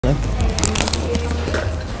man.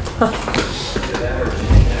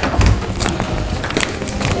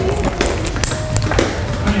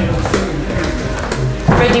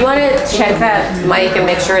 Fred, do you want to check that mic and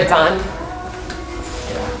make sure it's on?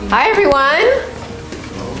 Hi, everyone.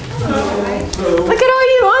 Look at all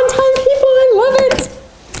you on-time people. I love it.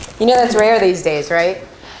 You know that's rare these days, right?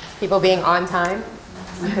 People being on time.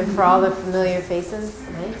 Good for all the familiar faces.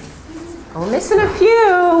 Nice. Oh, we're missing a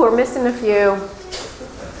few. We're missing a few.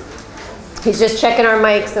 He's just checking our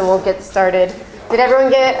mics and we'll get started. Did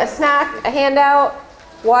everyone get a snack, a handout?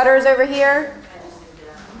 Water's over here.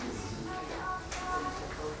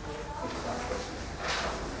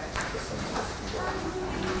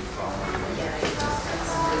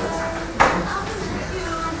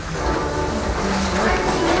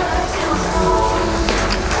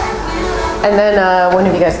 And then one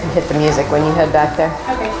of you guys can hit the music when you head back there.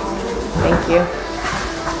 Okay. Thank you.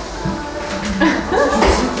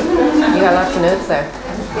 You got lots of notes there.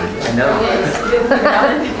 I know.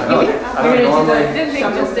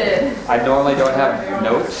 I normally don't have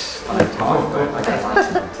notes when I talk, but I got lots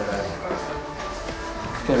of them today.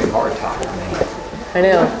 It's gonna be hard talking to me. I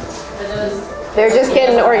know. They're just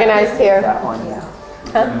getting organized here. That one, yeah.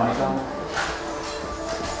 Huh?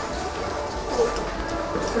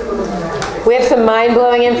 We have some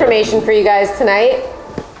mind-blowing information for you guys tonight.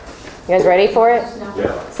 You guys ready for it?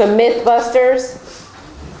 Yeah. Some myth busters.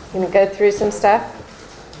 Gonna go through some stuff.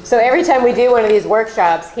 So every time we do one of these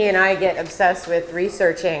workshops, he and I get obsessed with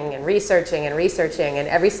researching and researching and researching, and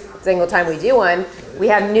every single time we do one, we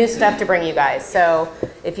have new stuff to bring you guys. So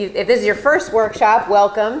if this is your first workshop,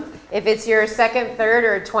 welcome. If it's your second, third,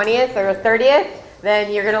 or 20th, or 30th,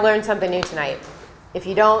 then you're gonna learn something new tonight. If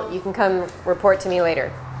you don't, you can come report to me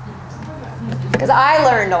later. Because I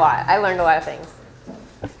learned a lot. I learned a lot of things.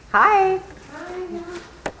 Hi.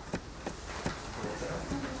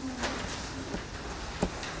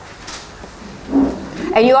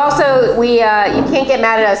 And you also, you can't get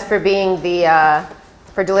mad at us for being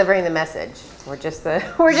for delivering the message. We're just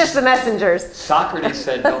the messengers. Socrates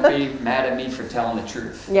said, "Don't be mad at me for telling the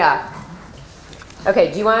truth." Yeah.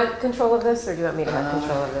 Okay. Do you want control of this, or do you want me to have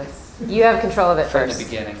control of this? You have control of it first. From the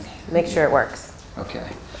beginning. Make sure it works. Okay.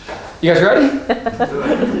 You guys ready?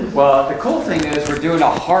 Well, the cool thing is we're doing a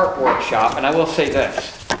heart workshop, and I will say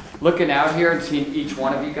this. Looking out here and seeing each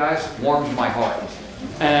one of you guys warms my heart.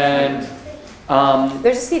 And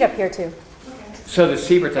there's a seat up here too. so the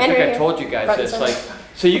Seaberts, I think I told you guys Front this, and like,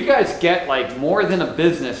 so you guys get like more than a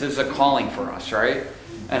business. This is a calling for us, right?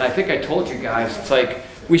 And I think I told you guys, it's like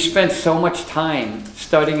we spend so much time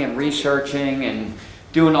studying and researching and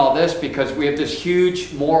doing all this because we have this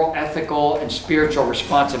huge moral, ethical, and spiritual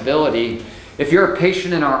responsibility. If you're a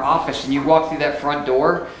patient in our office and you walk through that front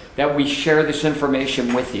door, that we share this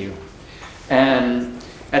information with you. And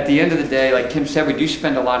at the end of the day, like Kim said, we do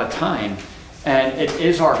spend a lot of time. And it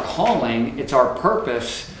is our calling, it's our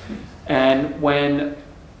purpose. And when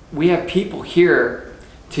we have people here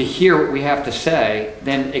to hear what we have to say,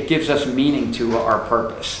 then it gives us meaning to our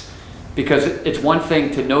purpose. Because it's one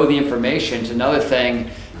thing to know the information, it's another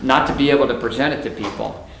thing not to be able to present it to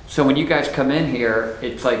people. So when you guys come in here,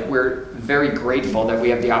 it's like we're very grateful that we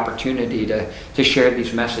have the opportunity to share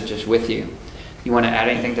these messages with you. You want to add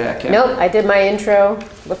anything to that, Kim? Nope, I did my intro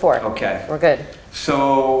before. Okay. We're good.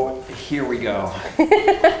 So here we go.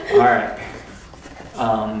 All right.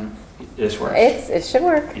 This works. It should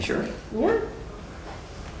work. You sure? Yeah.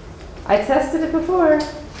 I tested it before.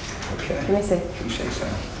 Okay. Let me see. If you say so.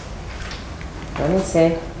 Let me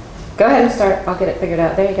see. Go ahead and start. I'll get it figured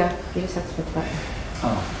out. There you go. You just have to put the button.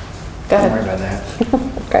 Oh. Go ahead. Don't worry about that.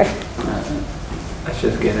 Okay. Let's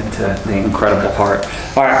just get into the incredible part.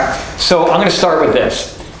 All right. So I'm going to start with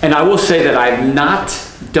this. And I will say that I've not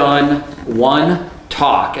done one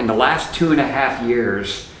talk in the last 2.5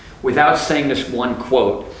 years without saying this one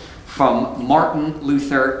quote from Martin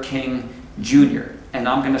Luther King Jr. And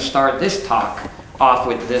I'm going to start this talk off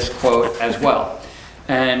with this quote as well.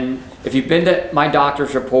 And if you've been to my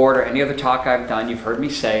doctor's report or any other talk I've done, you've heard me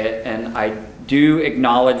say it. And I do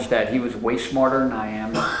acknowledge that he was way smarter than I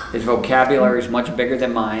am. His vocabulary is much bigger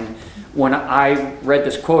than mine. When I read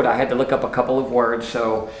this quote, I had to look up a couple of words.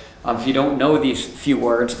 So if you don't know these few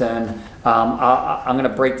words, then I'm going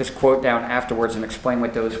to break this quote down afterwards and explain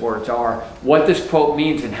what those words are, what this quote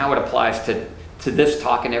means, and how it applies to this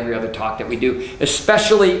talk and every other talk that we do,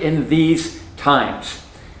 especially in these times.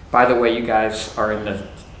 By the way, you guys are in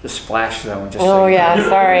the splash zone. Just so you know.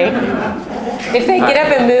 Sorry. If they get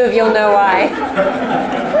up and move, you'll know why.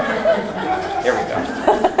 Here we go.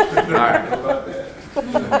 All right.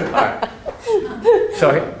 All right.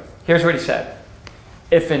 So here's what he said.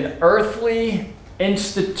 If an earthly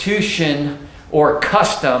institution or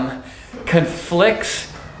custom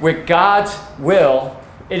conflicts with God's will,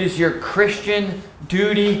 it is your Christian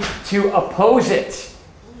duty to oppose it.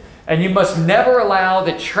 And you must never allow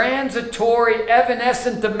the transitory,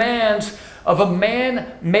 evanescent demands of a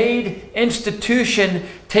man-made institution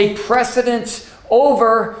take precedence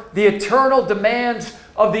over the eternal demands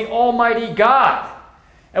of the Almighty God.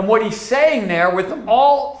 And what he's saying there, with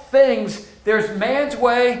all things, there's man's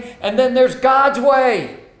way and then there's God's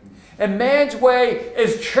way. And man's way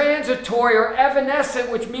is transitory or evanescent,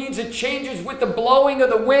 which means it changes with the blowing of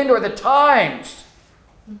the wind or the times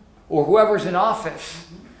or whoever's in office.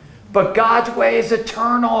 But God's way is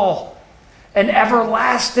eternal and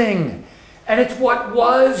everlasting. And it's what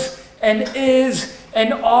was and is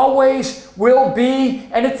and always will be.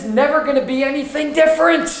 And it's never going to be anything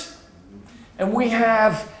different. And we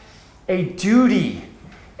have a duty,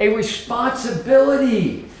 a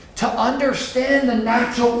responsibility to understand the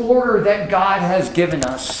natural order that God has given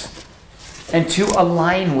us and to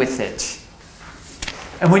align with it.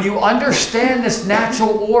 And when you understand this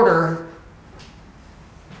natural order,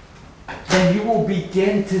 then you will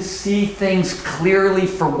begin to see things clearly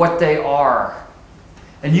for what they are.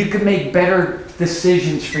 And you can make better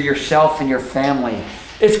decisions for yourself and your family.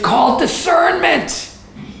 It's called discernment.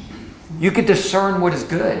 You can discern what is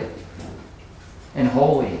good and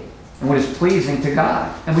holy and what is pleasing to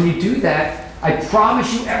God. And when you do that, I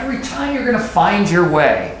promise you, every time you're going to find your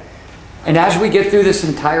way. And as we get through this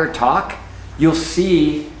entire talk, you'll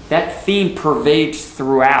see that theme pervades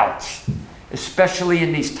throughout, especially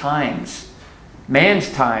in these times,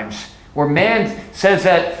 man's times, where man says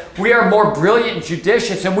that we are more brilliant and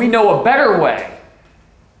judicious and we know a better way.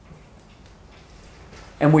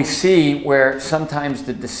 And we see where sometimes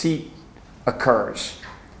the deceit occurs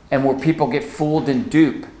and where people get fooled and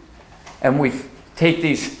duped. And we take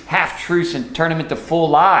these half-truths and turn them into full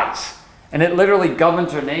lies. And it literally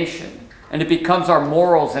governs our nation. And it becomes our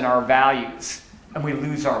morals and our values. And we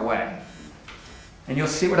lose our way. And you'll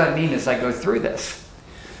see what I mean as I go through this.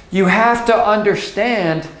 You have to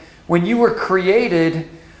understand, when you were created,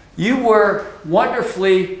 you were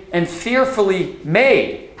wonderfully and fearfully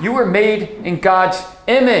made. You were made in God's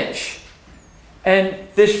image. And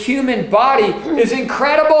this human body is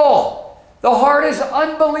incredible. The heart is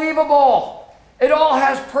unbelievable. It all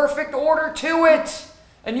has perfect order to it.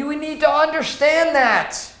 And you need to understand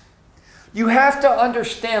that. You have to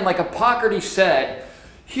understand, like Hippocrates said,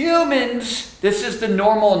 humans, this is the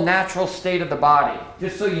normal, natural state of the body,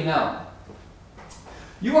 just so you know.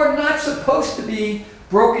 You are not supposed to be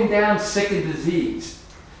broken down, sick, and diseased.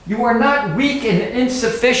 You are not weak and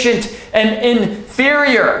insufficient and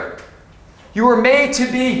inferior. You were made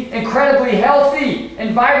to be incredibly healthy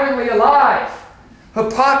and vibrantly alive.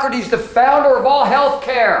 Hippocrates, the founder of all health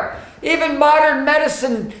care. Even modern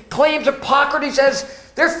medicine claims Hippocrates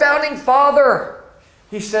as their founding father.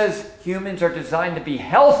 He says humans are designed to be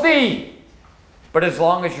healthy, but as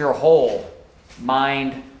long as you're whole,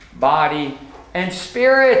 mind, body, and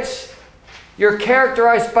spirit, you're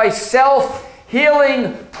characterized by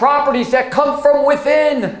self-healing properties that come from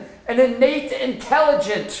within, an innate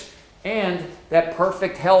intelligence. And that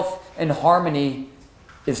perfect health and harmony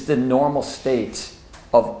is the normal state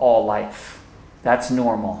of all life. That's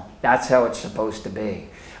normal. That's how it's supposed to be.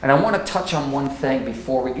 And I want to touch on one thing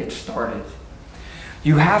before we get started.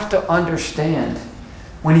 You have to understand,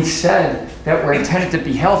 when he said that we're intended to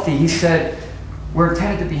be healthy, he said we're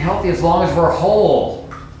intended to be healthy as long as we're whole.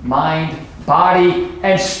 Mind, body,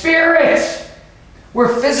 and spirit.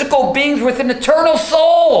 We're physical beings with an eternal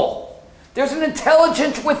soul. There's an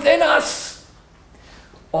intelligence within us.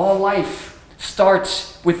 All life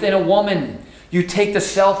starts within a woman. You take the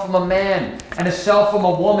cell from a man and a cell from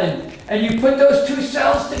a woman, and you put those two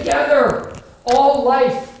cells together. All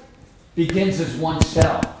life begins as one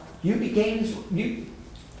cell. You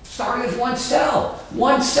started as one cell.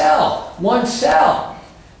 One cell. One cell.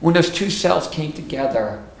 When those two cells came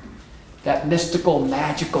together, that mystical,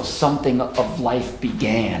 magical something of life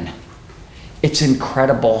began. It's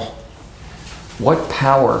incredible. What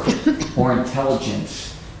power or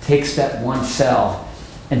intelligence takes that one cell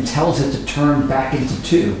and tells it to turn back into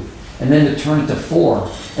 2, and then to turn into 4,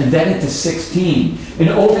 and then into 16, and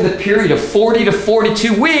over the period of 40 to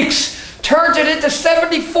 42 weeks, turns it into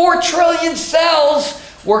 74 trillion cells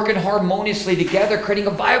working harmoniously together, creating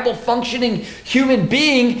a viable, functioning human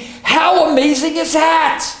being. How amazing is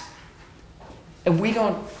that? And we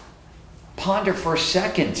don't ponder for a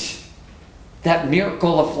second that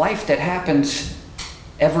miracle of life that happens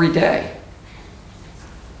every day.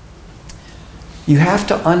 You have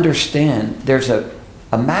to understand there's a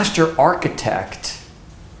master architect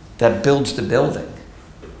that builds the building.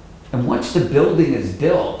 And once the building is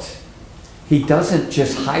built, he doesn't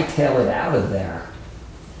just hightail it out of there.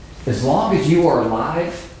 As long as you are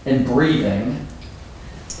alive and breathing,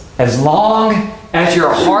 as long as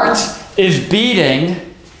your heart is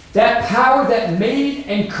beating, that power that made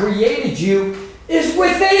and created you is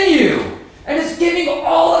within you. And it's giving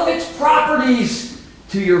all of its properties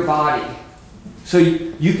to your body. So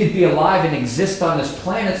you could be alive and exist on this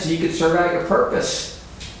planet so you could serve out your purpose.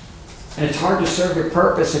 And it's hard to serve your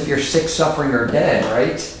purpose if you're sick, suffering, or dead,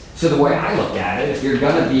 right? So the way I look at it, if you're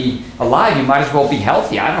going to be alive, you might as well be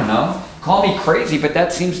healthy. I don't know. Call me crazy, but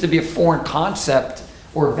that seems to be a foreign concept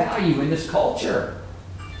or value in this culture.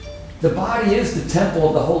 The body is the temple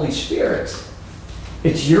of the Holy Spirit.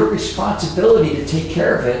 It's your responsibility to take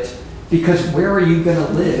care of it, because where are you going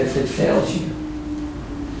to live if it fails you?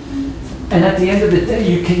 And at the end of the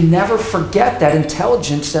day, you can never forget that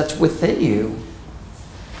intelligence that's within you,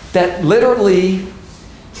 that literally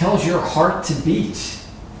tells your heart to beat.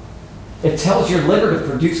 It tells your liver to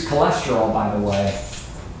produce cholesterol, by the way.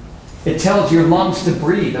 It tells your lungs to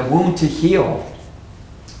breathe, a wound to heal.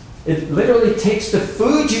 It literally takes the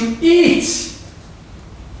food you eat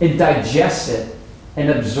and digests it and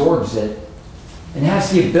absorbs it, and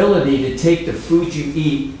has the ability to take the food you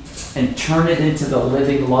eat and turn it into the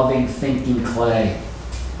living, loving, thinking clay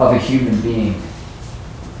of a human being.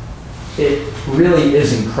 It really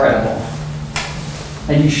is incredible.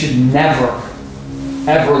 And you should never,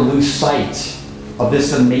 ever lose sight of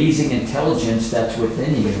this amazing intelligence that's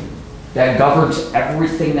within you, that governs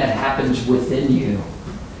everything that happens within you,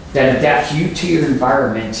 that adapts you to your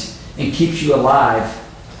environment and keeps you alive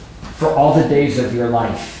for all the days of your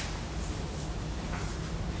life.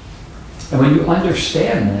 And when you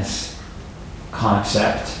understand this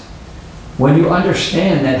concept, when you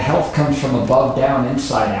understand that health comes from above down,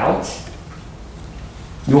 inside out,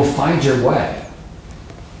 you will find your way.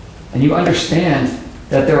 And you understand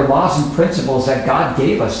that there are laws and principles that God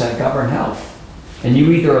gave us that govern health. And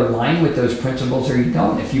you either align with those principles or you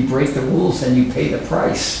don't. If you break the rules, then you pay the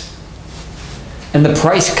price. And the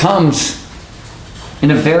price comes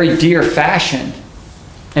in a very dear fashion.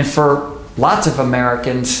 And for lots of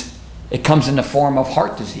Americans, it comes in the form of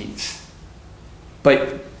heart disease.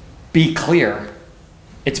 But be clear,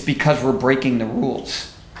 it's because we're breaking the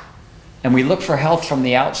rules. And we look for health from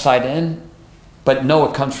the outside in, but no,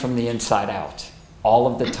 it comes from the inside out. All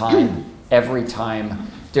of the time, every time.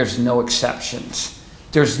 There's no exceptions.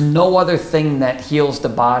 There's no other thing that heals the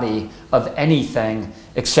body of anything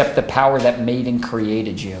except the power that made and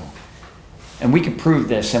created you. And we can prove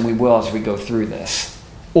this, and we will as we go through this.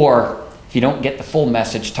 Or if you don't get the full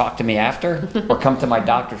message, talk to me after, or come to my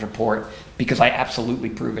doctor's report, because I absolutely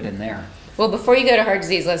prove it in there. Well, before you go to heart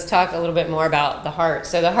disease, let's talk a little bit more about the heart.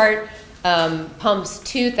 So the heart pumps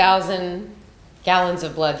 2,000 gallons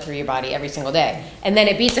of blood through your body every single day. And then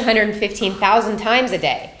it beats 115,000 times a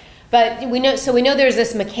day. But we know there's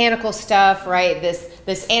this mechanical stuff, right?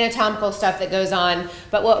 This anatomical stuff that goes on.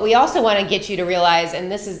 But what we also want to get you to realize,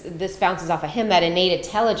 and this bounces off of him, that innate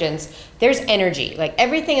intelligence, there's energy. Like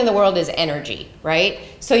everything in the world is energy, right?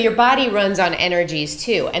 So your body runs on energies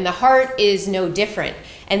too. And the heart is no different.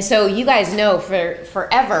 And so you guys know for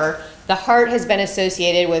forever, the heart has been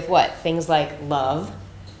associated with what? Things like love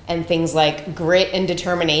and things like grit and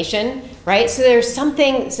determination, right? So there's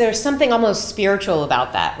something almost spiritual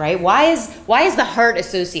about that, right? Why is the heart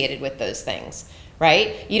associated with those things,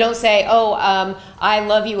 right? You don't say, oh, I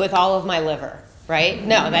love you with all of my liver, right?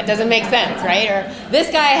 No, that doesn't make sense, right? Or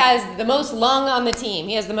this guy has the most lung on the team.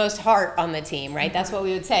 He has the most heart on the team, right? That's what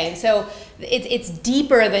we would say. And so it's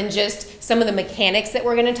deeper than just some of the mechanics that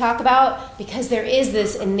we're going to talk about, because there is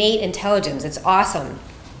this innate intelligence. It's awesome.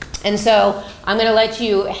 And so I'm going to let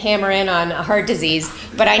you hammer in on heart disease,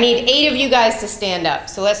 but I need 8 of you guys to stand up.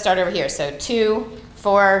 So let's start over here. So 2,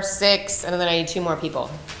 4, 6, and then I need 2 more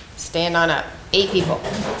people. Stand on up. 8 people.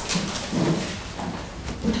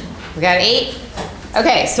 We got 8?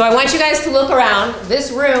 Okay, so I want you guys to look around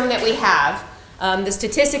this room that we have, the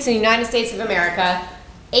statistics in the United States of America.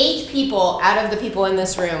 8 people out of the people in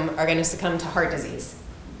this room are going to succumb to heart disease.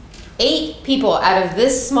 8 people out of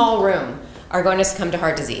this small room are going to succumb to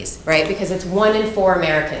heart disease, right? Because it's 1 in 4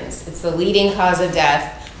 Americans. It's the leading cause of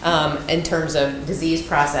death in terms of disease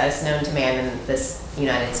process known to man in this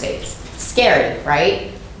United States. Scary,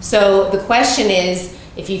 right? So the question is,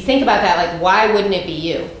 if you think about that, like, why wouldn't it be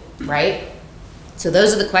you, right? So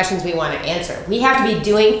those are the questions we want to answer. We have to be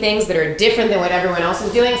doing things that are different than what everyone else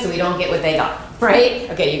is doing so we don't get what they got, right?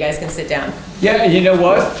 Okay, you guys can sit down. Yeah, you know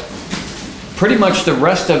what? Pretty much the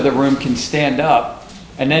rest of the room can stand up.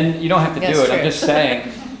 And then you don't have to do it. True. I'm just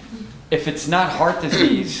saying, if it's not heart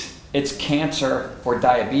disease, it's cancer or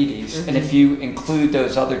diabetes. And if you include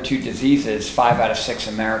those other two diseases, 5 out of 6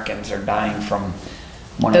 Americans are dying from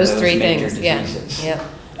one of those three major things, diseases. yeah.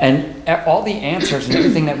 And all the answers and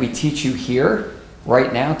everything that we teach you here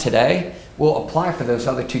right now today will apply for those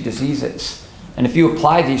other two diseases. And if you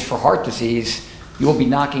apply these for heart disease, you will be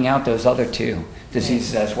knocking out those other two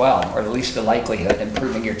diseases as well, or at least the likelihood,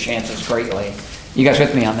 improving your chances greatly. You guys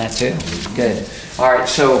with me on that too? Good. All right,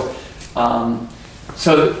 so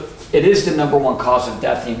it is the #1 cause of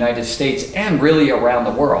death in the United States and really around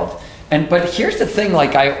the world. But here's the thing,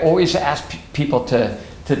 like I always ask people to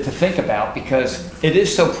think about, because it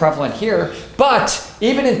is so prevalent here, but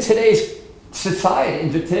even in today's society,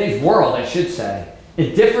 in today's world, I should say,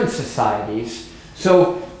 in different societies,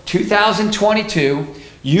 so 2022,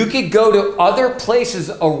 you could go to other places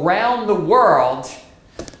around the world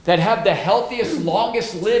that have the healthiest,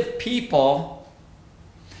 longest lived people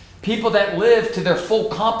that live to their full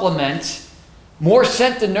complement, more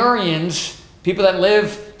centenarians, people that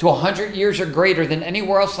live to 100 years or greater than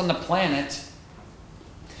anywhere else on the planet,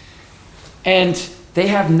 and they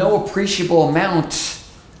have no appreciable amount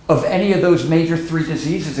of any of those major 3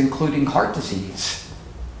 diseases, including heart disease.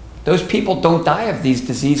 Those people don't die of these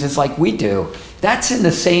diseases like we do. That's in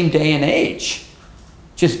the same day and age,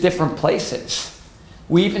 just different places.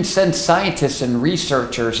 We even send scientists and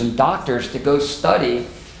researchers and doctors to go study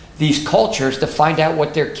these cultures to find out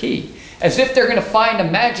what they're key. As if they're going to find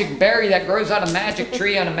a magic berry that grows on a magic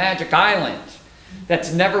tree on a magic island.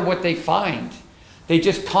 That's never what they find. They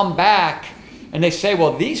just come back and they say,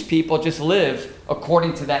 well, these people just live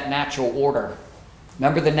according to that natural order.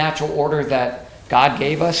 Remember the natural order that God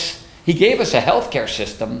gave us? He gave us a healthcare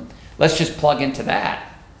system. Let's just plug into that.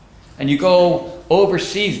 And you go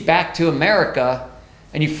overseas back to America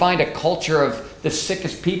and you find a culture of the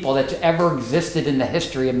sickest people that's ever existed in the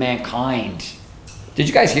history of mankind. Did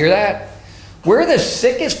you guys hear that? We're the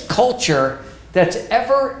sickest culture that's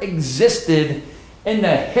ever existed in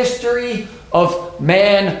the history of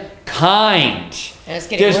mankind.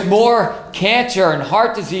 There's more cancer and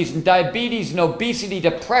heart disease and diabetes and obesity,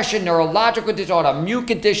 depression, neurological disorder, autoimmune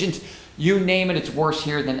conditions, you name it, it's worse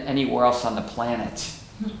here than anywhere else on the planet.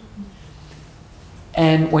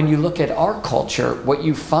 And when you look at our culture, what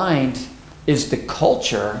you find is the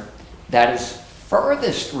culture that is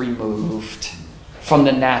furthest removed from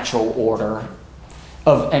the natural order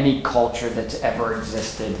of any culture that's ever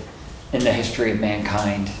existed in the history of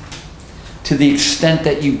mankind. To the extent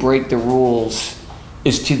that you break the rules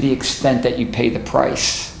is to the extent that you pay the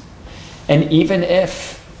price. And even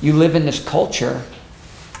if you live in this culture,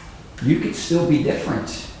 you could still be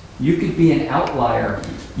different. You could be an outlier.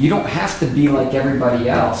 You don't have to be like everybody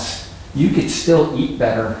else. You could still eat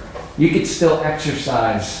better. You could still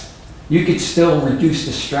exercise. You could still reduce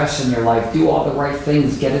the stress in your life, do all the right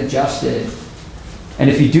things, get adjusted. And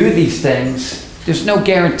if you do these things, there's no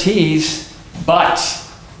guarantees, but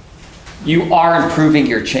you are improving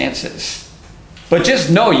your chances. But just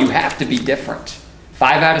know you have to be different.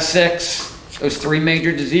 5 out of 6, those 3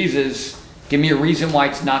 major diseases, give me a reason why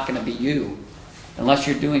it's not going to be you. Unless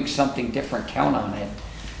you're doing something different, count on it.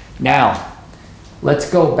 Now, let's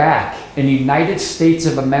go back. In the United States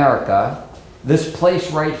of America, this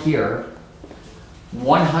place right here,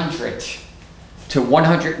 100 to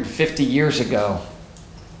 150 years ago,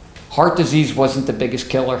 heart disease wasn't the biggest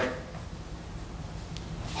killer.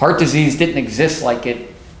 Heart disease didn't exist like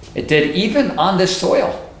it did even on this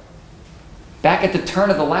soil. Back at the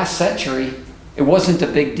turn of the last century, it wasn't a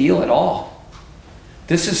big deal at all.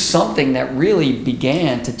 This is something that really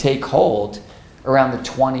began to take hold around the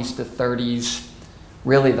 20s to 30s,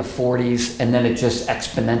 really the 40s, and then it just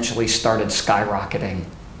exponentially started skyrocketing.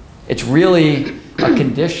 It's really a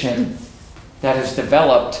condition that has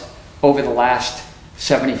developed over the last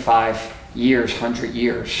 75 years, 100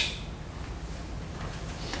 years.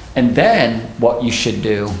 And then what you should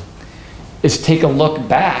do is take a look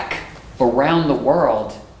back around the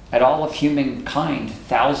world at all of humankind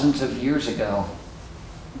thousands of years ago.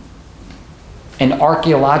 And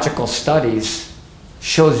archaeological studies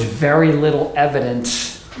shows very little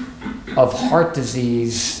evidence of heart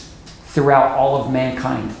disease throughout all of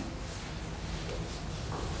mankind.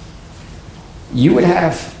 You would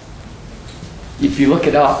have, if you look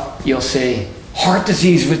it up, you'll see heart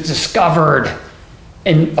disease was discovered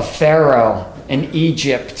in a pharaoh in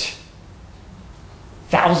Egypt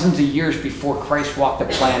thousands of years before Christ walked the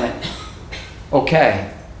planet.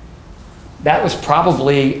 Okay. That was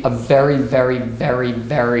probably a very, very, very,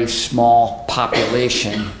 very small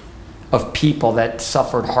population of people that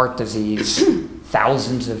suffered heart disease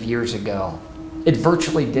thousands of years ago. It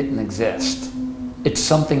virtually didn't exist. It's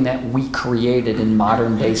something that we created in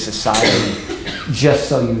modern day society, just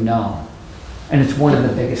so you know. And it's one of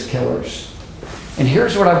the biggest killers. And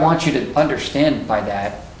here's what I want you to understand by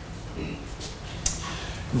that.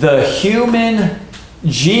 The human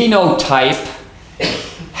genotype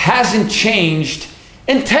hasn't changed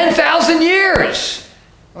in 10,000 years.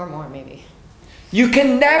 Or more, maybe. You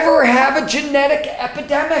can never have a genetic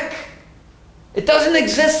epidemic. It doesn't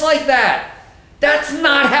exist like that. That's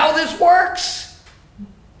not how this works.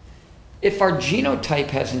 If our genotype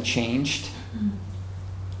hasn't changed,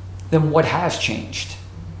 then what has changed?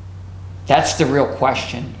 That's the real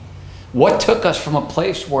question. What took us from a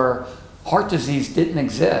place where heart disease didn't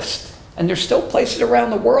exist? And there's still places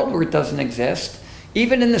around the world where it doesn't exist.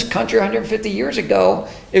 Even in this country 150 years ago,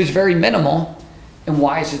 it was very minimal. And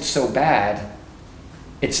why is it so bad?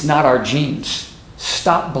 It's not our genes.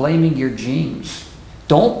 Stop blaming your genes.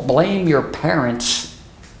 Don't blame your parents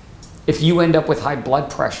if you end up with high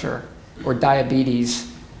blood pressure or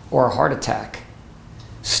diabetes or a heart attack.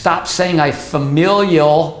 Stop saying I have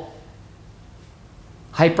familial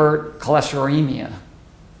hypercholesterolemia.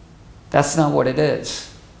 That's not what it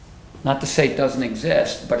is. Not to say it doesn't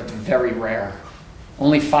exist, but it's very rare.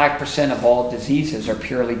 Only 5% of all diseases are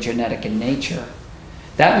purely genetic in nature.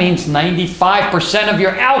 That means 95% of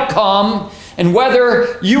your outcome, and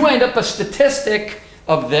whether you end up a statistic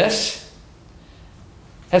of this,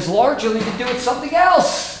 has largely to do with something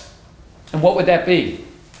else. And what would that be?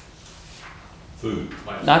 Food.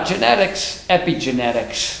 Not genetics,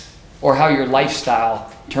 epigenetics, or how your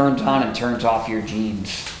lifestyle turns on and turns off your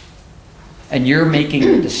genes. And you're making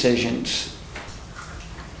the decisions.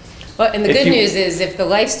 Well, and the good news is if the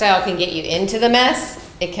lifestyle can get you into the mess,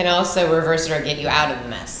 it can also reverse it or get you out of the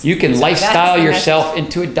mess. You can So lifestyle that's the yourself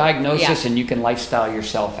into a diagnosis, Yeah. and you can lifestyle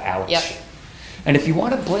yourself out. Yep. And if you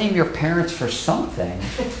want to blame your parents for something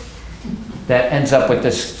that ends up with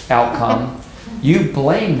this outcome, you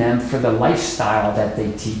blame them for the lifestyle that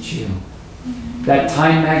they teach you. That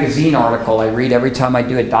Time magazine article I read every time I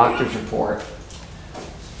do a doctor's report,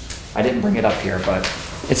 I didn't bring it up here, but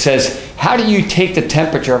it says, how do you take the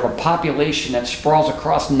temperature of a population that sprawls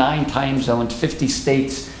across 9 time zones, 50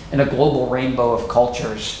 states, and a global rainbow of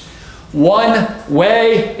cultures? One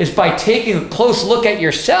way is by taking a close look at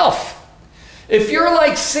yourself. If you're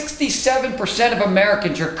like 67% of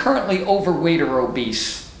Americans, you're currently overweight or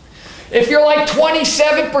obese. If you're like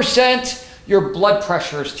 27%, your blood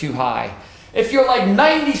pressure is too high. If you're like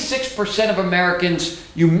 96% of Americans,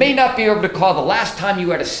 you may not be able to call the last time you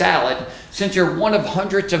had a salad, since you're one of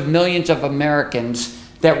hundreds of millions of Americans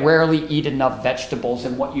that rarely eat enough vegetables,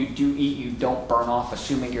 and what you do eat, you don't burn off,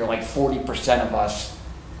 assuming you're like 40% of us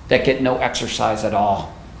that get no exercise at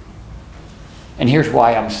all. And here's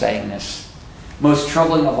why I'm saying this. Most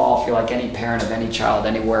troubling of all, if you're like any parent of any child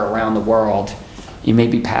anywhere around the world, you may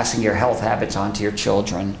be passing your health habits on to your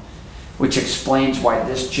children, which explains why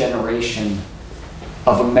this generation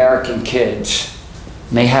of American kids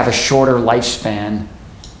may have a shorter lifespan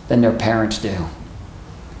than their parents do.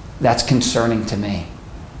 That's concerning to me.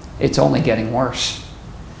 It's only getting worse.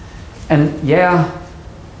 And yeah,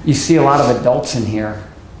 you see a lot of adults in here,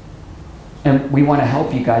 and we want to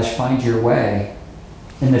help you guys find your way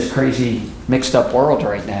in this crazy mixed up world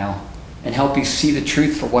right now and help you see the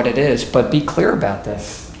truth for what it is. But be clear about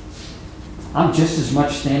this. I'm just as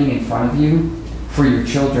much standing in front of you for your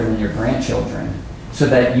children and your grandchildren, so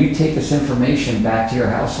that you take this information back to your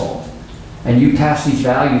household and you pass these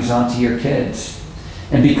values on to your kids.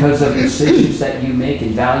 And because of decisions that you make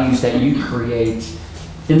and values that you create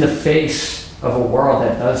in the face of a world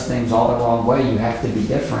that does things all the wrong way, you have to be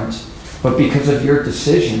different. But because of your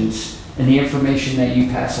decisions and the information that you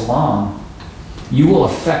pass along, you will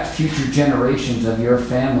affect future generations of your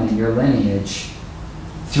family, your lineage,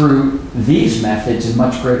 through these methods in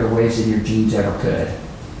much greater ways than your genes ever could.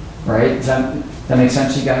 Right? Does that make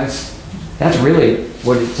sense to you guys? That's really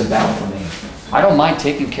what it's about for me. I don't mind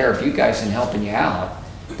taking care of you guys and helping you out,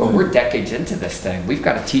 but we're decades into this thing. We've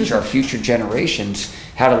got to teach our future generations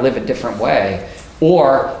how to live a different way,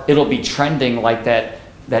 or it'll be trending like that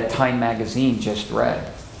Time magazine just read.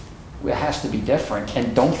 It has to be different.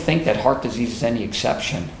 And don't think that heart disease is any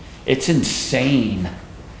exception. It's insane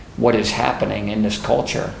what is happening in this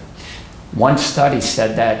culture. One study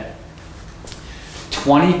said that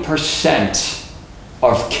 20%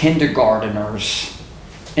 of kindergarteners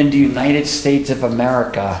in the United States of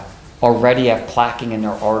America already have plaquing in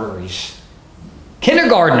their arteries.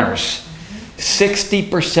 Kindergarteners!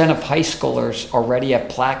 60% of high schoolers already have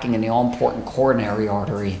plaquing in the all-important coronary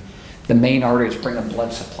artery. The main arteries bring a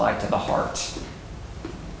blood supply to the heart.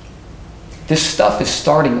 This stuff is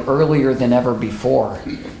starting earlier than ever before.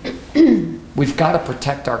 We've got to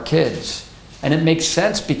protect our kids. And it makes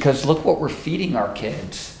sense because look what we're feeding our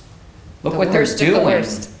kids. Look what they're doing.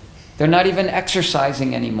 They're not even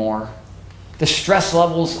exercising anymore. The stress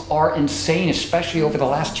levels are insane, especially over the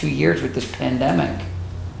last 2 years with this pandemic.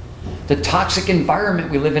 The toxic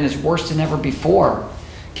environment we live in is worse than ever before.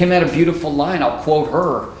 Kim had a beautiful line, I'll quote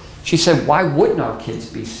her. She said, why wouldn't our kids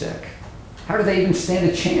be sick? How do they even stand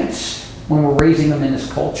a chance when we're raising them in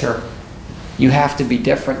this culture? You have to be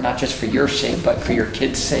different, not just for your sake, but for your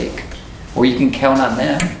kids' sake. Or you can count on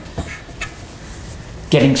them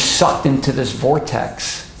getting sucked into this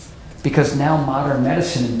vortex. Because now modern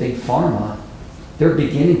medicine and big pharma, they're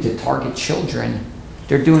beginning to target children.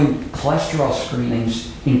 They're doing cholesterol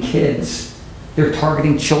screenings in kids. They're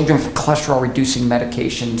targeting children for cholesterol reducing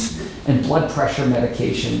medications and blood pressure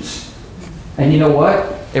medications. And you know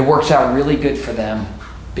what? It works out really good for them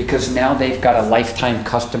because now they've got a lifetime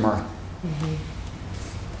customer.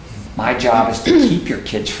 My job is to keep your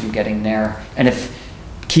kids from getting there and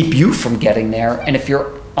keep you from getting there. And if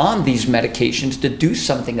you're on these medications, to do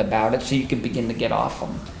something about it so you can begin to get off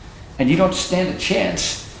them. And you don't stand a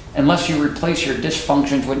chance unless you replace your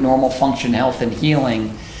dysfunctions with normal function, health, and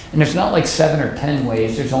healing. And there's not like 7 or 10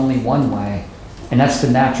 ways, there's only one way. And that's the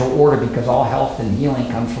natural order because all health and healing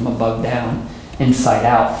comes from above down, inside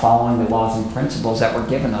out, following the laws and principles that were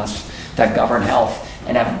given us that govern health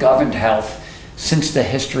and have governed health since the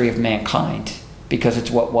history of mankind, because it's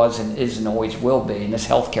what was and is and always will be. And this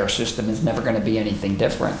healthcare system is never going to be anything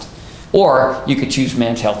different. Or you could choose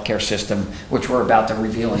man's healthcare system, which we're about to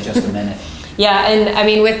reveal in just a minute. Yeah, and I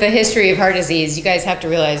mean, with the history of heart disease, you guys have to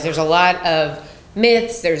realize there's a lot of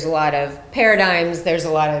myths, there's a lot of paradigms, there's a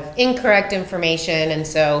lot of incorrect information, and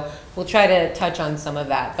so we'll try to touch on some of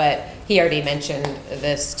that, but he already mentioned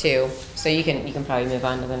this too, so you can probably move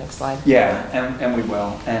on to the next slide. Yeah, and we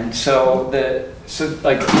will. And so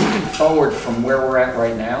like moving forward from where we're at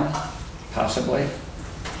right now, possibly.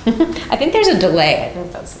 I think there's a delay. I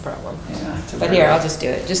think that's the problem. Yeah, but here, I'll just do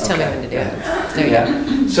it. Just tell me when to do it. There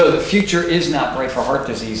you go. So the future is not bright for heart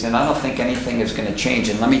disease, and I don't think anything is going to change.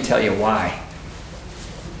 And let me tell you why.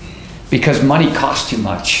 Because money costs too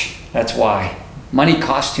much. That's why. Money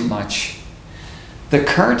costs too much. The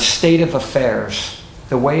current state of affairs,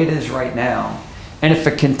 the way it is right now, and if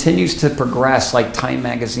it continues to progress like Time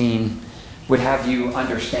magazine would have you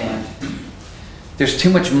understand, there's too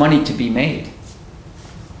much money to be made.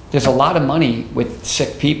 There's a lot of money with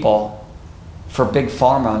sick people for big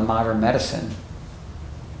pharma and modern medicine.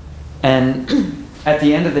 And at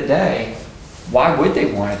the end of the day, why would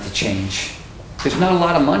they want it to change? There's not a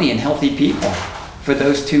lot of money in healthy people for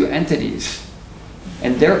those two entities.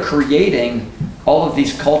 And they're creating all of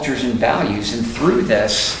these cultures and values. And through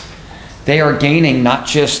this, they are gaining not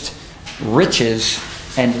just riches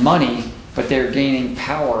and money, but they're gaining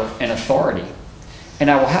power and authority. And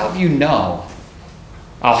I will have you know,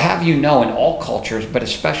 in all cultures, but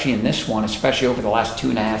especially in this one, especially over the last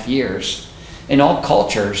 2.5 years, in all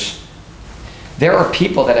cultures, there are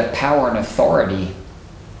people that have power and authority.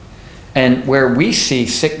 And where we see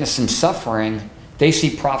sickness and suffering, they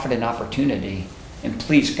see profit and opportunity. And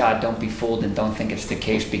please, God, don't be fooled and don't think it's the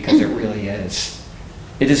case, because it really is.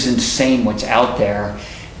 It is insane what's out there.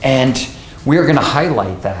 And we're going to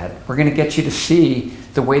highlight that. We're going to get you to see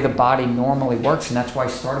the way the body normally works. And that's why I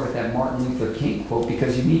started with that Martin Luther King quote,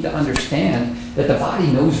 because you need to understand that the body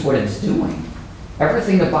knows what it's doing.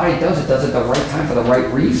 Everything the body does, it does at the right time for the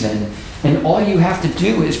right reason. And all you have to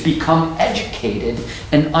do is become educated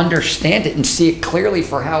and understand it and see it clearly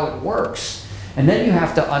for how it works. And then you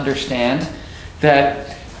have to understand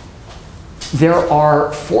that there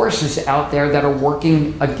are forces out there that are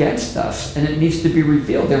working against us, and it needs to be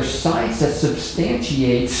revealed. There's science that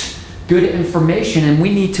substantiates good information, and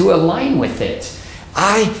we need to align with it.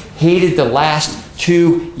 I hated the last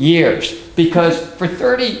 2 years because for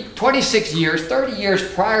 26 years, 30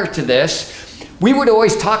 years prior to this, we would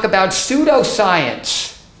always talk about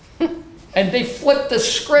pseudoscience. And they flipped the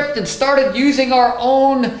script and started using our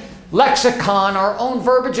own lexicon, our own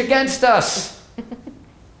verbiage against us.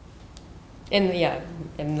 In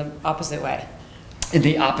the opposite way. In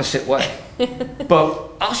the opposite way. But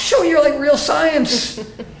I'll show you like real science.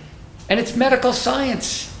 And it's medical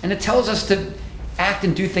science. And it tells us to act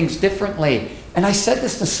and do things differently. And I said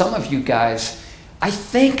this to some of you guys. I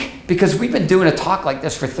think because we've been doing a talk like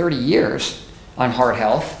this for 30 years on heart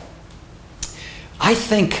health, I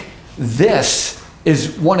think this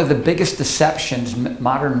is one of the biggest deceptions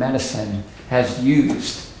modern medicine has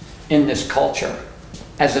used in this culture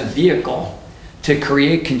as a vehicle to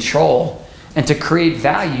create control and to create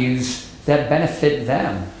values that benefit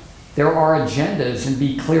them. there are agendas and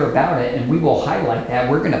be clear about it, and we will highlight that.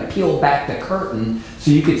 We're going to peel back the curtain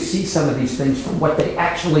so you can see some of these things for what they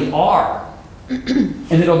actually are.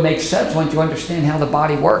 And it'll make sense once you understand how the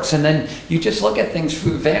body works. And then you just look at things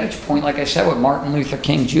from a vantage point, like I said, with Martin Luther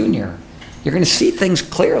King Jr. You're going to see things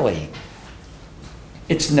clearly.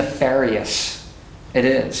 It's nefarious. It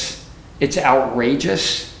is. It's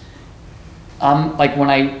outrageous. Like when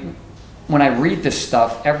I read this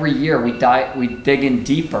stuff, every year we dig in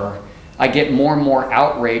deeper. I get more and more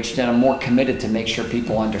outraged, and I'm more committed to make sure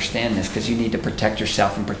people understand this, because you need to protect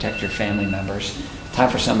yourself and protect your family members. Time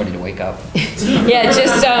for somebody to wake up. Yeah,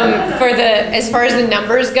 just as far as the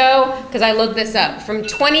numbers go, because I looked this up, from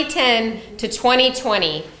 2010 to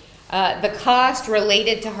 2020, the cost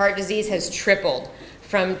related to heart disease has tripled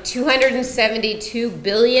from $272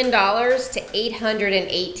 billion to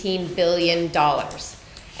 $818 billion.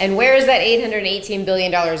 And where is that $818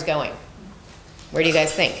 billion going? Where do you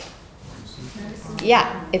guys think?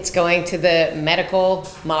 Yeah, it's going to the medical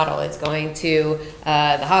model. It's going to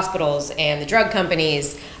the hospitals and the drug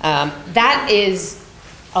companies. That is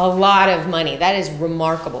a lot of money. That is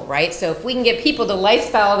remarkable, right? So if we can get people to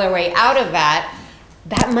lifestyle their way out of that,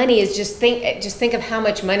 that money is just think of how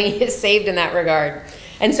much money is saved in that regard.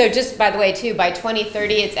 And so just by the way too, by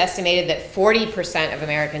 2030, it's estimated that 40% of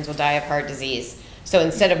Americans will die of heart disease. So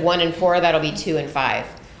instead of 1 in 4, that'll be 2 in 5.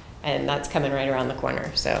 And that's coming right around the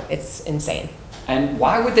corner. So it's insane. And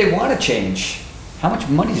why would they want to change? How much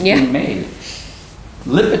money is being made?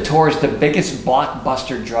 Lipitor is the biggest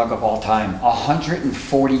blockbuster drug of all time.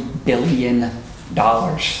 $140 billion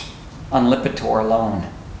on Lipitor alone.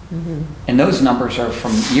 Mm-hmm. And those numbers are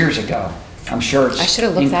from years ago. I'm sure it's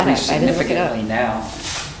increased significantly now.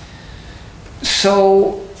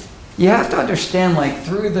 So you have to understand, like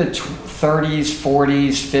through the 30s,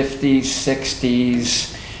 40s, 50s,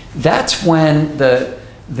 60s, that's when the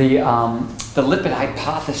lipid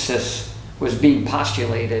hypothesis was being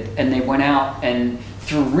postulated, and they went out and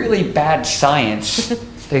through really bad science,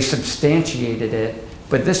 they substantiated it.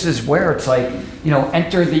 But this is where it's like,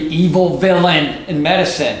 enter the evil villain in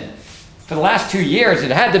medicine. For the last 2 years,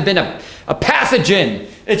 it had to have been a pathogen.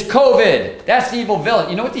 It's COVID. That's the evil villain.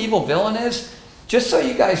 You know what the evil villain is? Just so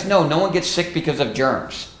you guys know, no one gets sick because of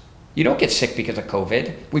germs. You don't get sick because of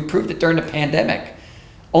COVID. We proved it during the pandemic.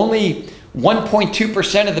 Only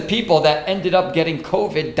 1.2% of the people that ended up getting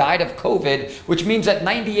COVID died of COVID, which means that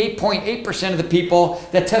 98.8% of the people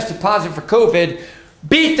that tested positive for COVID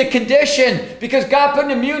beat the condition, because God put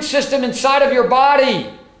an immune system inside of your body.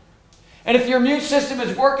 And if your immune system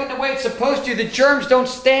is working the way it's supposed to, the germs don't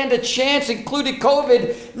stand a chance, including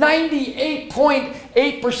COVID.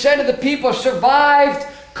 98.8% of the people survived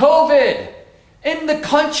COVID. In the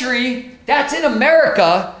country, that's in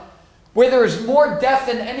America, where there's more death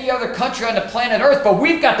than any other country on the planet Earth, but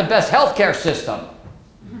we've got the best healthcare system.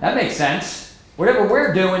 That makes sense. Whatever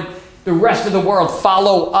we're doing, the rest of the world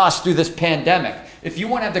follow us through this pandemic. If you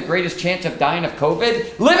want to have the greatest chance of dying of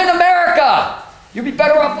COVID, live in America. You'd be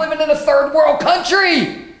better off living in a third world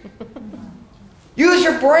country. Use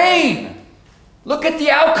your brain. Look at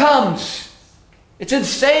the outcomes. It's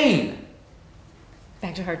insane.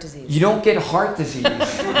 Back to heart disease. You don't get heart disease.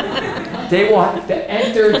 They will have to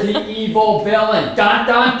enter the evil villain. Dun,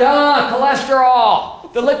 dun, dun.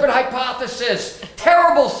 Cholesterol. The lipid hypothesis.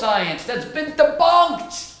 Terrible science that's been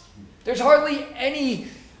debunked. There's hardly any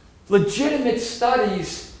legitimate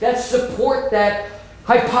studies that support that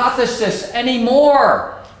hypothesis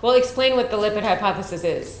anymore. Well, explain what the lipid hypothesis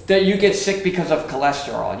is. That you get sick because of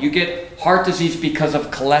cholesterol. You get heart disease because of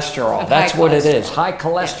cholesterol. That's what it is. High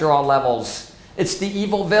cholesterol levels. It's the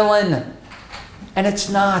evil villain. And it's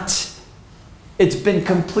not. It's been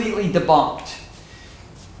completely debunked.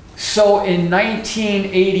 So in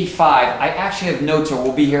 1985, I actually have notes, or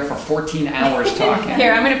we'll be here for 14 hours talking.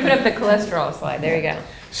 Here, I'm going to put up the cholesterol slide. There you go.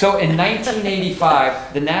 So in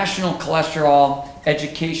 1985, the National Cholesterol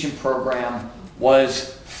Education Program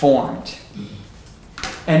was formed.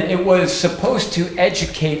 And it was supposed to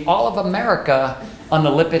educate all of America on the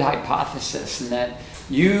lipid hypothesis, and that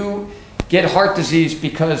you get heart disease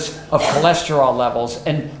because of cholesterol levels,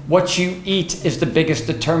 and what you eat is the biggest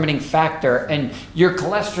determining factor, and your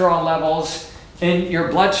cholesterol levels in your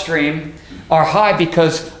bloodstream are high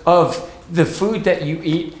because of the food that you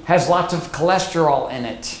eat has lots of cholesterol in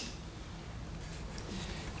it.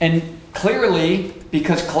 And clearly,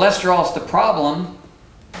 because cholesterol is the problem,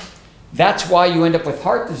 that's why you end up with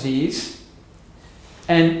heart disease.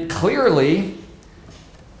 And clearly,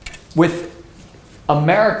 with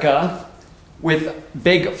America, with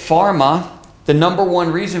big pharma, the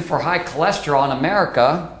 #1 reason for high cholesterol in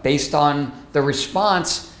America, based on the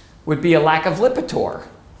response, would be a lack of Lipitor.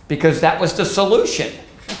 because that was the solution.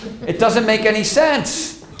 It doesn't make any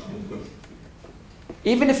sense.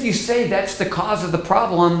 Even if you say that's the cause of the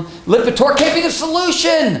problem, Lipitor can't be the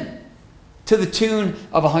solution to the tune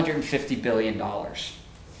of $150 billion.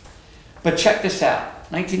 But check this out.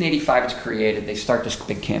 1985 it's created. They start this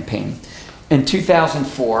big campaign. In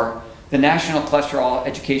 2004, the National Cholesterol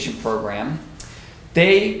Education Program,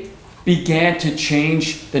 they began to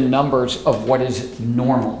change the numbers of what is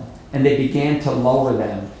normal, and they began to lower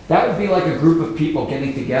them. That would be like a group of people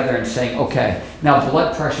getting together and saying, okay, now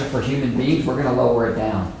blood pressure for human beings, we're going to lower it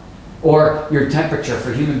down. Or your temperature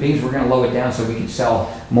for human beings, we're going to lower it down so we can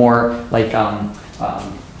sell more like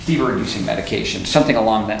fever-reducing medication, something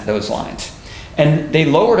along those lines. And they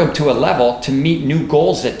lowered them to a level to meet new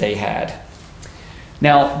goals that they had.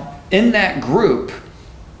 Now, in that group,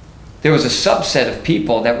 there was a subset of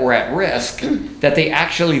people that were at risk that they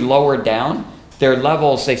actually lowered down their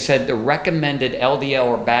levels. They said the recommended LDL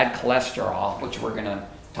or bad cholesterol, which we're going to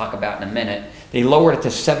talk about in a minute, they lowered it to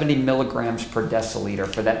 70 milligrams per deciliter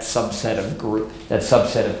for that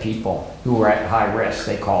subset of people who were at high risk,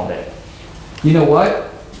 they called it. You know what?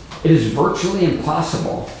 It is virtually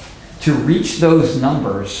impossible to reach those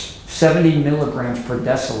numbers, 70 milligrams per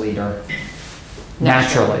deciliter,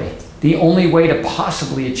 naturally. The only way to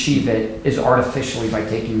possibly achieve it is artificially by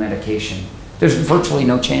taking medication. There's virtually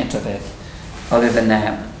no chance of it other than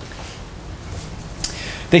that.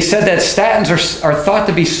 They said that statins are thought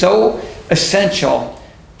to be so essential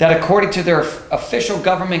that according to their official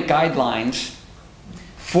government guidelines,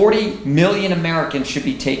 40 million Americans should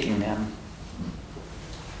be taking them.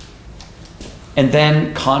 And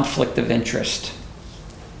then conflict of interest.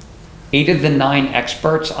 8 of the 9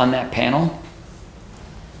 experts on that panel,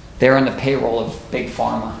 they're on the payroll of Big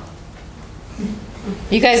Pharma.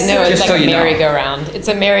 You guys know it's Just like so a you know. merry-go-round. It's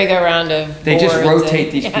a merry-go-round of They just boards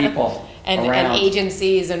rotate these people and around,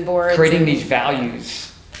 agencies and boards. creating these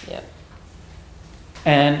values. Yep.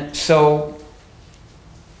 And so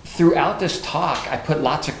throughout this talk, I put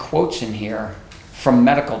lots of quotes in here from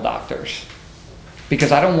medical doctors,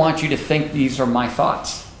 because I don't want you to think these are my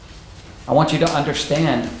thoughts. I want you to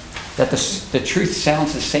understand that the truth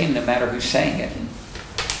sounds the same no matter who's saying it.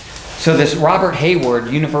 So this Dr.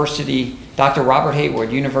 Robert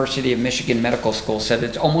Hayward, University of Michigan Medical School, said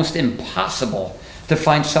it's almost impossible to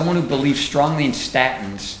find someone who believes strongly in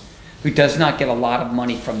statins who does not get a lot of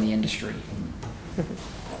money from the industry.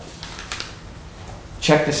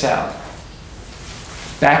 Check this out.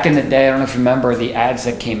 Back in the day, I don't know if you remember the ads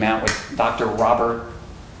that came out with Dr. Robert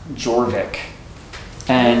Jorvik.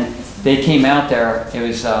 And they came out there, it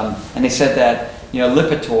was, and they said that,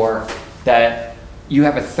 Lipitor, that you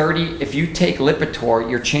have if you take Lipitor,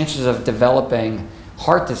 your chances of developing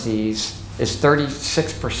heart disease is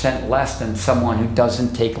 36% less than someone who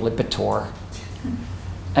doesn't take Lipitor.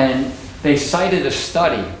 And they cited a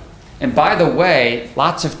study. And by the way,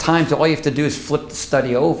 lots of times all you have to do is flip the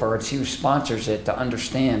study over and see who sponsors it to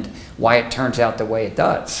understand why it turns out the way it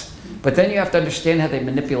does. But then you have to understand how they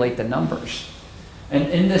manipulate the numbers. And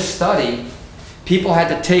in this study, people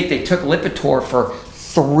had to they took Lipitor for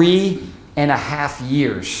 3.5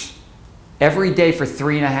 years. Every day for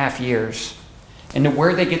 3.5 years. And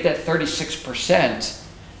where they get that 36%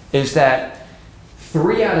 is that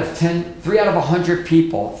 3 out of 100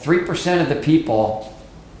 people, 3% of the people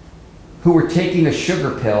who were taking a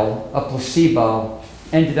sugar pill, a placebo,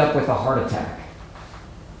 ended up with a heart attack.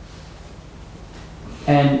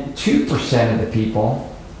 And 2% of the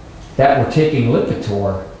people that were taking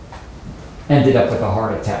Lipitor ended up with a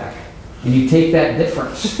heart attack. And you take that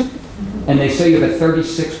difference, and they say you have a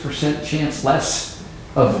 36% chance less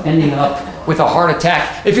of ending up with a heart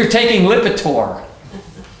attack if you're taking Lipitor.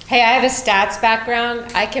 Hey, I have a stats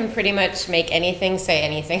background. I can pretty much make anything say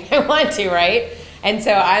anything I want to, right? And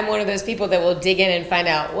so I'm one of those people that will dig in and find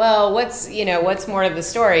out, well, what's more of the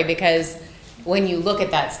story? Because when you look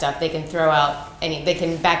at that stuff, they can they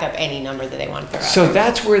can back up any number that they want to throw out. So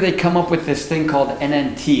that's where they come up with this thing called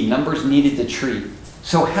NNT, numbers needed to treat.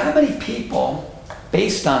 So how many people,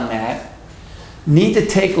 based on that, need to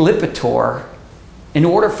take Lipitor in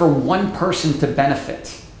order for one person to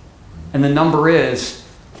benefit? And the number is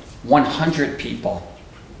 100 people,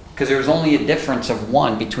 because there's only a difference of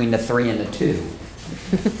 1 between the 3 and the 2.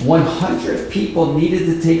 100 people needed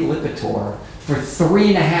to take Lipitor for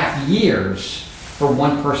 3.5 years for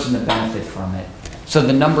one person to benefit from it. So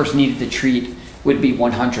the numbers needed to treat would be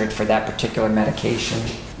 100 for that particular medication.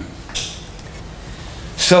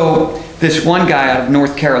 So this one guy out of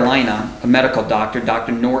North Carolina, a medical doctor,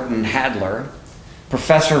 Dr. Norton Hadler,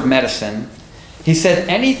 professor of medicine, he said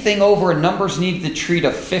anything over a numbers needed to treat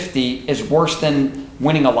of 50 is worse than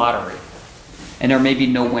winning a lottery. and there may be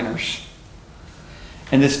no winners.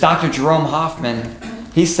 And this Dr. Jerome Hoffman,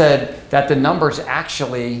 he said that the numbers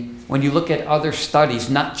actually, when you look at other studies,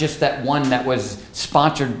 not just that one that was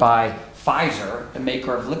sponsored by Pfizer, the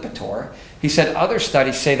maker of Lipitor, he said other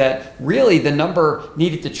studies say that really the number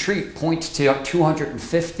needed to treat points to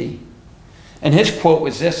 250. And his quote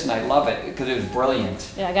was this, and I love it because it was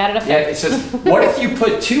brilliant. Yeah, I got it up Yeah, there. it says, what if you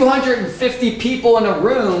put 250 people in a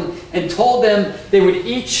room and told them they would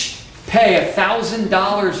each pay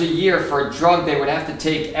 $1,000 a year for a drug they would have to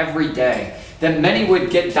take every day? Then many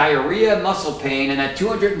would get diarrhea, muscle pain, and that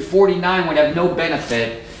 249 would have no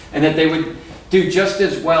benefit, and that they would do just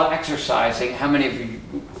as well exercising. How many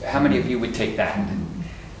of you would take that?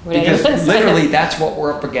 Because literally that's what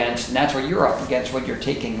we're up against, and that's what you're up against when you're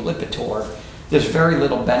taking Lipitor. There's very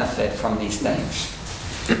little benefit from these things.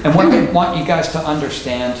 And what I want you guys to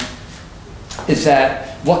understand is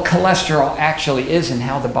that what cholesterol actually is and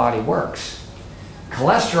how the body works.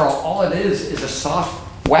 Cholesterol, all it is a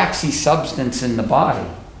soft, waxy substance in the body.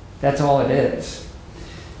 That's all it is.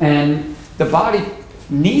 And the body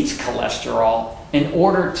needs cholesterol in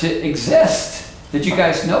order to exist. Did you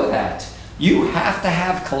guys know that? You have to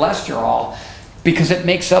have cholesterol because it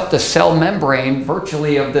makes up the cell membrane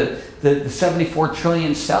virtually of the 74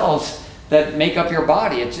 trillion cells that make up your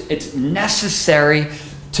body. It's necessary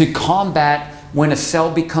to combat when a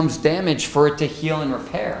cell becomes damaged for it to heal and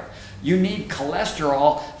repair. You need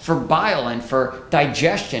cholesterol for bile and for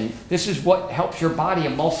digestion. This is what helps your body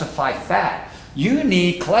emulsify fat. You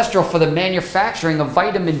need cholesterol for the manufacturing of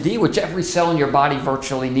vitamin D, which every cell in your body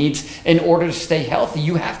virtually needs in order to stay healthy.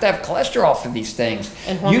 You have to have cholesterol for these things.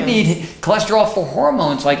 You need cholesterol for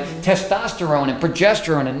hormones like testosterone and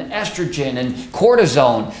progesterone and estrogen and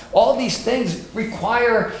cortisone. All these things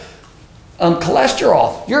require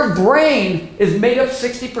cholesterol. Your brain is made up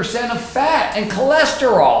 60% of fat and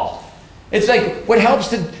cholesterol. It's like what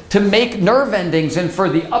helps to make nerve endings and for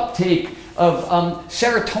the uptake of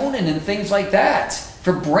serotonin and things like that.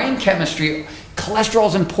 For brain chemistry, cholesterol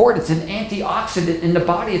is important. It's an antioxidant in the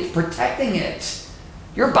body. It's protecting it.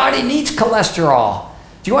 Your body needs cholesterol.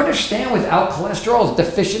 Do you understand without cholesterol,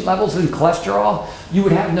 deficient levels in cholesterol, you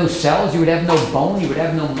would have no cells, you would have no bone, you would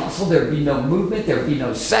have no muscle, there would be no movement, there would be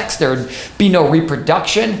no sex, there would be no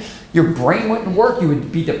reproduction, your brain wouldn't work, you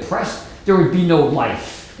would be depressed, there would be no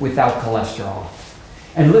life without cholesterol.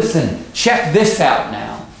 And listen, check this out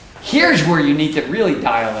now. Here's where you need to really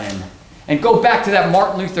dial in and go back to that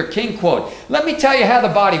Martin Luther King quote. Let me tell you how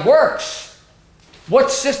the body works.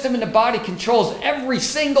 What system in the body controls every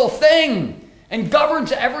single thing and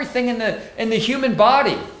governs everything in the human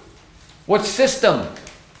body? What system?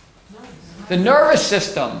 The nervous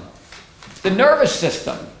system. The nervous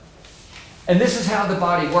system. And this is how the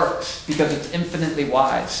body works because it's infinitely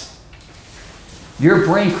wise. Your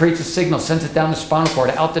brain creates a signal, sends it down the spinal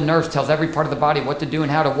cord, out the nerves, tells every part of the body what to do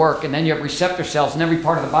and how to work. And then you have receptor cells in every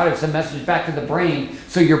part of the body that send messages back to the brain.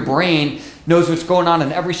 So your brain knows what's going on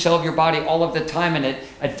in every cell of your body all of the time. And it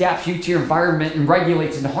adapts you to your environment and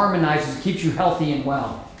regulates and harmonizes, keeps you healthy and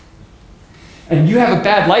well. And you have a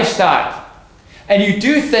bad lifestyle. And you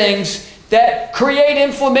do things that create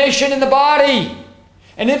inflammation in the body.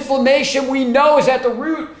 And inflammation, we know, is at the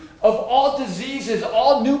root of all diseases,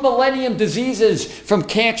 all new millennium diseases, from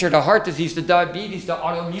cancer to heart disease to diabetes to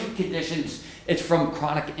autoimmune conditions. It's from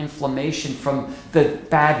chronic inflammation, from the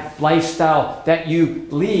bad lifestyle that you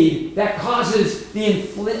lead that causes the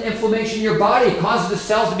inflammation in your body. It causes the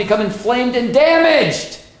cells to become inflamed and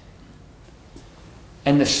damaged.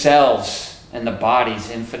 And the cells and the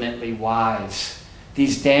body's infinitely wise.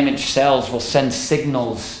 These damaged cells will send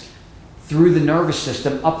signals through the nervous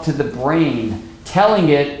system up to the brain, telling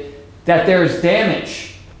it that there is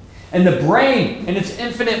damage. And the brain, in its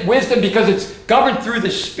infinite wisdom, because it's governed through the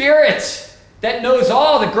Spirit that knows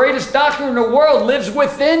all, the greatest doctor in the world lives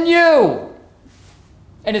within you.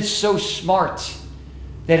 And it's so smart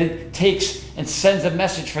that it takes and sends a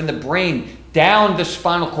message from the brain down the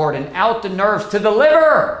spinal cord and out the nerves to the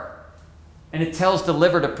liver. And it tells the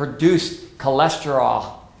liver to produce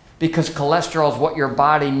cholesterol, because cholesterol is what your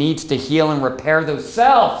body needs to heal and repair those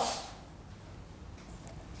cells.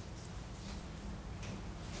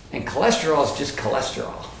 And cholesterol is just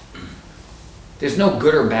cholesterol. There's no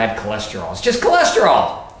good or bad cholesterol. It's just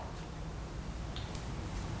cholesterol.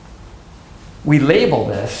 We label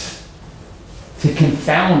this to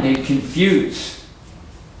confound and confuse.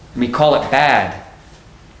 And we call it bad.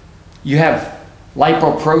 You have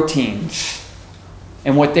lipoproteins.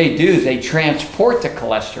 And what they do is they transport the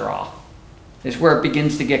cholesterol. This is where it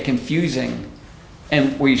begins to get confusing.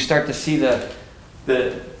 And where you start to see the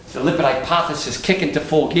lipid hypothesis kick into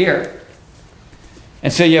full gear.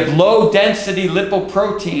 And so you have low density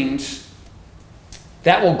lipoproteins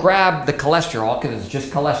that will grab the cholesterol, because it's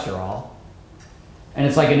just cholesterol, and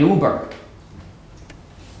it's like an Uber.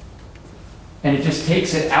 And it just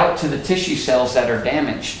takes it out to the tissue cells that are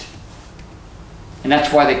damaged. And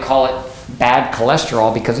that's why they call it bad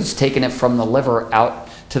cholesterol, because it's taking it from the liver out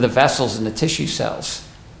to the vessels and the tissue cells.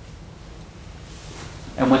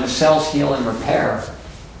 And when the cells heal and repair,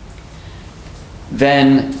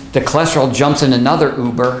 then the cholesterol jumps in another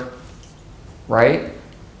Uber, right?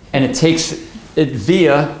 And it takes it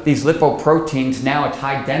via these lipoproteins, now it's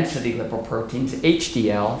high density lipoproteins,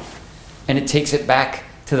 HDL, and it takes it back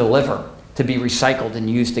to the liver to be recycled and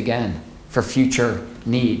used again for future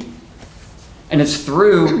need. And it's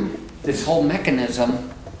through this whole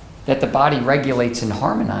mechanism that the body regulates and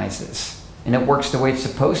harmonizes. And it works the way it's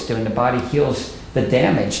supposed to, and the body heals the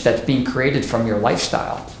damage that's being created from your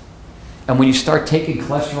lifestyle. And when you start taking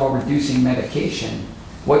cholesterol-reducing medication,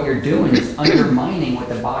 what you're doing is undermining what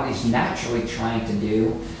the body's naturally trying to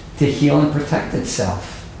do to heal and protect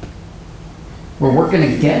itself. We're working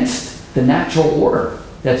against the natural order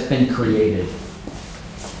that's been created.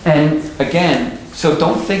 And again, so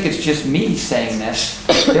don't think it's just me saying this.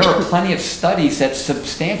 There are plenty of studies that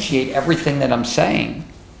substantiate everything that I'm saying.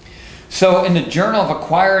 So in the Journal of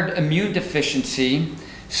Acquired Immune Deficiency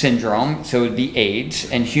Syndrome, so it would be AIDS,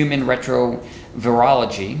 and Human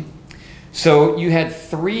Retrovirology, so you had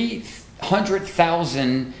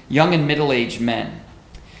 300,000 young and middle-aged men.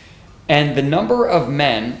 And the number of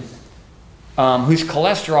men whose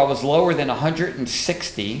cholesterol was lower than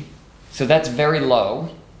 160, so that's very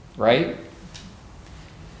low, right?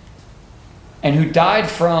 And who died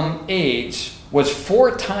from AIDS was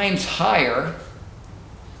 4 times higher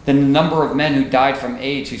than the number of men who died from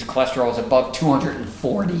AIDS whose cholesterol was above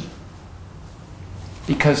 240.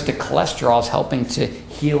 Because the cholesterol is helping to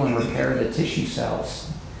heal and repair the tissue cells.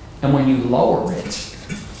 And when you lower it,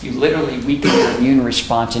 you literally weaken your immune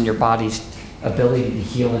response and your body's ability to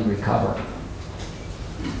heal and recover.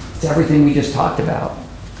 It's everything we just talked about.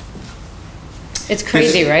 It's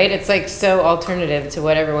crazy, right? It's like so alternative to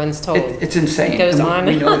what everyone's told. It's insane. It goes on.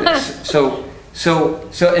 We know this. So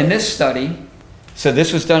in this study, so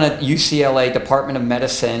this was done at UCLA Department of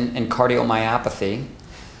Medicine and Cardiomyopathy.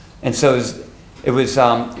 And so it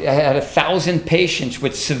had 1,000 patients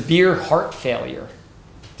with severe heart failure.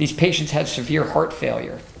 These patients had severe heart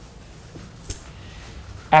failure.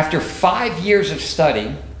 After 5 years of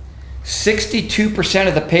study, 62%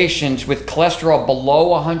 of the patients with cholesterol below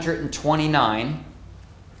 129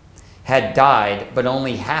 had died, but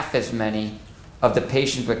only half as many of the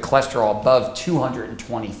patients with cholesterol above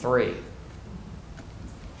 223.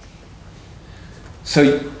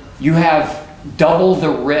 So you have double the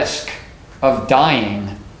risk of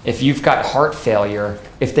dying if you've got heart failure,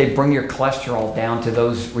 if they bring your cholesterol down to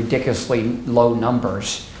those ridiculously low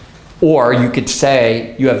numbers. Or you could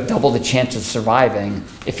say you have double the chance of surviving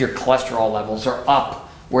if your cholesterol levels are up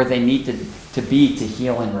where they need to be to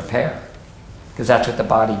heal and repair. Because that's what the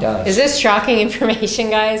body does. Is this shocking information,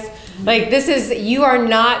 guys? Like, this is, you are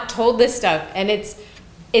not told this stuff, and it's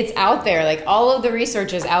out there. Like, all of the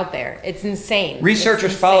research is out there. It's insane.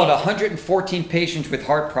 Researchers followed 114 patients with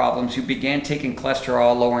heart problems who began taking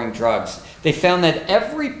cholesterol-lowering drugs. They found that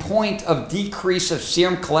every point of decrease of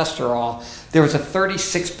serum cholesterol, there was a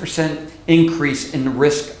 36% increase in the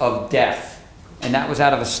risk of death. And that was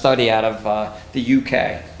out of a study out of the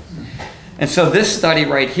UK. And so this study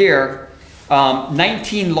right here,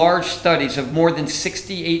 19 large studies of more than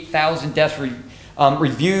 68,000 deaths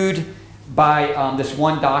reviewed by this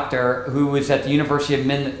one doctor who was at the University of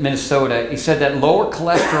Minnesota. He said that lower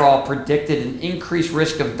cholesterol predicted an increased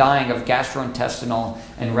risk of dying of gastrointestinal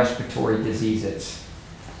and respiratory diseases.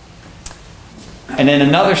 And then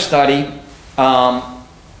another study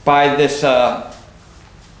by this,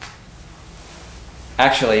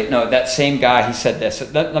 actually, no, that same guy, he said this.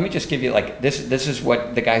 Let me just give you, like, this is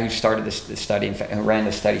what the guy who started this study, in fact, who ran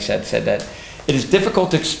the study said that it is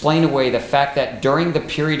difficult to explain away the fact that during the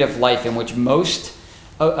period of life in which most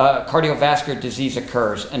cardiovascular disease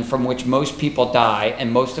occurs and from which most people die,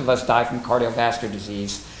 and most of us die from cardiovascular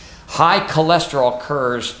disease, high cholesterol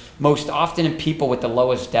occurs most often in people with the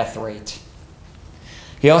lowest death rate.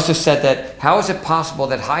 He also said that how is it possible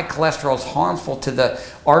that high cholesterol is harmful to the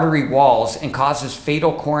artery walls and causes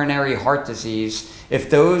fatal coronary heart disease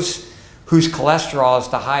if those whose cholesterol is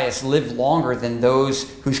the highest live longer than those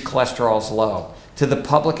whose cholesterol is low? To the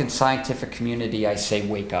public and scientific community, I say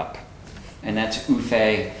wake up. And that's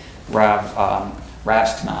Uffe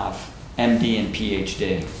Ravsnov, MD and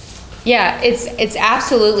PhD. Yeah, it's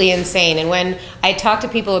absolutely insane. And when I talk to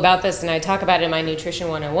people about this, and I talk about it in my Nutrition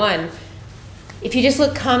 101, if you just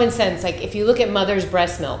look common sense, like if you look at mother's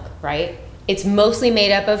breast milk, right? It's mostly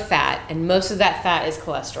made up of fat, and most of that fat is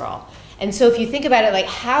cholesterol. And so if you think about it, like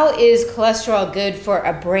how is cholesterol good for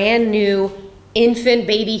a brand new infant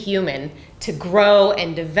baby human to grow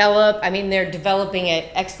and develop? I mean, they're developing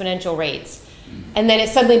at exponential rates. And then it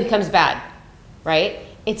suddenly becomes bad, right?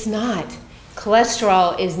 It's not.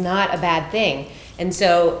 Cholesterol is not a bad thing. And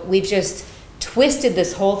so we've just twisted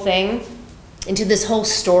this whole thing into this whole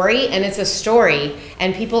story, and it's a story,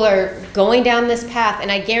 and people are going down this path,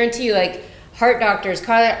 and I guarantee you, like, heart doctors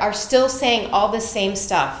are still saying all the same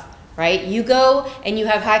stuff, right? You go and you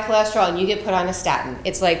have high cholesterol and you get put on a statin.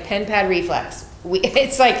 It's like pen pad reflex.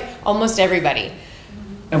 It's like almost everybody.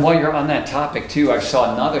 And while you're on that topic too, I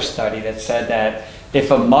saw another study that said that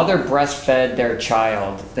if a mother breastfed their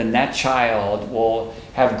child, then that child will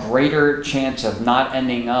have greater chance of not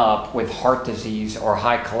ending up with heart disease or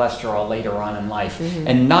high cholesterol later on in life. Mm-hmm.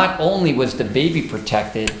 And not only was the baby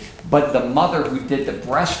protected, but the mother who did the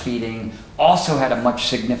breastfeeding also had a much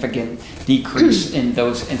significant decrease in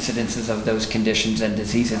those incidences of those conditions and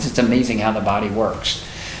diseases. It's amazing how the body works.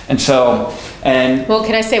 And so, well,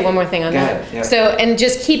 can I say one more thing on that? Yeah. So, and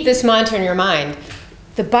just keep this mantra in your mind.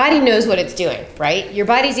 The body knows what it's doing, right? Your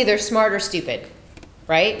body's either smart or stupid,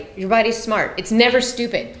 right? Your body's smart. It's never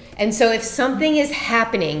stupid. And so if something is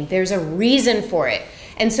happening, there's a reason for it.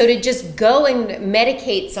 And so to just go and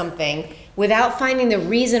medicate something without finding the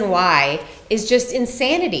reason why is just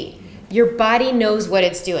insanity. Your body knows what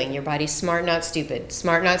it's doing. Your body's smart, not stupid.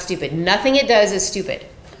 Smart, not stupid. Nothing it does is stupid,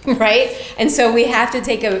 right? And so we have to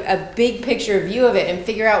take a big picture view of it and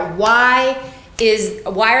figure out why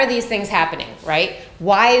are these things happening, right?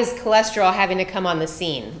 Why is cholesterol having to come on the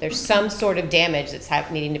scene? There's some sort of damage that's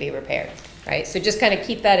needing to be repaired, right? So just kind of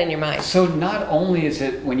keep that in your mind. So not only is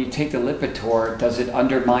it, when you take the Lipitor, does it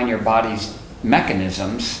undermine your body's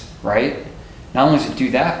mechanisms, right? Not only does it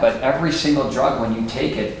do that, but every single drug, when you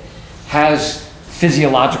take it, has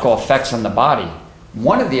physiological effects on the body.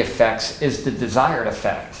 One of the effects is the desired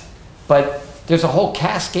effect, but there's a whole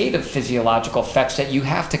cascade of physiological effects that you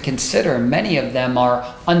have to consider. Many of them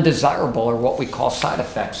are undesirable, or what we call side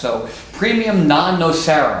effects. So premium non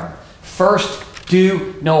nocere, first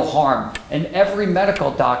do no harm. And every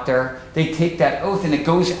medical doctor, they take that oath and it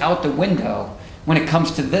goes out the window when it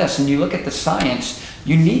comes to this. And you look at the science,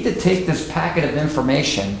 you need to take this packet of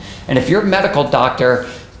information. And if your medical doctor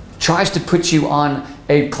tries to put you on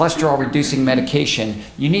a cholesterol reducing medication,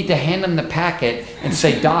 you need to hand them the packet and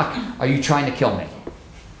say, "Doc, are you trying to kill me?"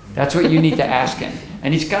 That's what you need to ask him.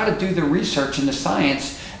 And he's got to do the research and the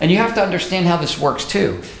science. And you have to understand how this works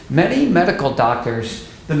too. Many medical doctors,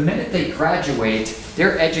 the minute they graduate,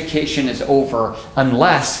 their education is over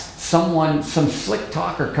unless some slick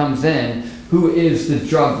talker comes in who is the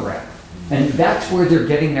drug rep. And that's where they're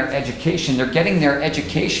getting their education. They're getting their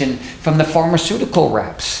education from the pharmaceutical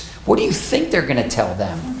reps. What do you think they're going to tell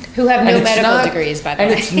them? Who have no medical degrees, by the way.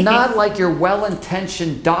 And it's not like your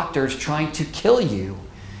well-intentioned doctors trying to kill you.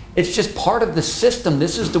 It's just part of the system.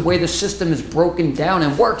 This is the way the system is broken down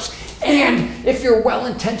and works. And if your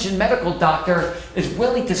well-intentioned medical doctor is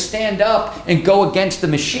willing to stand up and go against the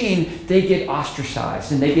machine, they get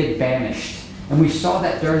ostracized and they get banished. And we saw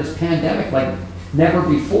that during this pandemic like never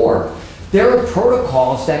before. There are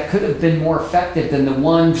protocols that could have been more effective than the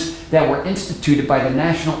ones that were instituted by the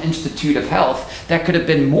National Institute of Health that could have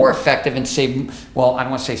been more effective and saved, well, I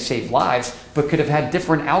don't want to say save lives, but could have had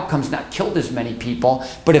different outcomes, not killed as many people.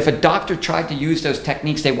 But if a doctor tried to use those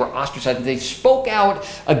techniques, they were ostracized. They spoke out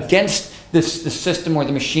against the system or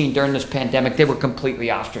the machine during this pandemic. They were completely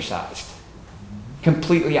ostracized.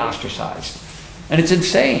 Completely ostracized. And it's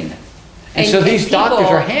insane. And so these doctors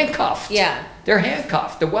are handcuffed. Yeah. They're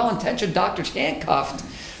handcuffed. The well-intentioned doctor's handcuffed.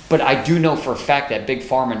 But I do know for a fact that Big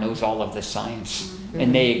Pharma knows all of the science,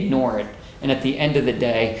 and they ignore it. And at the end of the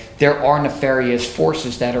day, there are nefarious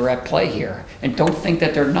forces that are at play here. And don't think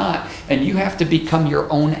that they're not. And you have to become your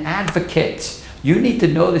own advocate. You need to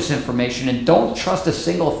know this information, and don't trust a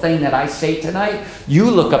single thing that I say tonight. You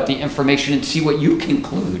look up the information and see what you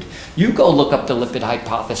conclude. You go look up the lipid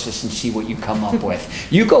hypothesis and see what you come up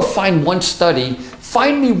with. You go find one study,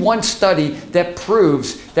 find me one study that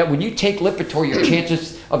proves that when you take Lipitor, your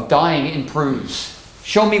chances of dying improves.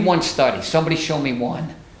 Show me one study. Somebody show me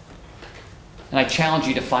one. And I challenge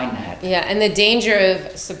you to find that. Yeah, and the danger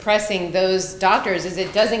of suppressing those doctors is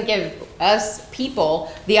it doesn't give us people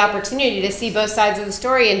the opportunity to see both sides of the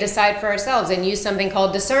story and decide for ourselves and use something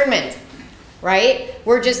called discernment, right?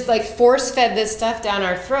 We're just like force-fed this stuff down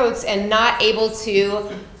our throats and not able to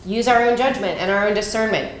use our own judgment and our own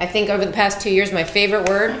discernment. I think over the past 2 years, my favorite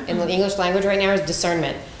word in the English language right now is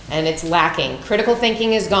discernment. and it's lacking. Critical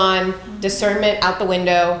thinking is gone, discernment out the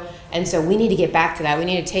window, and so we need to get back to that. We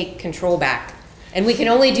need to take control back. And we can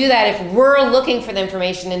only do that if we're looking for the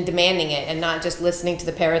information and demanding it and not just listening to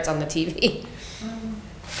the parrots on the TV.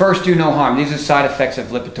 First, do no harm. These are side effects of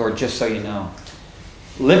Lipitor, just so you know.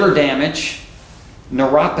 Liver damage,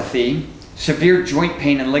 neuropathy, severe joint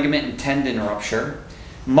pain and ligament and tendon rupture,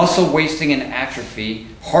 muscle wasting and atrophy,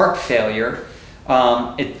 heart failure.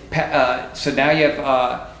 So now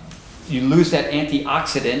you lose that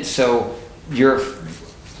antioxidant, so your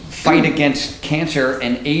fight against cancer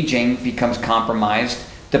and aging becomes compromised,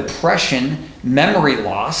 depression, memory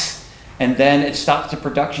loss, and then it stops the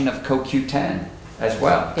production of CoQ10 as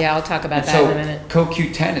well. Yeah, I'll talk about that in a minute.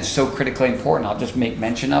 CoQ10 is so critically important. I'll just make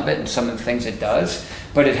mention of it and some of the things it does,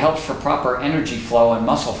 but it helps for proper energy flow and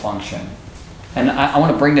muscle function. And I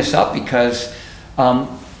want to bring this up because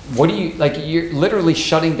you're literally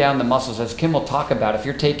shutting down the muscles, as Kim will talk about. If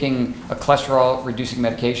you're taking a cholesterol reducing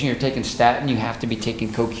medication, you're taking statin, you have to be taking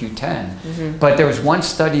CoQ10. But there was one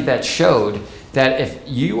study that showed that if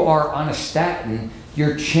you are on a statin,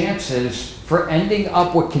 your chances for ending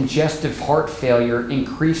up with congestive heart failure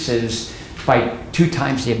increases by 2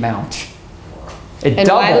 times the amount. It doubles.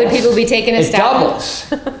 Why would people be taking a statin?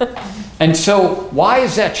 It doubles. And so why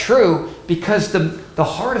is that true? Because the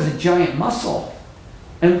heart is a giant muscle.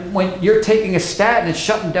 And when you're taking a statin, it's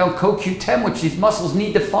shutting down CoQ10, which these muscles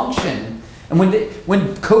need to function. And when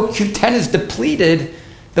CoQ10 is depleted,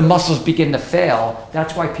 the muscles begin to fail.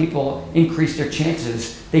 That's why people increase their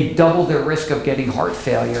chances. They double their risk of getting heart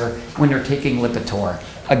failure when they're taking Lipitor.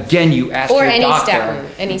 Again, you ask your doctor.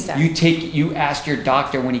 Any statin. You ask your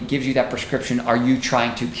doctor when he gives you that prescription, are you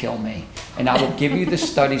trying to kill me? And I will give you the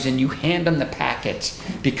studies and you hand them the packets,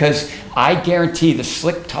 because I guarantee the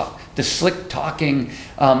slick talking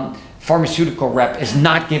pharmaceutical rep is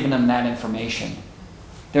not giving them that information.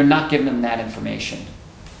 They're not giving them that information.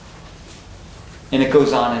 And it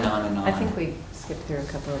goes on and on and on. I think we skipped through a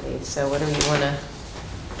couple of these. So what do we want to?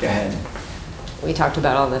 Go ahead. We talked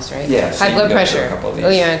about all this, right? Yeah. High blood pressure. Oh, you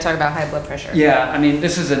want to talk about high blood pressure? Yeah. I mean,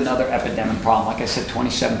 this is another epidemic problem. Like I said,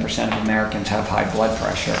 27% of Americans have high blood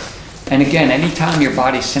pressure. And again, anytime your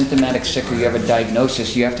body's symptomatic sick or you have a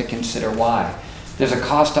diagnosis, you have to consider why. There's a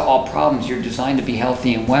cost to all problems. You're designed to be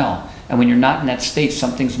healthy and well. And when you're not in that state,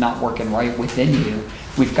 something's not working right within you.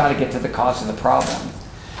 We've got to get to the cause of the problem.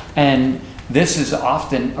 And this is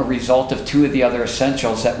often a result of 2 of the other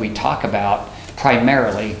essentials that we talk about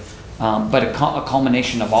primarily, but a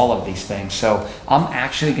culmination of all of these things. So I'm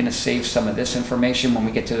actually going to save some of this information when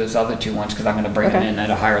we get to those other 2 ones, because I'm going to bring them in at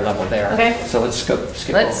a higher level there. Okay. So let's skip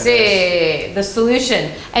over Let's see. The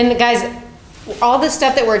solution. And guys, all the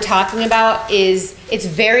stuff that we're talking about it's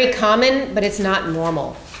very common, but it's not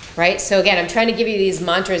normal, right? So again, I'm trying to give you these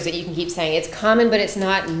mantras that you can keep saying. It's common, but it's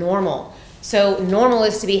not normal. So normal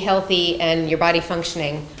is to be healthy and your body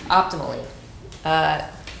functioning optimally.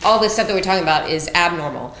 All this stuff that we're talking about is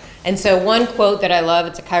abnormal. And so one quote that I love,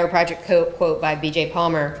 it's a chiropractic quote by B.J.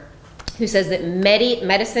 Palmer, who says that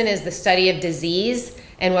medicine is the study of disease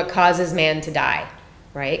and what causes man to die,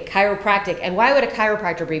 right? Chiropractic, and why would a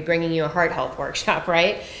chiropractor be bringing you a heart health workshop,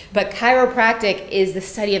 right? But chiropractic is the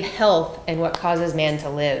study of health and what causes man to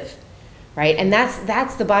live. Right? And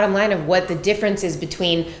that's the bottom line of what the difference is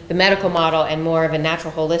between the medical model and more of a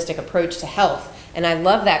natural holistic approach to health. And I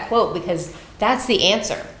love that quote because that's the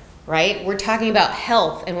answer, right? We're talking about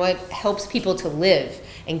health and what helps people to live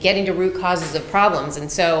and getting to root causes of problems. And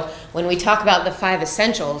so when we talk about the 5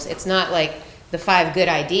 essentials, it's not like the 5 good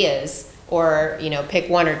ideas or, pick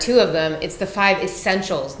 1 or 2 of them. It's the 5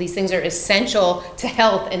 essentials. These things are essential to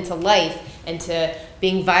health and to life and to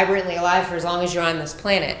being vibrantly alive for as long as you're on this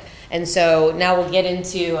planet. And so now we'll get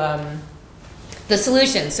into the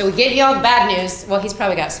solution. So we give you all the bad news. Well, he's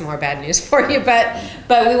probably got some more bad news for you, but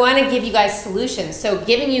we want to give you guys solutions. So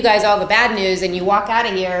giving you guys all the bad news and you walk out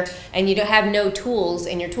of here and you don't have no tools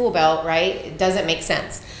in your tool belt, right? It doesn't make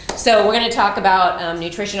sense. So we're going to talk about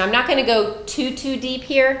nutrition. I'm not going to go too deep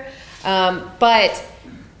here, but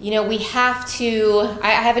we have to,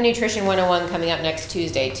 I have a Nutrition 101 coming up next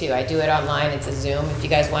Tuesday too. I do it online. It's a Zoom if you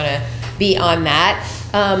guys want to be on that.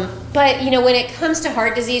 But when it comes to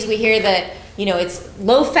heart disease, we hear that, it's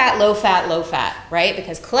low fat, low fat, low fat, right?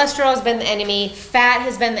 Because cholesterol has been the enemy, fat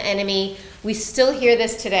has been the enemy. We still hear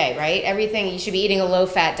this today, right? Everything, you should be eating a low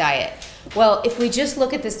fat diet. Well, if we just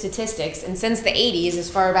look at the statistics, and since the 80s, as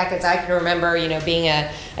far back as I can remember, being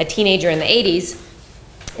a teenager in the 80s,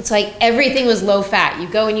 it's like everything was low fat. You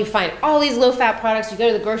go and you find all these low fat products. You go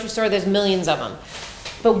to the grocery store, there's millions of them.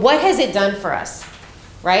 But what has it done for us,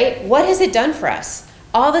 right? What has it done for us?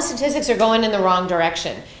 all the statistics are going in the wrong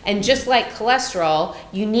direction. And just like cholesterol,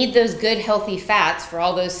 you need those good healthy fats for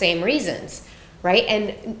all those same reasons, right?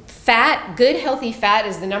 And fat, good healthy fat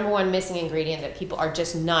is the #1 missing ingredient that people are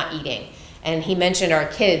just not eating. And he mentioned our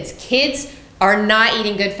kids. Kids are not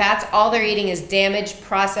eating good fats. All they're eating is damaged,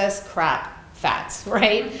 processed crap fats,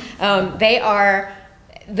 right?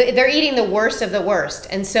 They're eating the worst of the worst.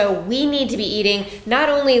 And so we need to be eating not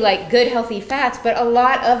only like good healthy fats, but a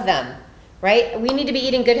lot of them, right? We need to be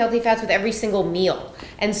eating good healthy fats with every single meal.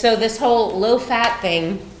 And so this whole low fat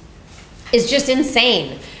thing is just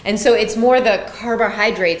insane. And so it's more the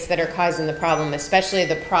carbohydrates that are causing the problem, especially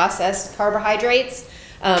the processed carbohydrates.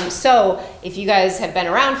 So if you guys have been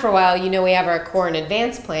around for a while, you know we have our core and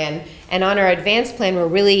advanced plan. And on our advanced plan, we're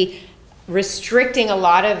really restricting a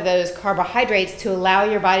lot of those carbohydrates to allow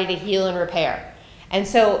your body to heal and repair. And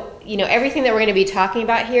so, you know, everything that we're going to be talking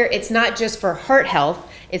about here, it's not just for heart health,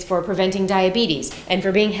 it's for preventing diabetes and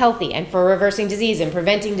for being healthy and for reversing disease and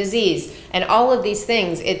preventing disease and all of these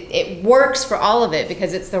things. It works for all of it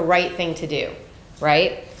because it's the right thing to do,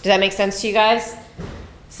 right? Does that make sense to you guys?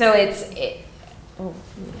 So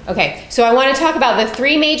okay, so I want to talk about the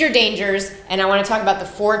 3 major dangers and I want to talk about the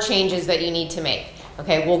 4 changes that you need to make.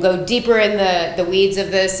 Okay, we'll go deeper in the weeds of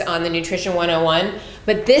this on the Nutrition 101,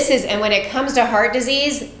 but this is, and when it comes to heart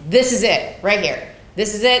disease, this is it, right here.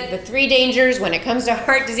 This is it, the 3 dangers when it comes to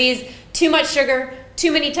heart disease: too much sugar,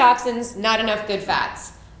 too many toxins, not enough good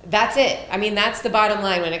fats. That's it. I mean, that's the bottom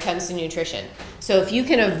line when it comes to nutrition. So if you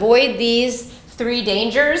can avoid these 3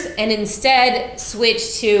 dangers and instead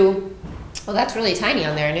switch to, well, that's really tiny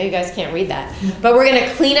on there. I know you guys can't read that. But we're going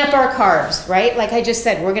to clean up our carbs, right? Like I just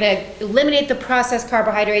said, we're going to eliminate the processed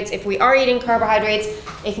carbohydrates. If we are eating carbohydrates,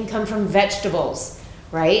 it can come from vegetables,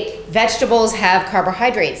 right? Vegetables have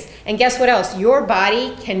carbohydrates. And guess what else? Your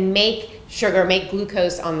body can make sugar, make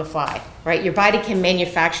glucose on the fly, right? Your body can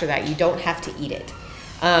manufacture that. You don't have to eat it.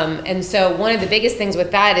 And so one of the biggest things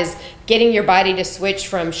with that is getting your body to switch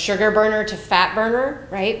from sugar burner to fat burner,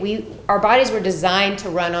 right? Our bodies were designed to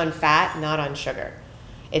run on fat, not on sugar.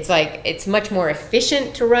 It's much more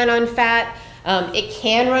efficient to run on fat. It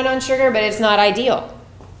can run on sugar, but it's not ideal,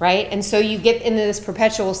 right? And so you get into this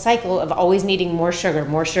perpetual cycle of always needing more sugar,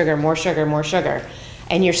 more sugar, more sugar, more sugar.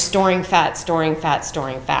 And you're storing fat, storing fat,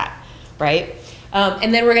 storing fat, right?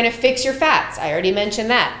 And then we're gonna fix your fats. I already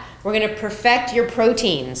mentioned that. We're going to perfect your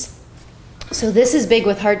proteins. So this is big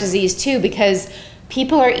with heart disease too, because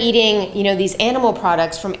people are eating, you know, these animal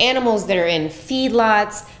products from animals that are in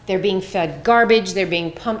feedlots. They're being fed garbage. They're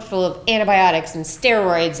being pumped full of antibiotics and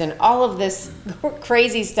steroids and all of this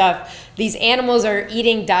crazy stuff. These animals are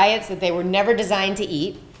eating diets that they were never designed to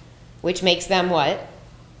eat, which makes them what?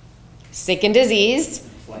 Sick and diseased,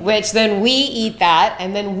 which then we eat that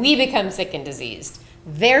and then we become sick and diseased.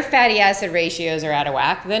 Their fatty acid ratios are out of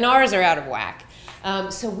whack, then ours are out of whack.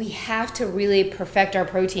 So we have to really perfect our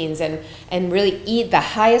proteins and really eat the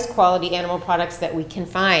highest quality animal products that we can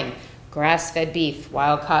find. Grass-fed beef,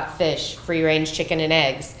 wild-caught fish, free-range chicken and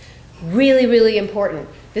eggs. Really, really important.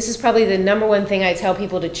 This is probably the #1 thing I tell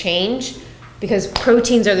people to change because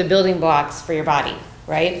proteins are the building blocks for your body,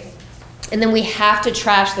 right? And then we have to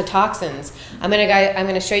trash the toxins. I'm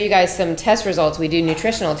gonna show you guys some test results. We do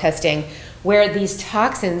nutritional testing where these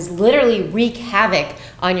toxins literally wreak havoc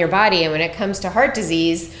on your body. And when it comes to heart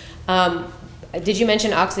disease, did you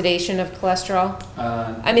mention oxidation of cholesterol?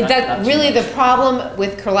 I mean, that really the problem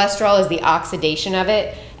with cholesterol is the oxidation of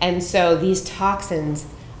it. And so these toxins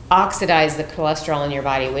oxidize the cholesterol in your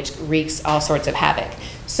body, which wreaks all sorts of havoc.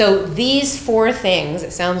 So these 4 things,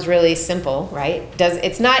 it sounds really simple, right?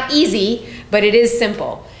 It's not easy, but it is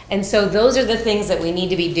simple. And so those are the things that we need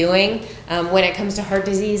to be doing when it comes to heart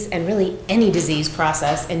disease and really any disease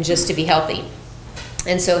process and just to be healthy.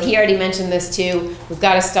 And so he already mentioned this too. We've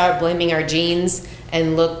got to start blaming our genes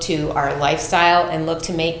and look to our lifestyle and look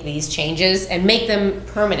to make these changes and make them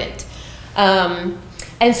permanent.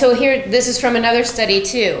 And so here, this is from another study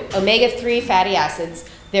too. Omega-3 fatty acids,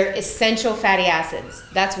 they're essential fatty acids.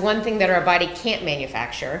 That's one thing that our body can't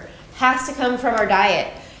manufacture. Has to come from our diet.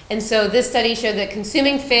 And so this study showed that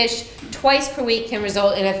consuming fish twice per week can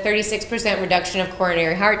result in a 36% reduction of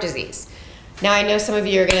coronary heart disease. Now I know some of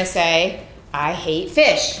you are going to say, I hate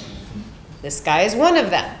fish. This guy is one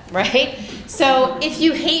of them, right? So if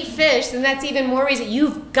you hate fish, then that's even more reason.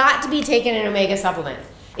 You've got to be taking an omega supplement.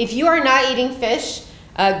 If you are not eating fish,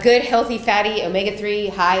 good, healthy, fatty, omega-3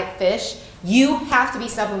 high fish, you have to be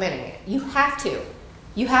supplementing it. You have to.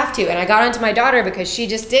 You have to. And I got onto my daughter because she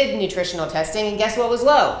just did nutritional testing, and guess what was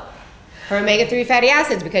low? Her omega-3 fatty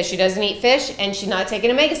acids, because she doesn't eat fish and she's not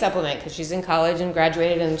taking omega supplement because she's in college and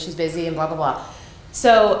graduated and she's busy and blah, blah, blah.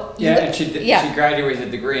 So and she graduated with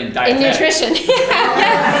a degree in dietetics. In nutrition.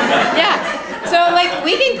 Yeah. So like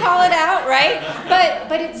we can call it out, right?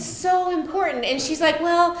 But it's so important. And she's like,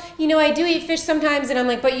 well, you know, I do eat fish sometimes, and I'm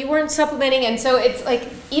like, but you weren't supplementing. And so it's like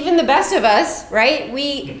even the best of us, right?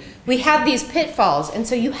 We have these pitfalls, and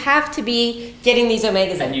so you have to be getting these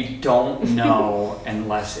omegas in. And you don't know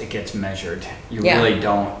unless it gets measured. You really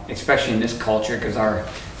don't, especially in this culture, because our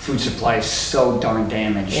food supply is so darn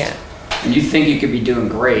damaged. Yeah. And you think you could be doing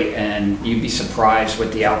great, and you'd be surprised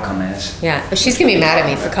what the outcome is. Yeah, but she's gonna be mad at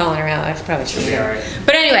me for calling her out. I probably should be. All right.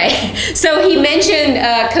 But anyway, so he mentioned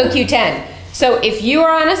CoQ10. So if you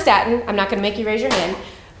are on a statin, I'm not gonna make you raise your hand,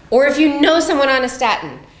 or if you know someone on a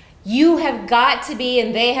statin, you have got to be,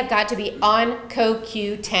 and they have got to be on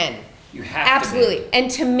CoQ10. You have Absolutely. to be.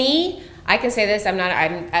 And to me, I can say this. I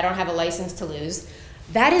don't have a license to lose.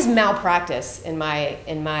 That is malpractice in my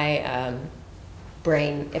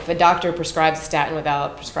brain. If a doctor prescribes a statin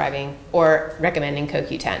without prescribing or recommending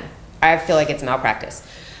CoQ10, I feel like it's malpractice.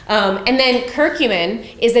 And then curcumin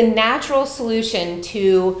is a natural solution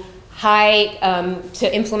to to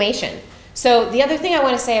inflammation. So the other thing I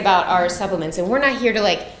want to say about our supplements, and we're not here to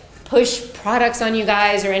like push products on you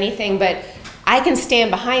guys or anything, but I can stand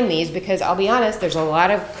behind these because I'll be honest, there's a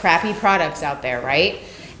lot of crappy products out there, right?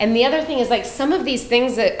 And the other thing is like some of these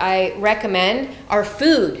things that I recommend are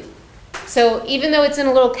food. So even though it's in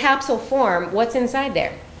a little capsule form, what's inside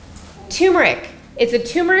there? Turmeric. It's a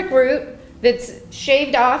turmeric root that's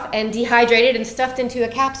shaved off and dehydrated and stuffed into a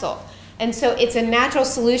capsule. And so it's a natural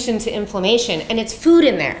solution to inflammation, and it's food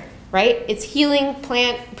in there, right? It's healing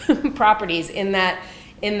plant properties in that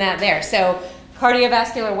there. So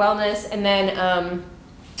cardiovascular wellness, and then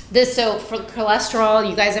so for cholesterol,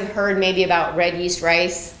 you guys have heard maybe about red yeast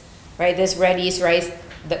rice, right? This red yeast rice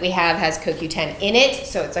that we have has CoQ10 in it,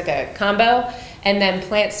 so it's like a combo. And then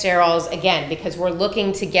plant sterols, again, because we're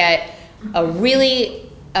looking to get a really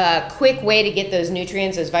quick way to get those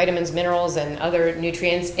nutrients, those vitamins, minerals, and other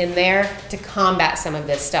nutrients in there to combat some of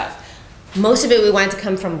this stuff. Most of it we want to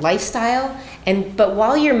come from lifestyle, but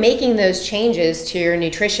while you're making those changes to your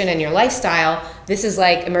nutrition and your lifestyle, this is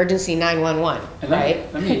like emergency 911,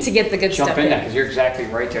 right? Let me to get the good stuff. Jump in there, because you're exactly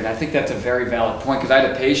right there, and I think that's a very valid point. Because I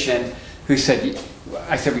had a patient who said,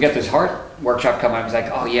 I said, we got this heart workshop coming. I was like,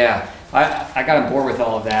 oh yeah, I got on board with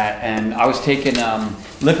all of that, and I was taking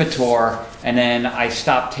Lipitor, and then I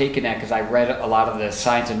stopped taking that because I read a lot of the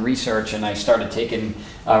science and research, and I started taking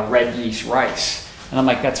red yeast rice. And I'm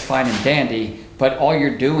like, that's fine and dandy, but all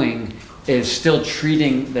you're doing is still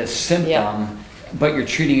treating the symptom, but you're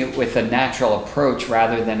treating it with a natural approach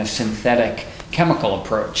rather than a synthetic chemical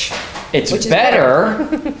approach. It's better,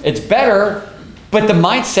 it's better, but the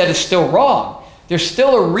mindset is still wrong. There's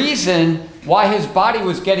still a reason why his body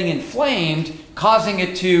was getting inflamed, causing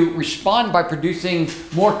it to respond by producing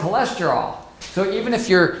more cholesterol. So even if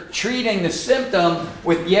you're treating the symptom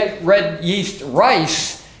with red yeast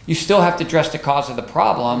rice, you still have to address the cause of the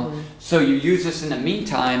problem. So you use this in the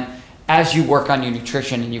meantime as you work on your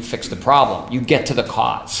nutrition and you fix the problem. You get to the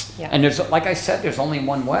cause. And there's, like I said, there's only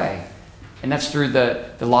one way. And that's through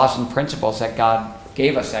the laws and principles that God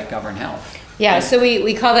gave us that govern health. Yeah, so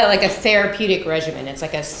we call that like a therapeutic regimen. It's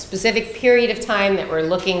like a specific period of time that we're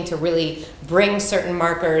looking to really bring certain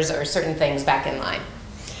markers or certain things back in line.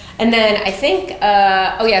 And then I think,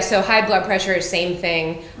 so high blood pressure, same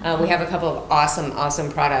thing. We have a couple of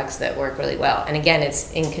awesome products that work really well. And again,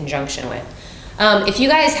 it's in conjunction with. If you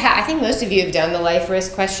guys I think most of you have done the life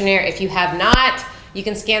risk questionnaire. If you have not, you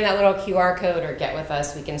can scan that little QR code or get with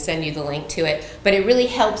us. We can send you the link to it. But it really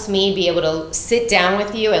helps me be able to sit down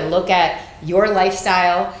with you and look at your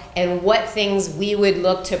lifestyle and what things we would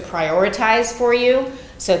look to prioritize for you.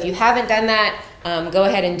 So if you haven't done that, go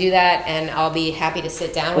ahead and do that, and I'll be happy to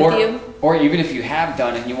sit down with you. Or even if you have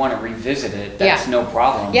done it and you want to revisit it, that's no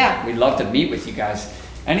problem. Yeah. We'd love to meet with you guys.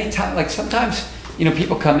 Anytime, like sometimes,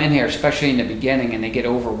 people come in here, especially in the beginning, and they get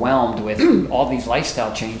overwhelmed with all these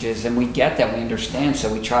lifestyle changes, and we get that, we understand,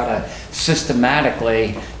 so we try to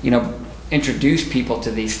systematically, introduce people to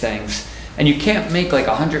these things. And you can't make like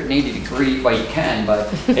 180 degree, well you can,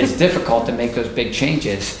 but it's difficult to make those big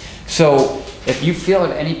changes. So if you feel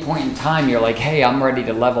at any point in time you're like, hey, I'm ready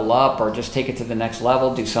to level up or just take it to the next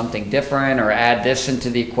level, do something different or add this into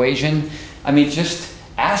the equation, just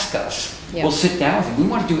ask us. We'll sit down with you. We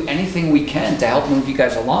want to do anything we can to help move you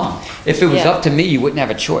guys along. If it was up to me, you wouldn't have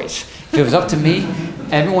a choice. If it was up to me,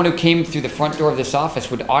 everyone who came through the front door of this office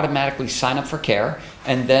would automatically sign up for care,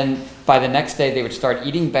 and then by the next day they would start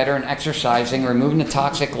eating better and exercising, removing the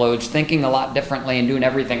toxic loads, thinking a lot differently, and doing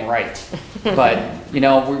everything right. But we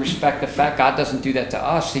respect the fact God doesn't do that to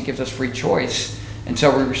us. He gives us free choice, and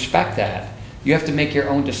so we respect that. You have to make your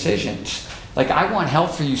own decisions. Like, I want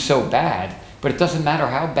health for you so bad, but it doesn't matter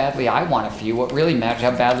how badly I want it for you. What really matters is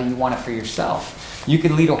how badly you want it for yourself. You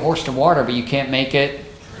can lead a horse to water, but you can't make it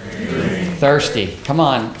thirsty. Come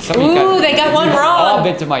on. They got one wrong. All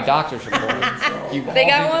been to my doctor's report. They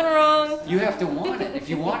got one wrong. You have to want it. If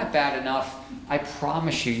you want it bad enough, I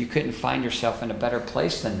promise you, you couldn't find yourself in a better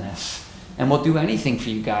place than this. And we'll do anything for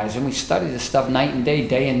you guys. And we study this stuff night and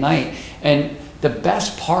day and night. And the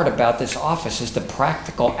best part about this office is the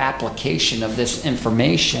practical application of this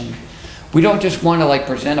information. We don't just want to like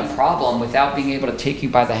present a problem without being able to take you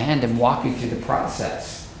by the hand and walk you through the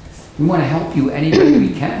process. We want to help you any way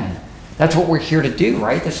we can. That's what we're here to do,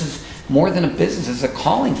 right? This is more than a business, it's a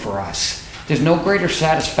calling for us. There's no greater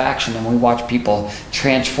satisfaction than when we watch people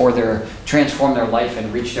transform their life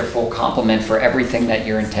and reach their full complement for everything that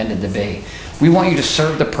you're intended to be. We want you to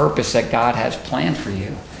serve the purpose that God has planned for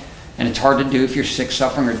you. And it's hard to do if you're sick,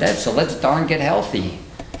 suffering, or dead. So let's darn get healthy.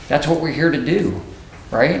 That's what we're here to do,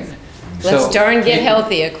 right? Let's darn get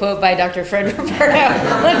healthy, a quote by Dr. Fred Roberto.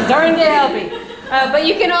 Let's darn get healthy. But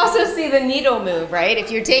you can also see the needle move, right?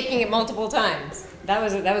 If you're taking it multiple times. That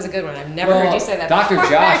was a good one. I've never heard you say that Dr.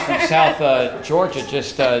 before. Josh from South Georgia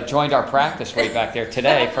just joined our practice way back there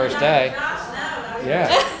today, first day. Yeah.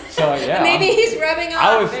 So yeah. Maybe he's rubbing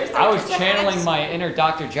off. I was channeling my inner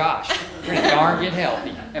Dr. Josh. We're gonna darn get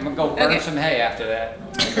healthy, and we'll go burn some hay after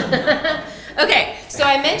that. Okay, so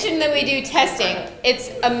I mentioned that we do testing.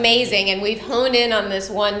 It's amazing, and we've honed in on this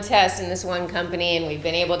one test in this one company, and we've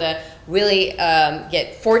been able to really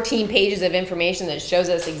get 14 pages of information that shows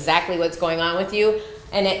us exactly what's going on with you.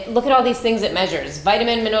 And look at all these things it measures: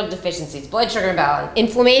 vitamin, mineral deficiencies, blood sugar imbalance,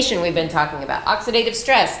 inflammation we've been talking about, oxidative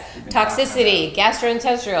stress, toxicity,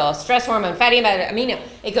 gastrointestinal, stress hormone, fatty amino.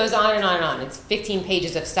 It goes on and on and on. It's 15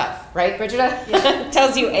 pages of stuff, right, Bridgetta? It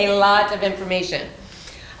tells you a lot of information.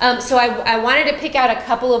 So I wanted to pick out a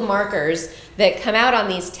couple of markers that come out on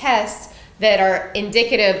these tests that are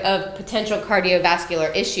indicative of potential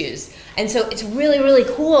cardiovascular issues. And so it's really, really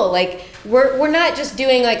cool. Like, we're not just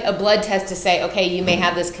doing like a blood test to say, okay, you may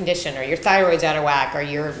have this condition, or your thyroid's out of whack, or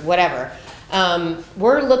your whatever.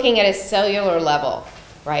 We're looking at a cellular level,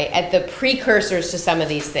 right, at the precursors to some of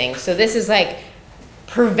these things. So this is like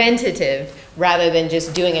preventative rather than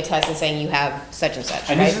just doing a test and saying you have such and such.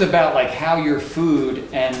 And right? this is about like how your food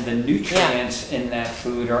and the nutrients in that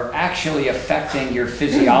food are actually affecting your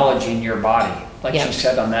physiology in your body, like she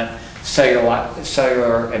said, on that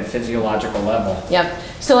cellular and physiological level. Yep.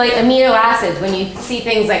 So like amino acids, when you see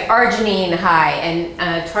things like arginine high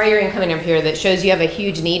and taurine coming up here that shows you have a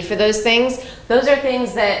huge need for those things, those are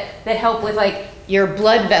things that help with like your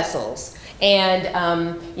blood vessels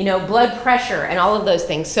and you know, blood pressure and all of those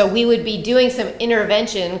things. So we would be doing some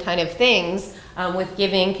intervention kind of things with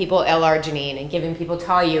giving people L-arginine and giving people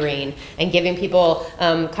toluene and giving people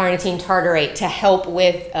carnitine tartarate to help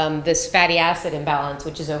with this fatty acid imbalance,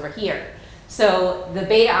 which is over here. So the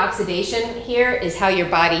beta oxidation here is how your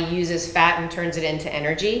body uses fat and turns it into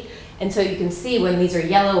energy. And so you can see when these are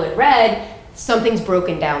yellow and red, something's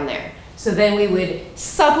broken down there. So then we would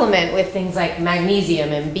supplement with things like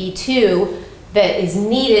magnesium and B2 that is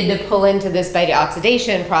needed to pull into this beta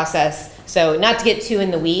oxidation process. So not to get too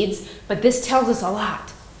in the weeds, but this tells us a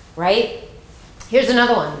lot, right? Here's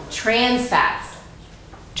another one, trans fats.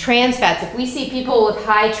 Trans fats, if we see people with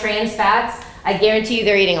high trans fats, I guarantee you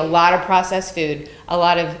they're eating a lot of processed food, a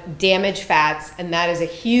lot of damaged fats, and that is a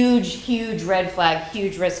huge, huge red flag,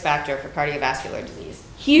 huge risk factor for cardiovascular disease.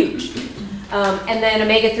 Huge. And then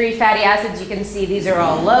omega-3 fatty acids, you can see these are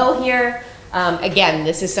all low here. Again,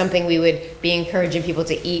 this is something we would be encouraging people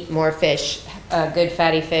to eat more fish, good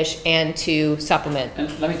fatty fish, and to supplement.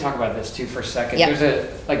 And let me talk about this too for a second. Yep. There's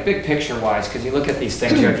a, like big picture wise, because you look at these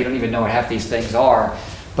things, you're like, you don't even know what half these things are.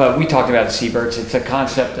 But we talked about seabirds. It's a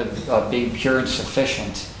concept of being pure and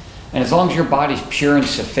sufficient. And as long as your body's pure and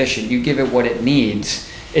sufficient, you give it what it needs,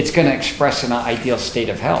 it's going to express an ideal state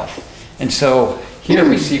of health. And so here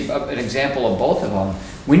we see an example of both of them.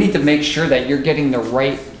 We need to make sure that you're getting the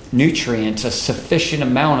right nutrients, a sufficient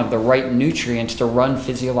amount of the right nutrients to run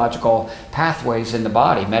physiological pathways in the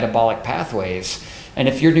body, metabolic pathways. And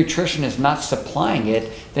if your nutrition is not supplying it,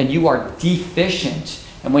 then you are deficient.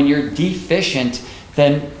 And when you're deficient,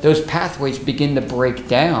 then those pathways begin to break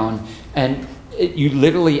down, and you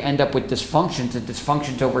literally end up with dysfunctions, and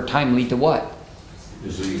dysfunctions over time lead to what?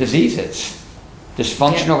 Diseases.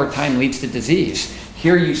 Dysfunction over time leads to disease.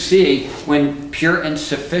 Here you see when pure and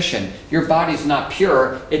sufficient, your body's not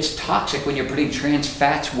pure, it's toxic when you're putting trans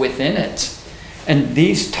fats within it. And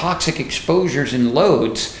these toxic exposures and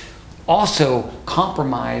loads also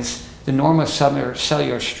compromise the normal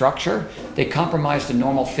cellular structure. They compromise the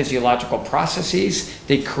normal physiological processes.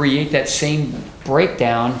 They create that same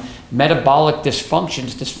breakdown, metabolic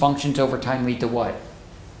dysfunctions. Dysfunctions over time lead to what?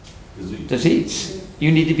 Disease.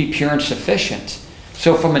 You need to be pure and sufficient.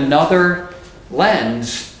 So from another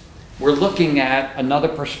lens, we're looking at another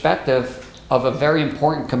perspective of a very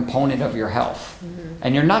important component of your health.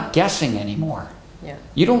 And you're not guessing anymore. Yeah.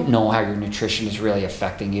 You don't know how your nutrition is really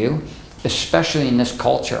affecting you, especially in this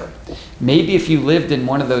culture. Maybe if you lived in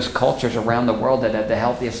one of those cultures around the world that had the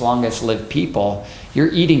healthiest, longest lived people,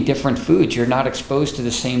 you're eating different foods. You're not exposed to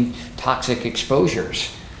the same toxic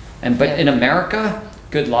exposures. But in America,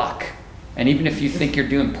 good luck. And even if you think you're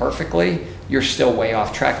doing perfectly, you're still way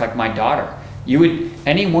off track. Like my daughter,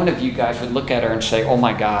 any one of you guys would look at her and say, oh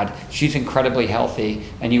my God, she's incredibly healthy.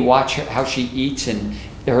 And you watch how she eats and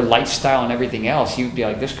her lifestyle and everything else, you'd be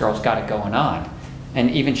like, this girl's got it going on.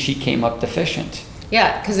 And even she came up deficient.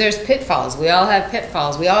 Yeah, because there's pitfalls. We all have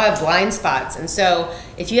pitfalls. We all have blind spots. And so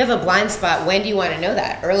if you have a blind spot, when do you want to know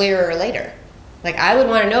that? Earlier or later? Like, I would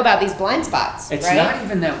want to know about these blind spots. It's right? not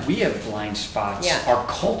even that we have blind spots. Yeah. Our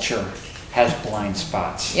culture has blind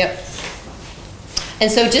spots. Yep.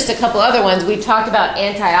 And so just a couple other ones, we've talked about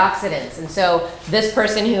antioxidants. And so this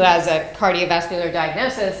person who has a cardiovascular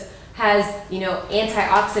diagnosis has,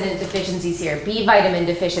 antioxidant deficiencies here, B vitamin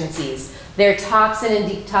deficiencies. Their toxin and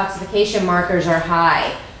detoxification markers are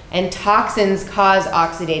high. And toxins cause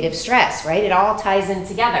oxidative stress, right? It all ties in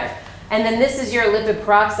together. And then this is your lipid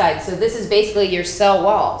peroxide. So this is basically your cell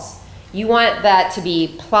walls. You want that to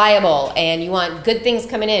be pliable, and you want good things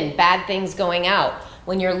coming in, bad things going out.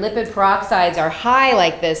 When your lipid peroxides are high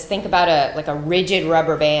like this, think about a rigid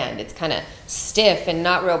rubber band. It's kind of stiff and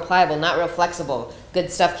not real pliable, not real flexible.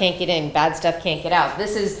 Good stuff can't get in, bad stuff can't get out.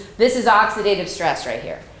 This is oxidative stress right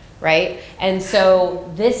here, right? And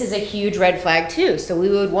so this is a huge red flag too. So we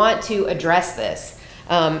would want to address this.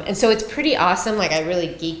 And so it's pretty awesome. Like, I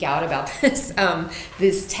really geek out about this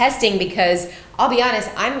this testing, because I'll be honest,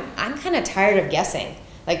 I'm kind of tired of guessing.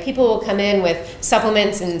 Like, people will come in with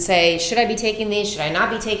supplements and say, should I be taking these? Should I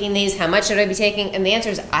not be taking these? How much should I be taking? And the answer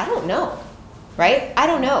is, I don't know, right? I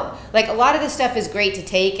don't know. Like, a lot of this stuff is great to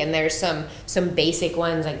take, and there's some basic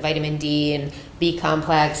ones like vitamin D and B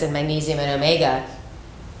complex and magnesium and omega.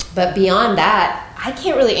 But beyond that, I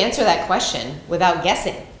can't really answer that question without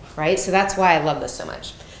guessing, right? So that's why I love this so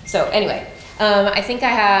much. So anyway, I think I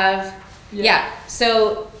have,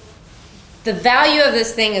 so the value of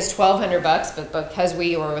this thing is $1,200, but because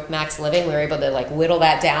we were with Max Living, we were able to like whittle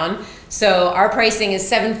that down. So our pricing is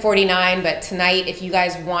 $749, but tonight, if you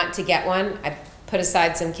guys want to get one, I put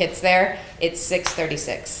aside some kits there, it's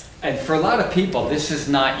 $636. And for a lot of people, this is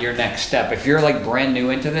not your next step. If you're like brand new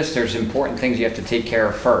into this, there's important things you have to take care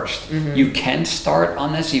of first. You can start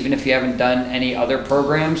on this even if you haven't done any other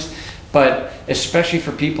programs, but especially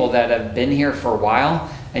for people that have been here for a while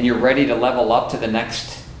and you're ready to level up to the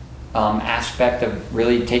next aspect of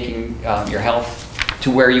really taking your health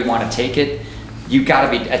to where you want to take it, you've got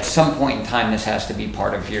to be, at some point in time, this has to be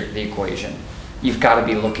part of the equation. You've got to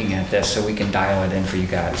be looking at this so we can dial it in for you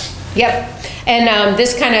guys. Yep. And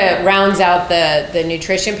this kind of rounds out the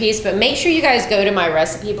nutrition piece, but make sure you guys go to my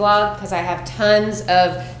recipe blog, because I have tons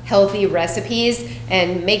of healthy recipes,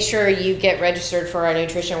 and make sure you get registered for our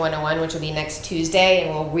Nutrition 101, which will be next Tuesday, and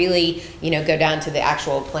we'll really, go down to the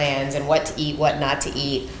actual plans and what to eat, what not to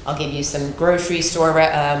eat. I'll give you some grocery store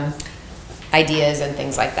ideas and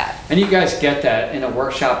things like that. And you guys get that in a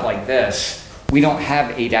workshop like this. We don't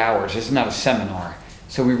have 8 hours. This is not a seminar.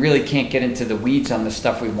 So we really can't get into the weeds on the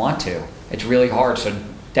stuff we want to. It's really hard. So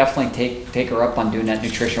definitely take her up on doing that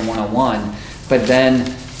Nutrition 101. But then,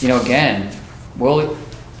 again,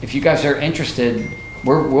 if you guys are interested,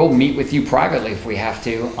 we'll meet with you privately if we have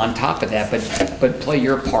to on top of that, but play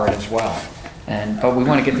your part as well. But we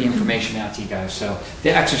want to get the information out to you guys. So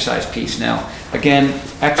the exercise piece now. Again,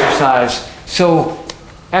 exercise. So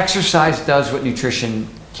exercise does what nutrition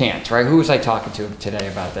can't, right? Who was I talking to today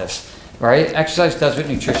about this, right? Exercise does what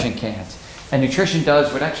nutrition can't. And nutrition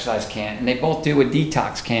does what exercise can't. And they both do what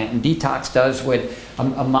detox can't. And detox does what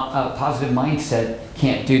a positive mindset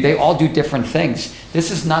can't do. They all do different things. This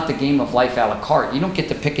is not the game of life a la carte. You don't get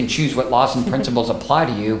to pick and choose what laws and principles apply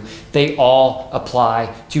to you. They all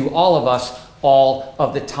apply to all of us all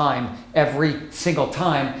of the time, every single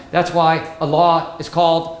time. That's why a law is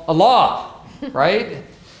called a law, right?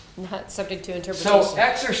 Not subject to interpretation. So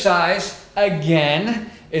exercise,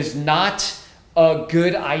 again, is not a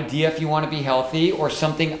good idea if you want to be healthy, or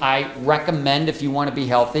something I recommend if you want to be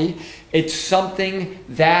healthy. It's something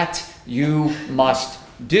that you must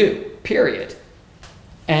do, period.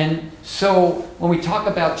 And so when we talk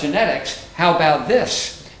about genetics, how about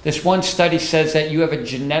this? This one study says that you have a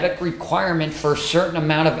genetic requirement for a certain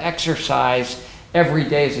amount of exercise every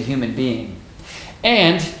day as a human being.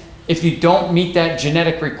 And if you don't meet that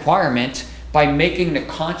genetic requirement by making the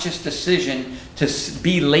conscious decision to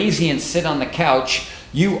be lazy and sit on the couch,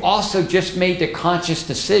 you also just made the conscious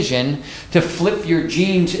decision to flip your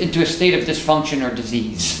genes into a state of dysfunction or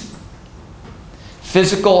disease.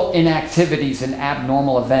 Physical inactivity is an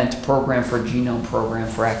abnormal event programmed for genome,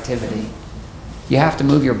 programmed for activity. You have to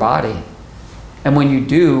move your body. And when you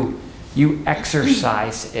do, you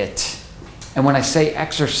exercise it. And when I say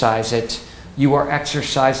exercise it, you are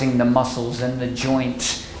exercising the muscles and the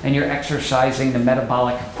joints, and you're exercising the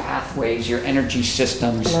metabolic pathways, your energy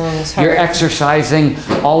systems. You're exercising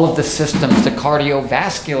all of the systems, the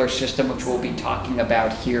cardiovascular system, which we'll be talking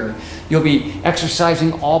about here. You'll be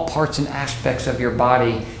exercising all parts and aspects of your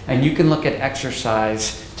body, and you can look at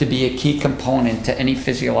exercise to be a key component to any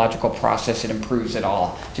physiological process. It improves it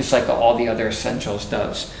all, just like all the other essentials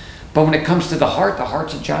does. But when it comes to the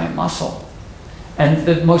heart's a giant muscle. And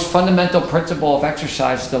the most fundamental principle of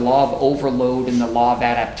exercise is the law of overload and the law of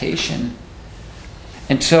adaptation.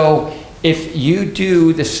 And so if you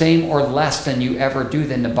do the same or less than you ever do,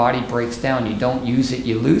 then the body breaks down. You don't use it,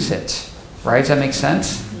 you lose it. Right? Does that make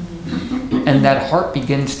sense? And that heart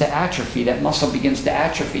begins to atrophy. That muscle begins to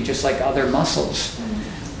atrophy just like other muscles.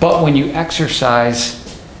 But when you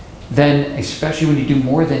exercise, then especially when you do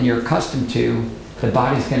more than you're accustomed to, the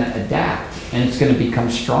body's going to adapt and it's going to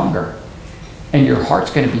become stronger. And your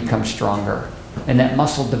heart's going to become stronger, and that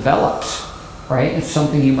muscle develops, right? It's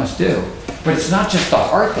something you must do. But it's not just the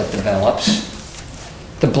heart that develops.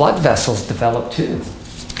 The blood vessels develop too.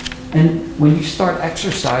 And when you start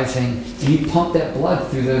exercising and you pump that blood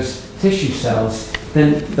through those tissue cells,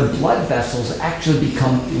 then the blood vessels actually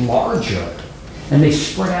become larger, and they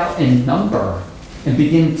spread out in number and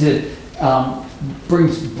begin to bring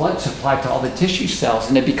blood supply to all the tissue cells,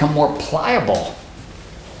 and they become more pliable.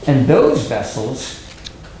 And those vessels,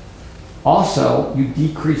 also, you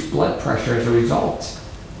decrease blood pressure as a result.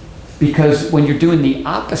 Because when you're doing the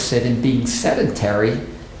opposite and being sedentary,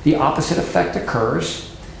 the opposite effect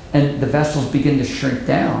occurs, and the vessels begin to shrink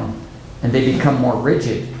down, and they become more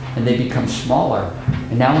rigid, and they become smaller.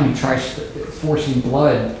 And now when you try forcing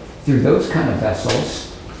blood through those kind of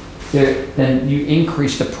vessels, then you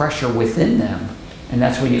increase the pressure within them, and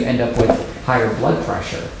that's when you end up with higher blood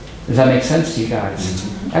pressure. Does that make sense to you guys?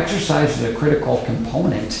 Mm-hmm. Exercise is a critical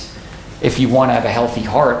component if you want to have a healthy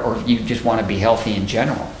heart, or if you just want to be healthy in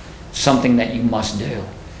general. Something that you must do.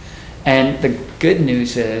 And the good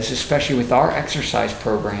news is, especially with our exercise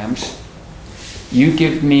programs, you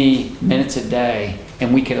give me minutes a day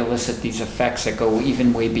and we can elicit these effects that go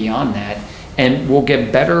even way beyond that, and we'll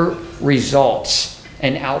get better results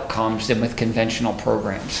and outcomes than with conventional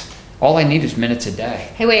programs. All I need is minutes a day.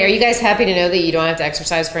 Hey, wait, are you guys happy to know that you don't have to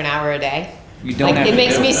exercise for an hour a day? You don't have it to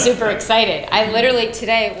makes do me it. super excited. I literally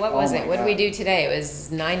today, what was Oh it? my What did we God. do today? It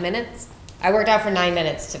was 9 minutes. I worked out for 9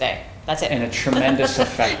 minutes today. That's it. And a tremendous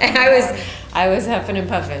effect. And on the body. I was huffing and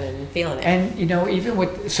puffing and feeling it. And you know, even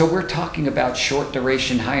with, so we're talking about short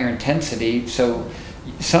duration, higher intensity. So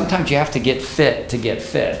sometimes you have to get fit to get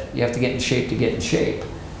fit. You have to get in shape to get in shape.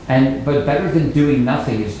 But better than doing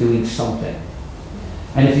nothing is doing something.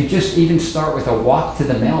 And if you just even start with a walk to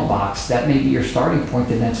the mailbox, that may be your starting point,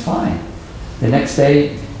 then that's fine. The next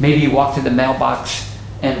day, maybe you walk to the mailbox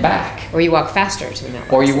and back. Or you walk faster to the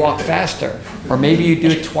mailbox. Or you walk faster. Or maybe you do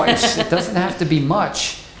it twice. It doesn't have to be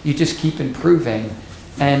much. You just keep improving.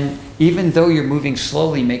 And even though you're moving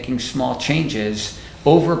slowly, making small changes,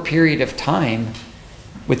 over a period of time,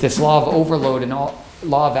 with this law of overload and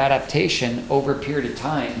law of adaptation, over a period of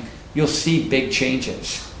time, you'll see big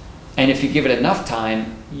changes. And if you give it enough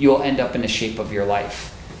time, you'll end up in the shape of your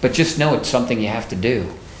life. But just know it's something you have to do.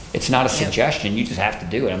 It's not a suggestion, you just have to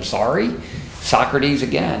do it. I'm sorry, Socrates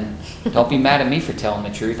again. Don't be mad at me for telling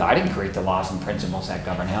the truth. I didn't create the laws and principles that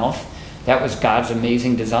govern health. That was God's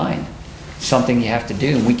amazing design. Something you have to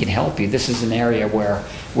do, and we can help you. This is an area where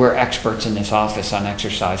we're experts in this office on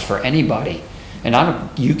exercise for anybody. And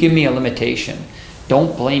you give me a limitation.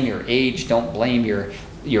 Don't blame your age, don't blame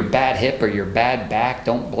your bad hip or your bad back.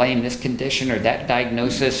 Don't blame this condition or that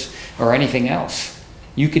diagnosis or anything else.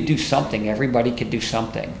 You could do something. Everybody could do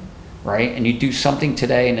something, right? And you do something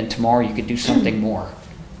today, and then tomorrow you could do something more.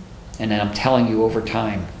 And then I'm telling you, over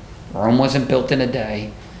time, Rome wasn't built in a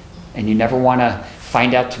day, and you never want to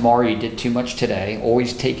find out tomorrow you did too much today.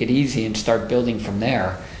 Always take it easy and start building from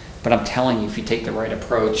there. But I'm telling you, if you take the right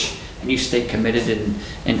approach and you stay committed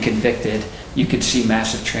and convicted, you could see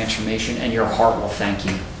massive transformation, and your heart will thank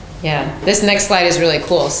you. Yeah, this next slide is really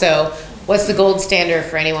cool. So What's the gold standard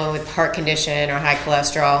for anyone with heart condition or high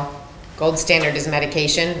cholesterol? Gold standard is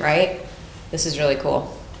medication, right? This is really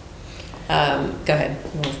cool. Go ahead.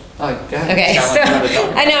 Oh, go ahead. Okay,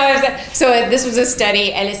 so I know. So this was a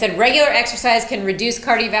study, and it said regular exercise can reduce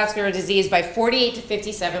cardiovascular disease by 48 to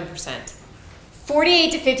 57%.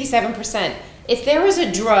 48 to 57%. If there was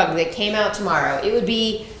a drug that came out tomorrow, it would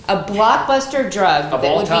be a blockbuster drug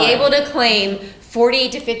that would be able to claim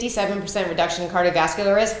 48 to 57% reduction in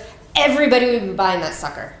cardiovascular risk. Everybody would be buying that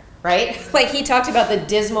sucker, right? Like he talked about the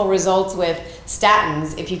dismal results with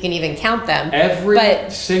statins, if you can even count them. Every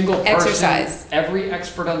single person, exercise. every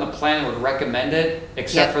expert on the planet would recommend it,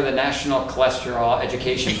 except for the National Cholesterol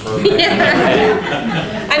Education Program.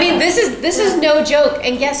 I mean, this is no joke.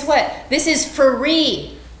 And guess what? This is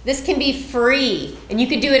free. This can be free, and you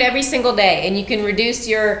can do it every single day, and you can reduce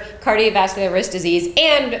your cardiovascular risk disease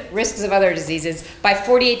and risks of other diseases by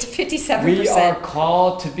 48 to 57%. We are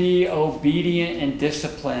called to be obedient and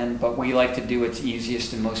disciplined, but we like to do what's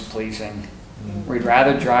easiest and most pleasing. We'd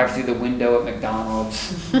rather drive through the window at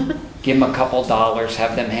McDonald's, give them a couple dollars,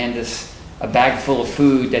 have them hand us a bag full of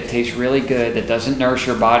food that tastes really good, that doesn't nourish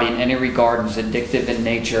your body in any regard, and is addictive in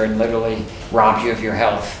nature and literally robs you of your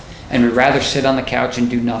health. And we'd rather sit on the couch and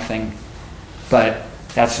do nothing. But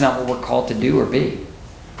that's not what we're called to do or be.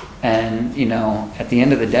 And, you know, at the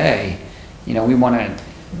end of the day, you know, we want to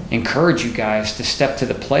encourage you guys to step to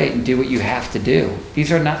the plate and do what you have to do.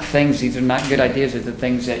 These are not things, these are not good ideas. They're the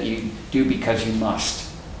things that you do because you must.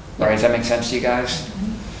 All right, does that make sense to you guys?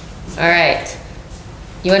 All right.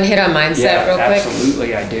 You want to hit on mindset real quick?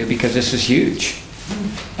 Absolutely I do, because this is huge.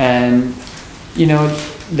 And, you know,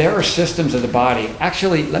 there are systems of the body.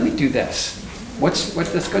 Actually, let me do this. What's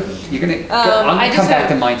this good? You're gonna. I'm gonna come back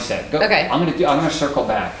to mindset. Go, okay. I'm gonna circle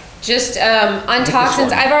back. Just on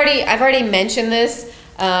toxins. I've already mentioned this,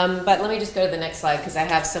 but let me just go to the next slide because I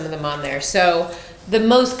have some of them on there. So the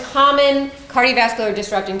most common cardiovascular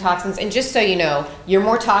disrupting toxins, and just so you know, you're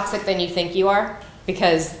more toxic than you think you are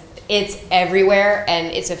because it's everywhere and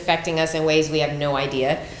it's affecting us in ways we have no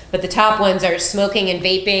idea. But the top ones are smoking and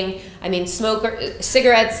vaping. I mean,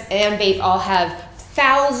 cigarettes and vape all have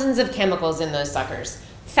thousands of chemicals in those suckers.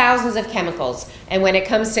 Thousands of chemicals. And when it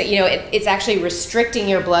comes to, you know, it's actually restricting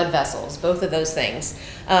your blood vessels, both of those things.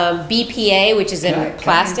 BPA, which is in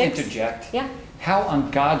plastics. Can I interject? Yeah. How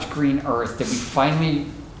on God's green earth did we finally,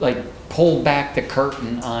 like, pull back the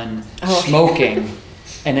curtain on smoking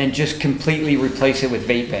and then just completely replace it with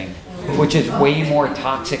vaping, which is way more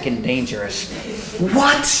toxic and dangerous?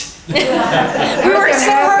 What? How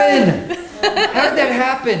did that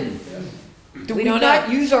happen? Do we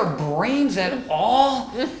not use our brains at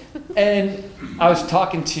all? And I was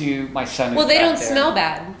talking to my son. Well, they don't smell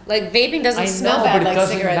bad. Like vaping doesn't smell bad like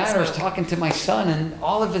cigarettes. It doesn't matter. I was talking to my son, and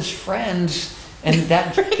all of his friends and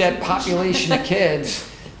that population of kids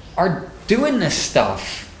are doing this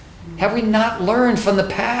stuff. Have we not learned from the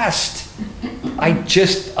past? I'm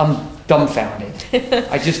dumbfounded.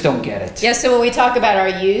 I just don't get it. Yeah, so when we talk about our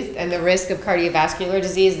youth and the risk of cardiovascular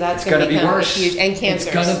disease, that's going to become worse. Huge, and cancers.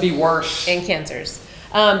 It's going to be worse. And cancers.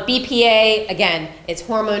 BPA, again, it's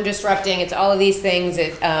hormone disrupting. It's all of these things.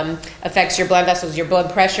 It affects your blood vessels, your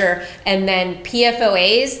blood pressure. And then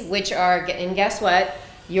PFOAs, which are, and guess what?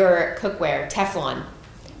 Your cookware, Teflon,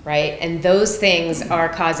 right? And those things are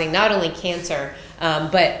causing not only cancer,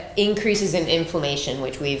 but increases in inflammation,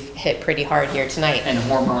 which we've hit pretty hard here tonight. And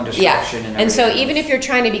hormone disruption. Yeah. And so even if you're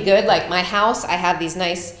trying to be good, like my house, I have these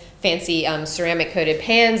nice fancy ceramic coated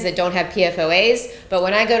pans that don't have PFOAs, but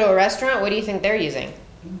when I go to a restaurant, what do you think they're using?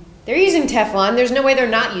 They're using Teflon. There's no way they're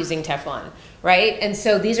not using Teflon, right? And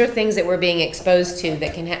so these are things that we're being exposed to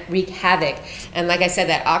that can wreak havoc. And like I said,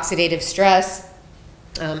 that oxidative stress,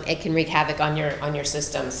 it can wreak havoc on your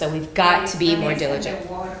system. So we've got to be more diligent.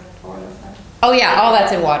 Oh yeah, all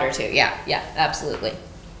that's in water too. Yeah, absolutely.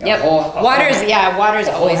 Yep. Water's always a thing.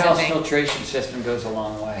 The whole house filtration system goes a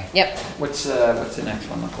long way. Yep. What's the next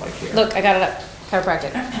one look like here? Look, I got it up.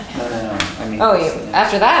 Chiropractic. No. I mean. Oh,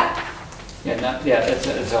 after that? Yeah,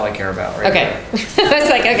 that's all I care about, right? Okay. I was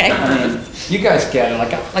like, okay. I mean, you guys get it.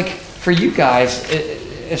 Like for you guys,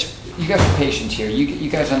 you guys are patients here.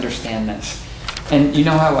 You guys understand this, and you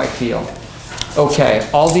know how I feel. Okay,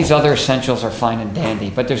 all these other essentials are fine and dandy,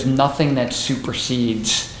 but there's nothing that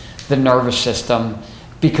supersedes the nervous system,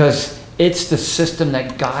 because it's the system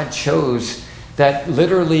that God chose that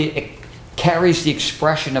literally carries the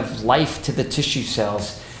expression of life to the tissue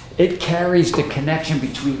cells. It carries the connection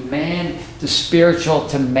between man, the spiritual,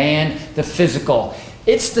 to man, the physical.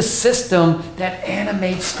 It's the system that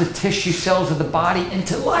animates the tissue cells of the body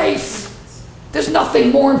into life. There's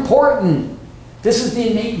nothing more important. This is the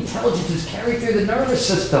innate intelligence that's carried through the nervous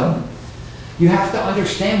system. You have to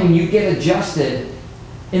understand when you get adjusted,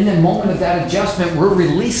 in the moment of that adjustment, we're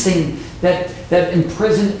releasing that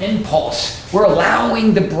imprisoned impulse. We're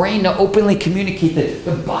allowing the brain to openly communicate that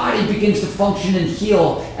the body begins to function and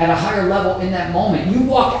heal at a higher level in that moment. You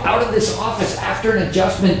walk out of this office after an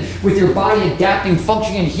adjustment with your body adapting,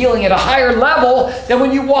 functioning, and healing at a higher level than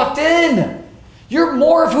when you walked in. You're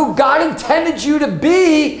more of who God intended you to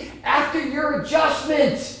be after your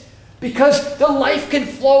adjustment, because the life can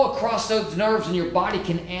flow across those nerves and your body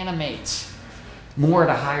can animate more at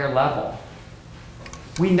a higher level.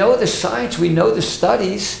 We know the science, we know the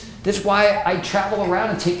studies. This is why I travel around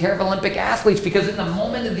and take care of Olympic athletes, because in the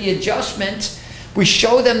moment of the adjustment, we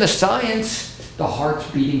show them the science. The heart's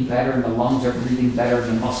beating better and the lungs are breathing better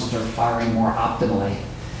and the muscles are firing more optimally.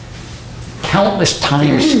 Countless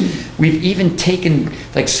times, we've even taken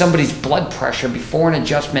like somebody's blood pressure before an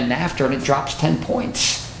adjustment and after, and it drops 10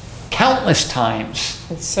 points. Countless times.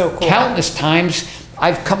 It's so cool. Countless times,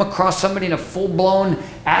 I've come across somebody in a full-blown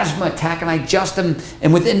asthma attack and I adjust them,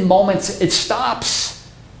 and within moments it stops.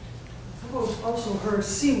 I've also heard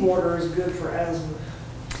seawater is good for asthma.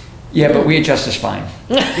 Yeah, but we adjust the spine.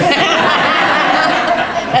 That's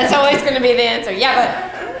always going to be the answer. Yeah, but.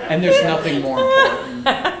 And there's nothing more important.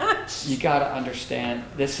 You got to understand,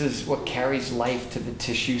 this is what carries life to the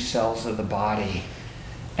tissue cells of the body.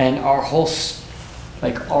 And our whole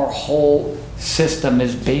system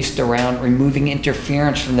is based around removing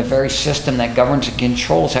interference from the very system that governs and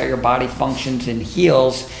controls how your body functions and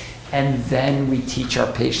heals. And then we teach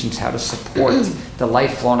our patients how to support the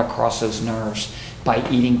life flowing across those nerves by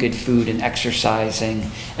eating good food and exercising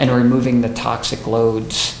and removing the toxic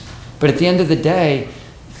loads. But at the end of the day,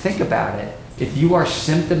 think about it. If you are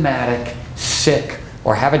symptomatic, sick,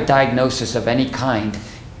 or have a diagnosis of any kind,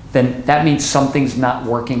 then that means something's not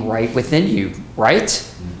working right within you, right?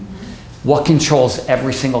 Mm-hmm. What controls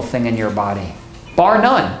every single thing in your body? Bar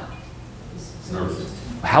none. Nerves.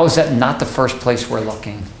 How is that not the first place we're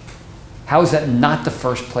looking? How is that not the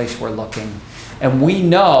first place we're looking? And we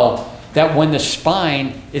know that when the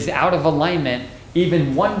spine is out of alignment,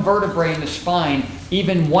 even one vertebrae in the spine,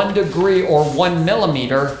 even 1 degree or 1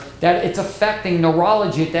 millimeter, that it's affecting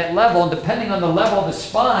neurology at that level. And depending on the level of the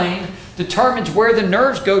spine, determines where the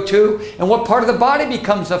nerves go to and what part of the body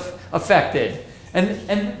becomes affected.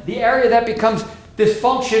 And the area that becomes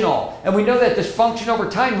dysfunctional. And we know that dysfunction over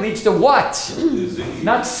time leads to what? Disease.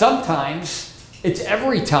 Not sometimes, it's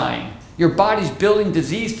every time. Your body's building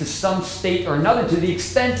disease to some state or another, to the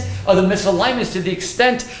extent of the misalignments, to the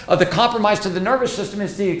extent of the compromise to the nervous system,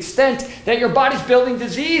 is the extent that your body's building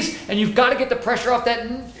disease, and you've got to get the pressure off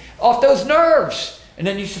those nerves. And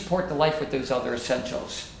then you support the life with those other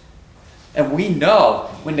essentials. And we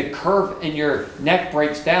know when the curve in your neck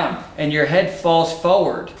breaks down and your head falls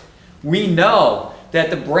forward, we know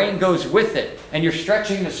that the brain goes with it, and you're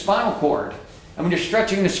stretching the spinal cord. And when you're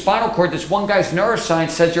stretching the spinal cord, this one guy's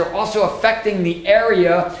neuroscience says you're also affecting the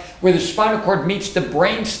area where the spinal cord meets the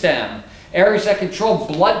brain stem. Areas that control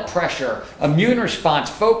blood pressure, immune response,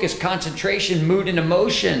 focus, concentration, mood, and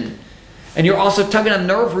emotion. And you're also tugging on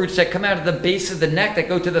nerve roots that come out of the base of the neck that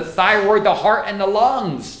go to the thyroid, the heart, and the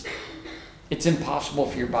lungs. It's impossible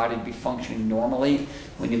for your body to be functioning normally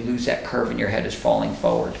when you lose that curve and your head is falling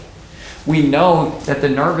forward. We know that the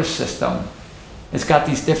nervous system, it's got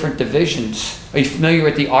these different divisions. Are you familiar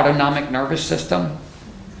with the autonomic nervous system?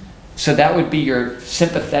 So that would be your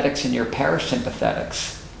sympathetics and your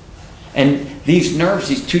parasympathetics. And these nerves,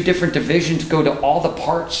 these two different divisions, go to all the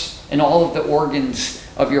parts and all of the organs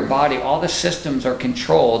of your body. All the systems are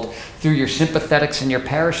controlled through your sympathetics and your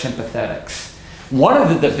parasympathetics. One of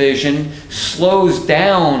the division slows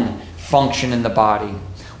down function in the body.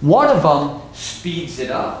 One of them speeds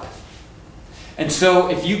it up. And so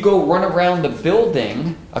if you go run around the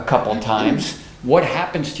building a couple times, what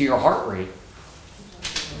happens to your heart rate?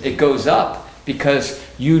 It goes up because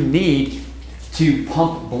you need to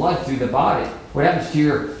pump blood through the body. What happens to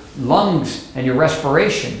your lungs and your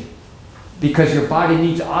respiration? Because your body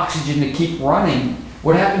needs oxygen to keep running.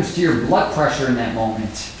 What happens to your blood pressure in that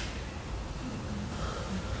moment?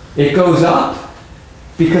 It goes up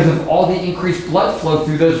because of all the increased blood flow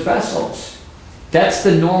through those vessels. That's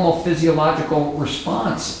the normal physiological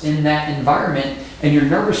response in that environment, and your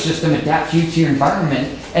nervous system adapts you to your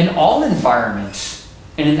environment and all environments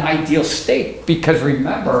in an ideal state, because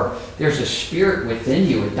remember, there's a spirit within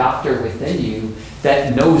you, a doctor within you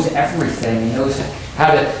that knows everything and knows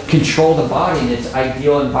how to control the body in its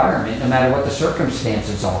ideal environment no matter what the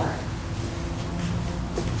circumstances are.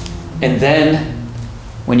 And then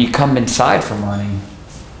when you come inside from running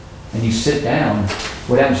and you sit down,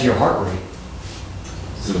 what happens to your heart rate?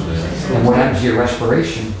 And what happens to your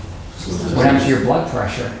respiration? What happens to your blood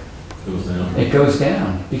pressure? Goes down. It goes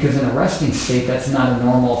down, because in a resting state, that's not a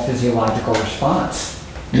normal physiological response.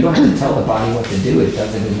 You don't have to tell the body what to do, it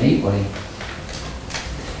does it innately.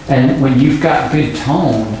 And when you've got good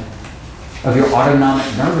tone of your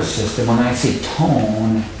autonomic nervous system, when I say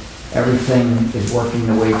tone, everything is working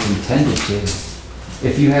the way it's intended to.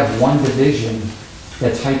 If you have one division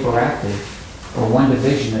that's hyperactive or one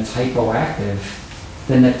division that's hypoactive,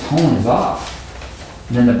 then that tone is off.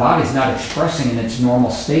 And then the body's not expressing in its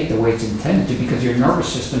normal state the way it's intended to, because your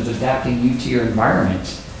nervous system's adapting you to your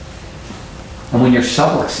environment. And when you're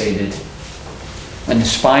subluxated and the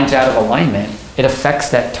spine's out of alignment, it affects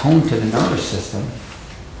that tone to the nervous system.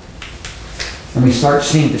 And we start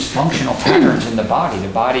seeing dysfunctional patterns in the body. The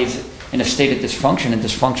body's in a state of dysfunction, and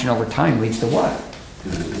dysfunction over time leads to what?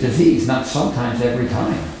 Disease, not sometimes, every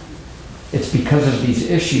time. It's because of these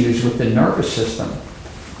issues with the nervous system.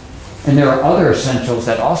 And there are other essentials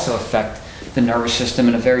that also affect the nervous system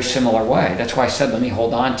in a very similar way. That's why I said, let me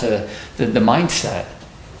hold on to the mindset.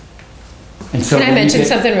 And so Can I mention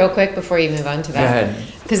something real quick before you move on to that? Go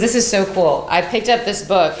ahead. Because this is so cool. I picked up this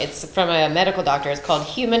book. It's from a medical doctor. It's called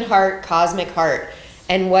Human Heart, Cosmic Heart.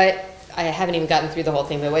 And what, I haven't even gotten through the whole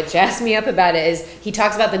thing, but what jazzed me up about it is he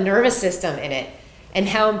talks about the nervous system in it and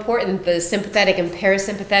how important the sympathetic and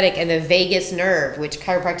parasympathetic and the vagus nerve, which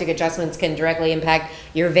chiropractic adjustments can directly impact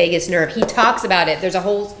your vagus nerve. He talks about it. There's a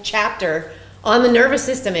whole chapter on the nervous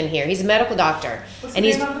system in here. He's a medical doctor. What's And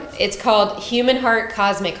the name of it? it's called Human Heart,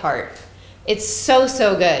 Cosmic Heart. It's so,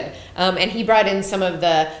 so good. And he brought in some of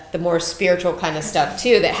the more spiritual kind of stuff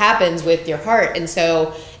too that happens with your heart. And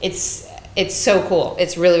so it's so cool.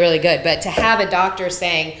 It's really, really good. But to have a doctor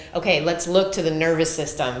saying, okay, let's look to the nervous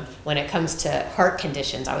system when it comes to heart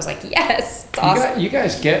conditions, I was like, yes, it's awesome. You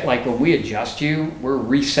guys get, like, when we adjust you, we're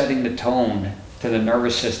resetting the tone to the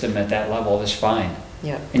nervous system at that level of the spine.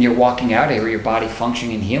 Yeah. And you're walking out here with your body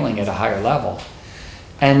functioning and healing at a higher level.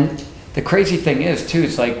 And the crazy thing is, too,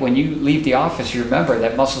 it's like when you leave the office, you remember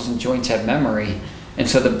that muscles and joints have memory. And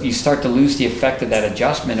so you start to lose the effect of that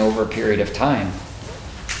adjustment over a period of time.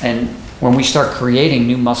 And when we start creating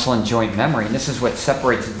new muscle and joint memory, and this is what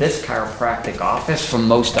separates this chiropractic office from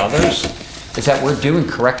most others, is that we're doing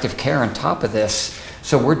corrective care on top of this.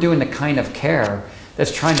 So we're doing the kind of care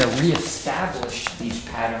that's trying to reestablish these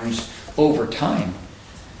patterns over time.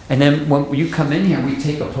 And then when you come in here, we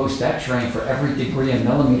take a post-X-ray for every degree and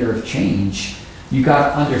millimeter of change. You got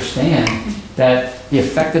to understand that the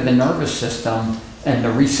effect of the nervous system and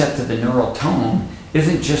the reset to the neural tone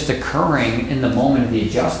isn't just occurring in the moment of the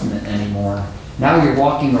adjustment anymore. Now you're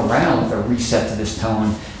walking around with a reset to this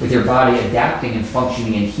tone, with your body adapting and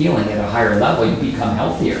functioning and healing at a higher level. You become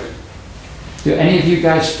healthier. Do any of you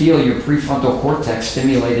guys feel your prefrontal cortex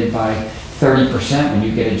stimulated by 30% when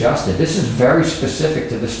you get adjusted? This is very specific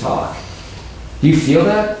to this talk. Do you feel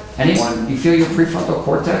that? Anyone? You feel your prefrontal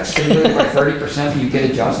cortex stimulated by 30% when you get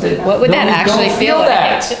adjusted? What would that actually don't feel like?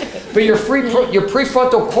 That. But your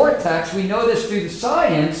prefrontal cortex, we know this through the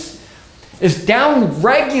science, is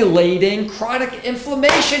down-regulating chronic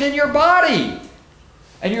inflammation in your body.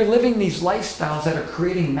 And you're living these lifestyles that are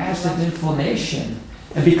creating massive inflammation.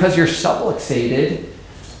 And because you're subluxated,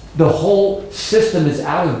 the whole system is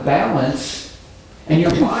out of balance, and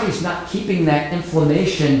your body's not keeping that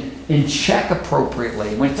inflammation in check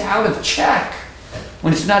appropriately. When it's out of check,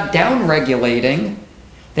 when it's not down-regulating,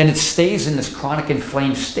 then it stays in this chronic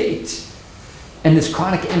inflamed state. And this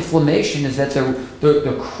chronic inflammation is at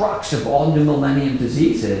the crux of all new millennium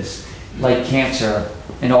diseases, like cancer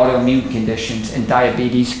and autoimmune conditions and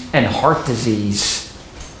diabetes and heart disease.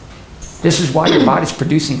 This is why your body's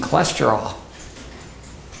producing cholesterol,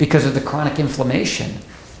 because of the chronic inflammation.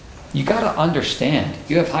 You got to understand,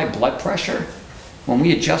 you have high blood pressure. When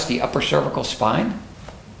we adjust the upper cervical spine,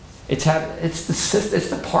 it's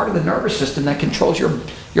the part of the nervous system that controls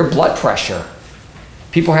your blood pressure.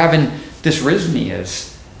 People are having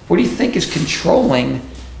dysrhythmias. What do you think is controlling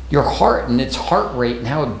your heart and its heart rate and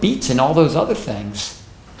how it beats and all those other things?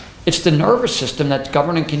 It's the nervous system that's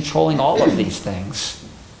governing and controlling all of these things.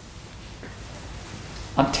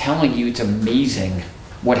 I'm telling you, it's amazing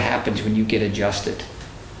what happens when you get adjusted.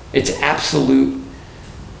 It's absolute,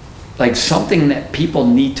 like something that people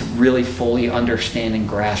need to really fully understand and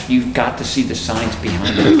grasp. You've got to see the science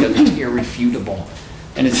behind it, because it's irrefutable.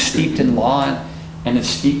 And it's steeped in law, and it's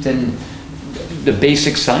steeped in the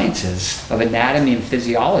basic sciences of anatomy and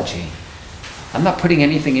physiology. I'm not putting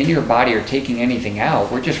anything in your body or taking anything out.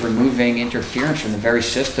 We're just removing interference from the very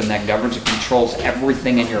system that governs and controls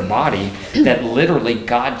everything in your body, that literally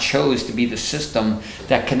God chose to be the system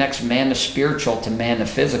that connects man the spiritual to man the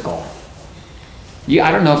physical. I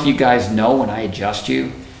don't know if you guys know, when I adjust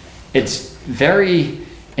you, it's very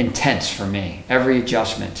intense for me, every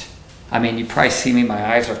adjustment. I mean, you probably see me,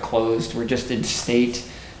 my eyes are closed, we're just in state.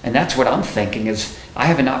 And that's what I'm thinking is I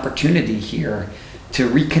have an opportunity here to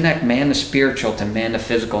reconnect man the spiritual to man the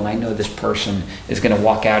physical, and I know this person is going to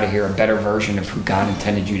walk out of here a better version of who God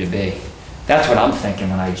intended you to be. That's what I'm thinking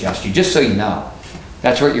when I adjust you, just so you know.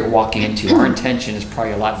 That's what you're walking into. Our intention is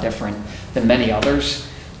probably a lot different than many others.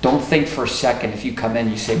 Don't think for a second if you come in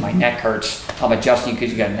and you say, my neck hurts, I'm adjusting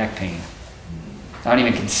because you got neck pain. I don't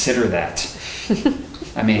even consider that.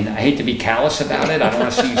 I mean, I hate to be callous about it. I don't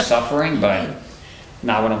want to see you suffering, but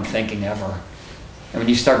not what I'm thinking ever. And when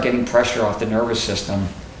you start getting pressure off the nervous system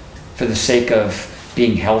for the sake of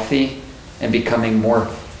being healthy and becoming more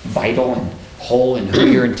vital and whole in who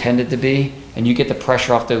you're intended to be, and you get the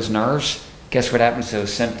pressure off those nerves, guess what happens to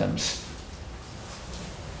those symptoms?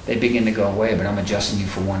 They begin to go away, but I'm adjusting you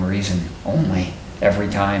for one reason only, every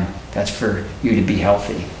time. That's for you to be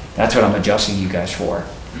healthy. That's what I'm adjusting you guys for.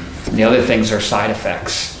 And the other things are side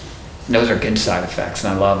effects. And those are good side effects,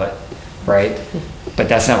 and I love it, right? But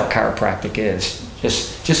that's not what chiropractic is.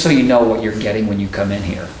 Just so you know what you're getting when you come in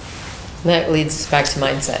here. That leads us back to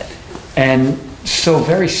mindset. And so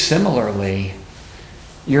very similarly,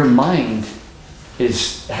 your mind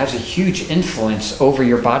has a huge influence over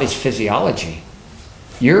your body's physiology.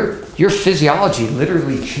 Your physiology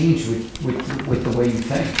literally changed with the way you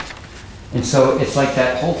think. And so it's like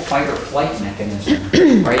that whole fight or flight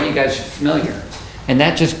mechanism, right? You guys are familiar. And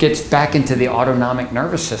that just gets back into the autonomic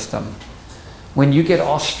nervous system. When you get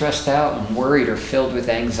all stressed out and worried or filled with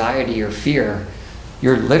anxiety or fear,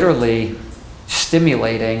 you're literally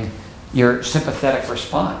stimulating your sympathetic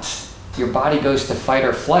response. Your body goes to fight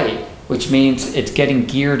or flight, which means it's getting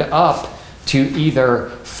geared up to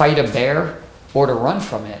either fight a bear or to run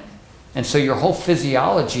from it. And so your whole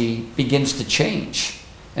physiology begins to change.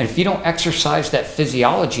 And if you don't exercise that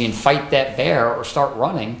physiology and fight that bear or start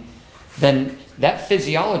running, then that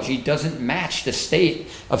physiology doesn't match the state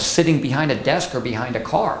of sitting behind a desk or behind a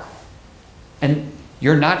car. And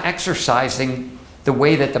you're not exercising the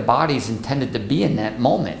way that the body's intended to be in that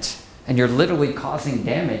moment. And you're literally causing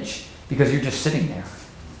damage because you're just sitting there.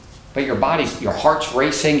 But your heart's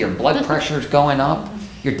racing, your blood pressure's going up,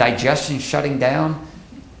 your digestion's shutting down.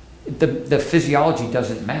 The physiology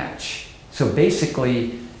doesn't match. So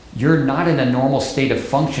basically, you're not in a normal state of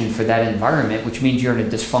function for that environment, which means you're in a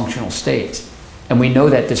dysfunctional state. And we know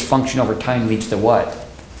that dysfunction over time leads to what?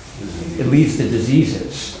 It leads to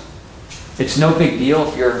diseases. It's no big deal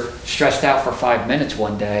if you're stressed out for 5 minutes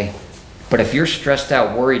one day, but if you're stressed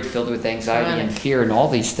out, worried, filled with anxiety and fear and all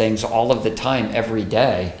these things all of the time, every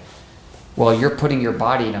day, well, you're putting your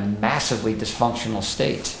body in a massively dysfunctional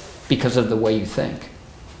state because of the way you think.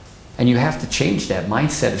 And you have to change that.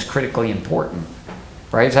 Mindset is critically important.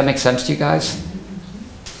 Right? Does that make sense to you guys?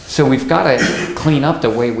 So we've got to clean up the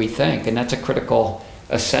way we think, and that's a critical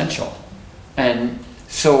essential. And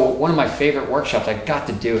so one of my favorite workshops, I've got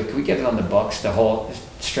to do it. Can we get it on the books, the whole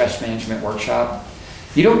stress management workshop?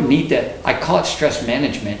 You don't need to, I call it stress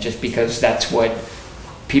management just because that's what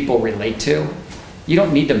people relate to. You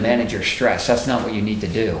don't need to manage your stress. That's not what you need to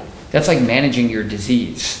do. That's like managing your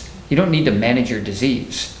disease. You don't need to manage your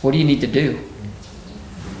disease. What do you need to do?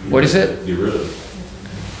 What is it? Get rid of it.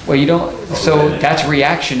 Well, you don't, so that's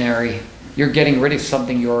reactionary. You're getting rid of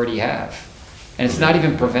something you already have. And it's not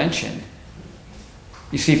even prevention.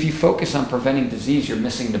 You see, if you focus on preventing disease, you're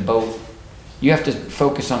missing the boat. You have to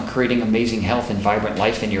focus on creating amazing health and vibrant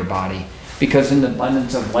life in your body. Because in the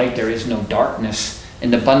abundance of light, there is no darkness. In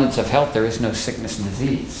the abundance of health, there is no sickness and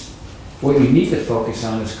disease. What you need to focus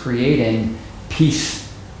on is creating peace.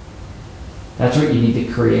 That's what you need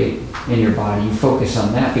to create in your body. You focus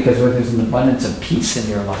on that because when there's an abundance of peace in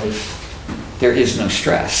your life, there is no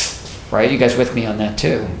stress, right? You guys with me on that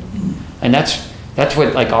too? And that's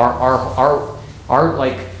what like our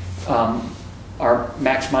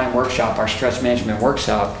Max Mind workshop, our stress management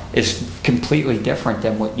workshop is completely different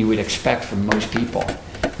than what you would expect from most people.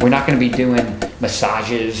 We're not going to be doing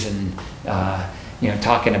massages and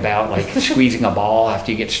talking about like squeezing a ball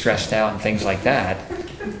after you get stressed out and things like that.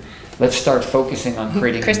 Let's start focusing on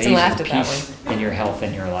creating amazing peace in your health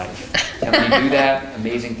and your life. And when you do that,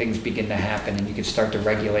 amazing things begin to happen and you can start to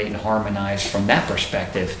regulate and harmonize from that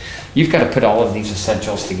perspective. You've got to put all of these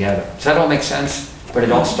essentials together. Does that all make sense? But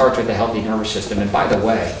it all starts with a healthy nervous system. And by the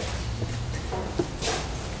way,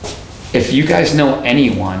 if you guys know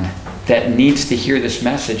anyone that needs to hear this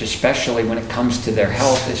message, especially when it comes to their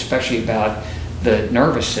health, especially about the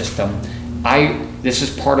nervous system, this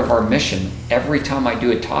is part of our mission. Every time I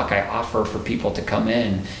do a talk, I offer for people to come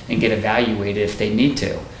in and get evaluated if they need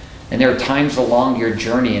to. And there are times along your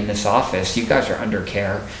journey in this office, you guys are under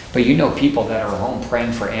care, but you know people that are home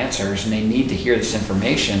praying for answers and they need to hear this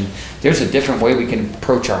information. There's a different way we can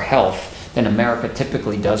approach our health than America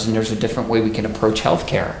typically does, and there's a different way we can approach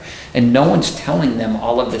healthcare. And no one's telling them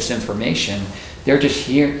all of this information. They're just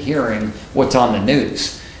hearing what's on the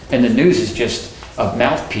news. And the news is just a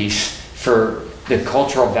mouthpiece for the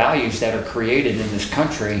cultural values that are created in this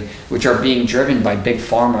country, which are being driven by big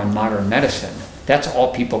pharma and modern medicine. That's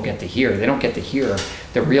all people get to hear. They don't get to hear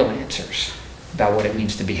the real answers about what it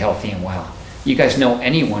means to be healthy and well. You guys know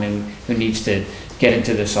anyone who needs to get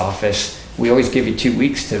into this office, we always give you 2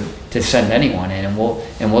 weeks to send anyone in, and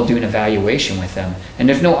we'll do an evaluation with them. And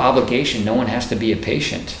there's no obligation. No one has to be a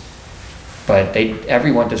patient. But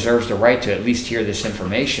everyone deserves the right to at least hear this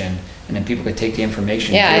information, and then people could take the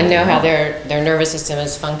information. Yeah, and know how their nervous system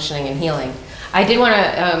is functioning and healing. I did want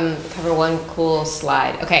to cover one cool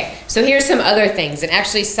slide. Okay, so here's some other things. And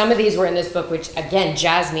actually some of these were in this book, which again,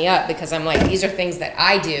 jazzed me up because I'm like, these are things that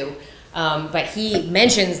I do. But he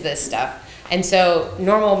mentions this stuff. And so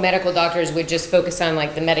normal medical doctors would just focus on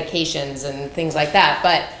like the medications and things like that.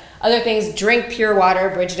 But other things, drink pure water.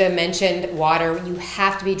 Brigida mentioned water. You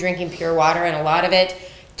have to be drinking pure water, and a lot of it.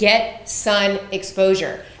 Get sun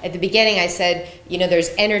exposure. At the beginning I said, you know, there's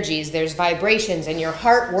energies, there's vibrations, and your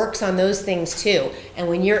heart works on those things too. And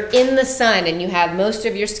when you're in the sun and you have most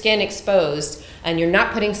of your skin exposed and you're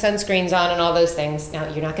not putting sunscreens on and all those things, now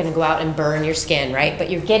you're not going to go out and burn your skin, right? But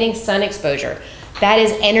you're getting sun exposure. That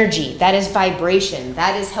is energy, that is vibration,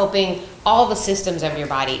 that is helping all the systems of your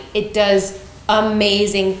body. It does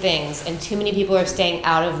amazing things, and too many people are staying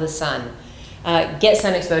out of the sun. Get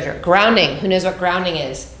sun exposure. Grounding. Who knows what grounding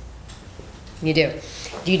is? You do.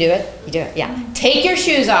 Do you do it? You do it, yeah. Take your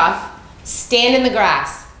shoes off, stand in the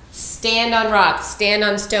grass, stand on rocks, stand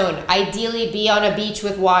on stone. Ideally be on a beach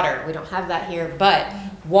with water. We don't have that here, but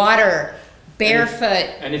water, barefoot.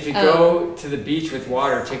 And if you go to the beach with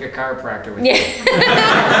water, take a chiropractor with you.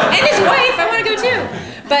 And his wife, I want to go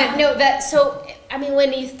too. But no, so, I mean,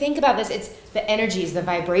 when you think about this, it's the energies, the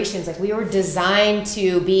vibrations. Like, we were designed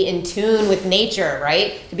to be in tune with nature,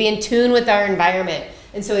 right? To be in tune with our environment.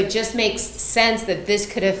 And so it just makes sense that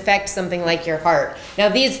this could affect something like your heart. Now,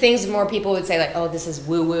 these things, more people would say like, oh, this is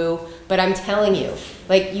woo-woo. But I'm telling you,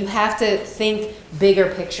 like, you have to think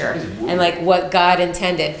bigger picture and like what God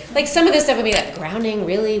intended. Like, some of this stuff would be like, grounding,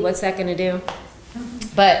 really? What's that going to do?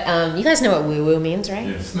 But you guys know what woo-woo means, right?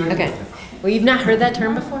 Yes. Okay. Well, you've not heard that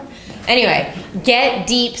term before? Anyway, get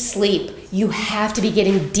deep sleep. You have to be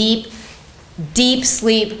getting deep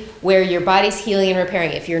sleep where your body's healing and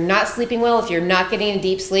repairing. If you're not sleeping well, if you're not getting a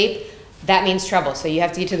deep sleep, that means trouble. So you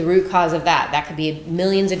have to get to the root cause of that. That could be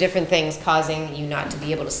millions of different things causing you not to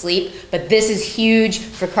be able to sleep. But this is huge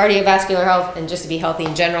for cardiovascular health and just to be healthy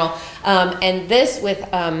in general. And this with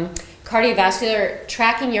cardiovascular,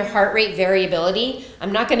 tracking your heart rate variability.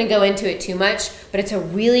 I'm not going to go into it too much, but it's a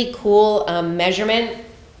really cool measurement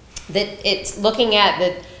that it's looking at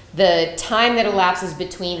the time that elapses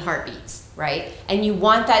between heartbeats, right? And you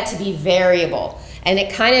want that to be variable. And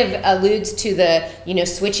it kind of alludes to the, you know,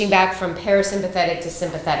 switching back from parasympathetic to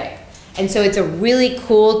sympathetic. And so it's a really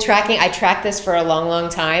cool tracking. I tracked this for a long, long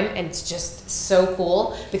time, and it's just so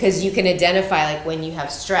cool because you can identify like when you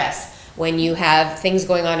have stress, when you have things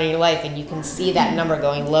going on in your life, and you can see that number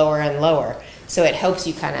going lower and lower. So it helps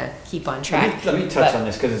you kind of keep on track. Let me touch on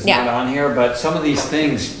this because it's not on here, but some of these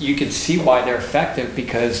things, you can see why they're effective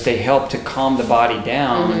because they help to calm the body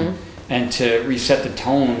down and to reset the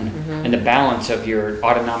tone and the balance of your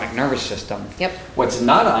autonomic nervous system. Yep. What's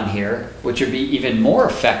not on here, which would be even more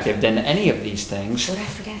effective than any of these things. What did I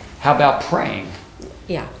forget? How about praying?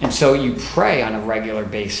 Yeah. And so you pray on a regular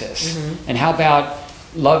basis. And how about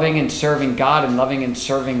loving and serving God and loving and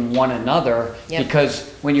serving one another? Yep. Because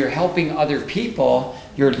when you're helping other people,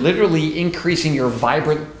 you're literally increasing your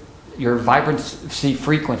vibrancy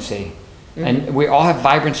frequency. And we all have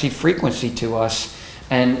vibrancy frequency to us.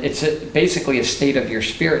 And it's basically a state of your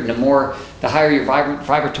spirit. And the higher your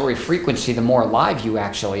vibratory frequency, the more alive you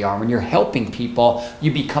actually are. When you're helping people,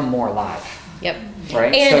 you become more alive. Yep.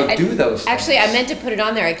 Right? And so do those things. Actually, I meant to put it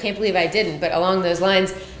on there. I can't believe I didn't. But along those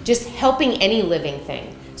lines, just helping any living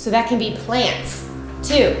thing. So that can be plants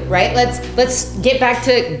too, right? Let's get back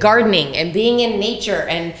to gardening and being in nature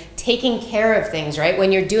and taking care of things, right?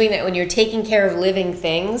 When you're doing that, when you're taking care of living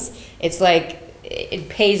things, it's like it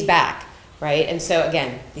pays back. Right? And so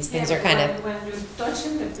again, these things are kind of... When you're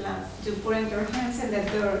touching the plant, you put your hands in the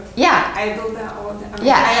dirt. Yeah. I do that all the time.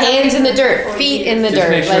 Yeah, hands in the dirt, feet in the dirt.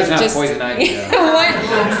 Make sure like it's not just, poison ivy.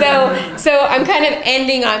 So I'm kind of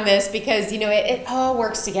ending on this because, you know, it all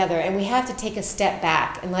works together and we have to take a step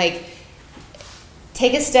back and like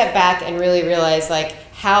take a step back and really realize like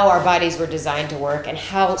how our bodies were designed to work and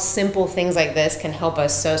how simple things like this can help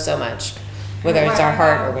us so much, whether it's our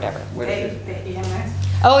heart or whatever. The EMS.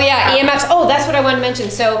 Oh yeah, EMFs. Oh, that's what I wanted to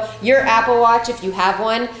mention. So your Apple Watch, if you have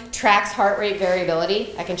one, tracks heart rate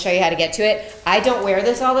variability. I can show you how to get to it. I don't wear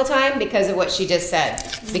this all the time because of what she just said,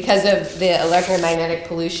 because of the electromagnetic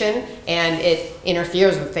pollution, and it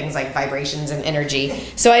interferes with things like vibrations and energy.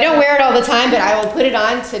 So I don't wear it all the time, but I will put it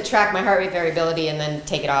on to track my heart rate variability and then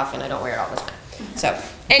take it off, and I don't wear it all the time. So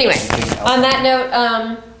anyway, on that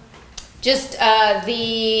note, just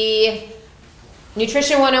the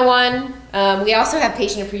Nutrition 101. We also have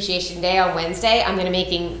Patient Appreciation Day on Wednesday. I'm going to be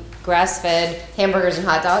making grass-fed hamburgers and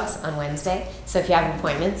hot dogs on Wednesday. So if you have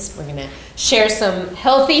appointments, we're going to share some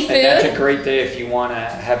healthy food. And that's a great day if you want to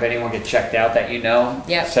have anyone get checked out that you know.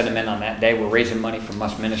 Yep. Send them in on that day. We're raising money for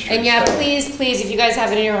Must Ministries. And yeah, so. please, if you guys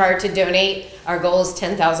have it in your heart to donate, our goal is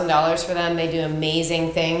 $10,000 for them. They do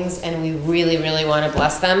amazing things, and we really want to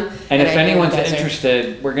bless them. And if I know anyone's you guys are-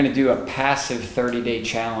 interested, we're going to do a passive 30-day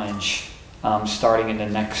challenge. Starting in the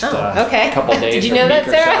next couple days. Did you or know week that,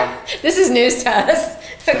 or Sarah? so. This is news to us.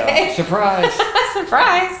 Okay. So, surprise.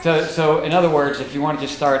 Surprise. So in other words, if you want to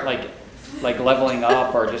just start like leveling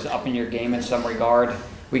up or just upping your game in some regard,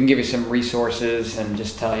 we can give you some resources and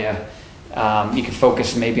just tell you you can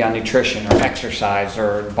focus maybe on nutrition or exercise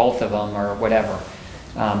or both of them or whatever.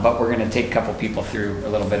 But we're going to take a couple people through a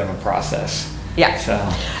little bit of a process. Yeah. So.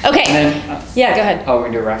 Okay. And then, yeah, go ahead. Oh, we're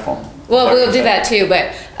going to do a raffle? Well, we'll do that too,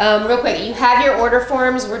 but real quick, you have your order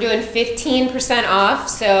forms. We're doing 15% off,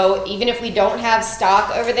 so even if we don't have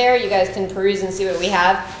stock over there, you guys can peruse and see what we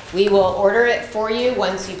have. We will order it for you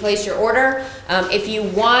once you place your order. If you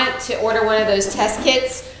want to order one of those test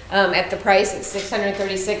kits at the price, it's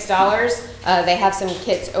 $636. They have some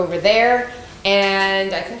kits over there,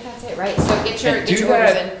 and I think that's it, right? So get your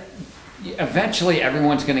orders in. Eventually,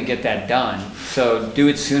 everyone's going to get that done. So do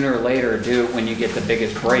it sooner or later. Do it when you get the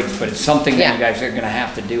biggest breaks. But it's something that you guys are going to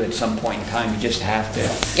have to do at some point in time. You just have to.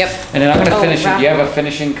 Yep. And then I'm going to finish it. Raffle. Do you have a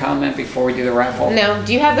finishing comment before we do the raffle? No.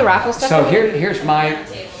 Do you have the raffle stuff? So here's my.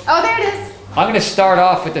 Oh, there it is. I'm going to start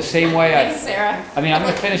off with the same way Thanks, Sarah. I'm going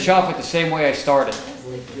to finish off with the same way I started.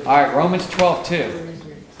 All right, Romans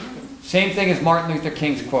 12:2. Same thing as Martin Luther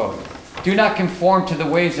King's quote. Do not conform to the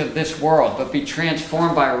ways of this world, but be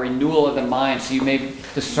transformed by a renewal of the mind so you may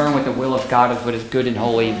discern what the will of God is, what is good and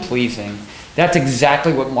holy and pleasing. That's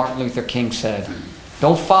exactly what Martin Luther King said.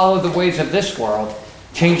 Don't follow the ways of this world.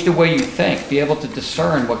 Change the way you think. Be able to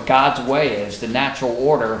discern what God's way is, the natural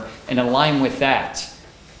order, and align with that.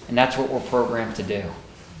 And that's what we're programmed to do.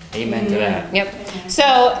 Amen to that. Yep.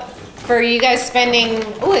 So for you guys spending,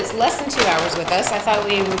 it's less than 2 hours with us. I thought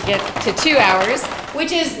we would get to 2 hours,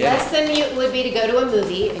 which is less than it would be to go to a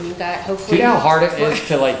movie, and you got hopefully. Do you know how hard it is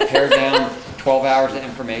to pare down 12 hours of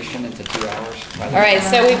information into 2 hours? All right,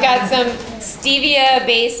 so we've got some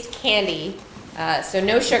stevia-based candy. So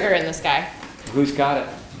no sugar in this guy. Who's got it?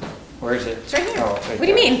 Where is it? It's right here. Oh, What do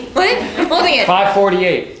you mean? What? I'm holding it.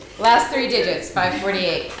 548. Last 3 digits,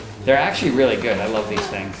 548. They're actually really good. I love these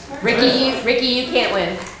things. Ricky, you can't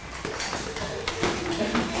win.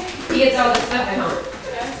 He gets all this stuff at home.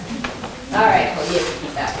 All right, well, you have to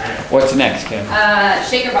keep that. What's next, Kim?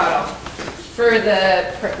 Shaker bottle for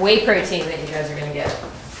the whey protein that you guys are gonna get.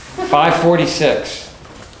 546.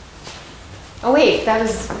 Oh wait, that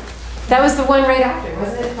was the one right after,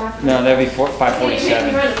 wasn't it? No, that'd be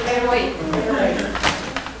 547. Wait.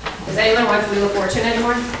 Does anyone watch Wheel of Fortune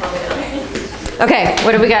anymore? Probably not. Okay,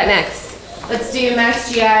 what do we got next? Let's do Max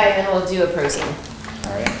GI and then we'll do a protein.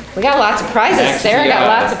 All right. We got lots of prizes. Max Sarah got GI.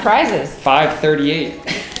 lots of prizes. 538.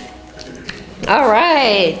 All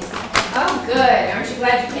right. Oh, good. Aren't you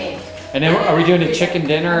glad you came? And then are we doing a chicken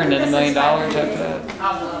dinner and then $1 million after that?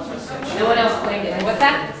 No one else claimed it. What's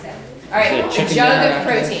that? All right, Is it a chicken jug dinner of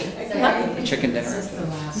after protein. A chicken dinner.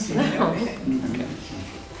 No. Okay.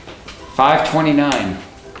 529.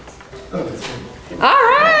 All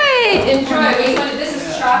right, enjoy. This is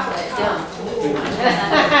chocolate.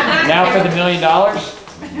 Now for the $1 million.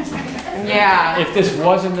 Yeah. If this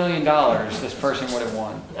was $1 million, this person would have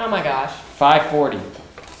won. Oh my gosh. 540.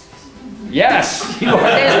 Yes. There's not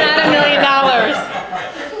 $1 million.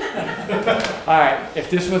 All right. If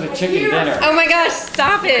this was a chicken dinner. Oh my gosh,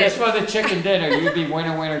 stop If this it. was a chicken dinner, you'd be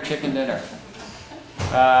winner chicken dinner.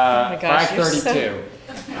 my gosh, you're 532.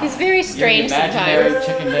 He's very You're the strange imaginary sometimes.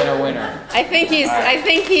 chicken dinner winner. I think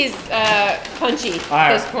he's punchy All at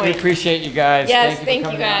right. this We point. appreciate you guys. Yes, Thank thank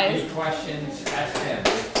for you coming out. guys. Any questions? Ask him.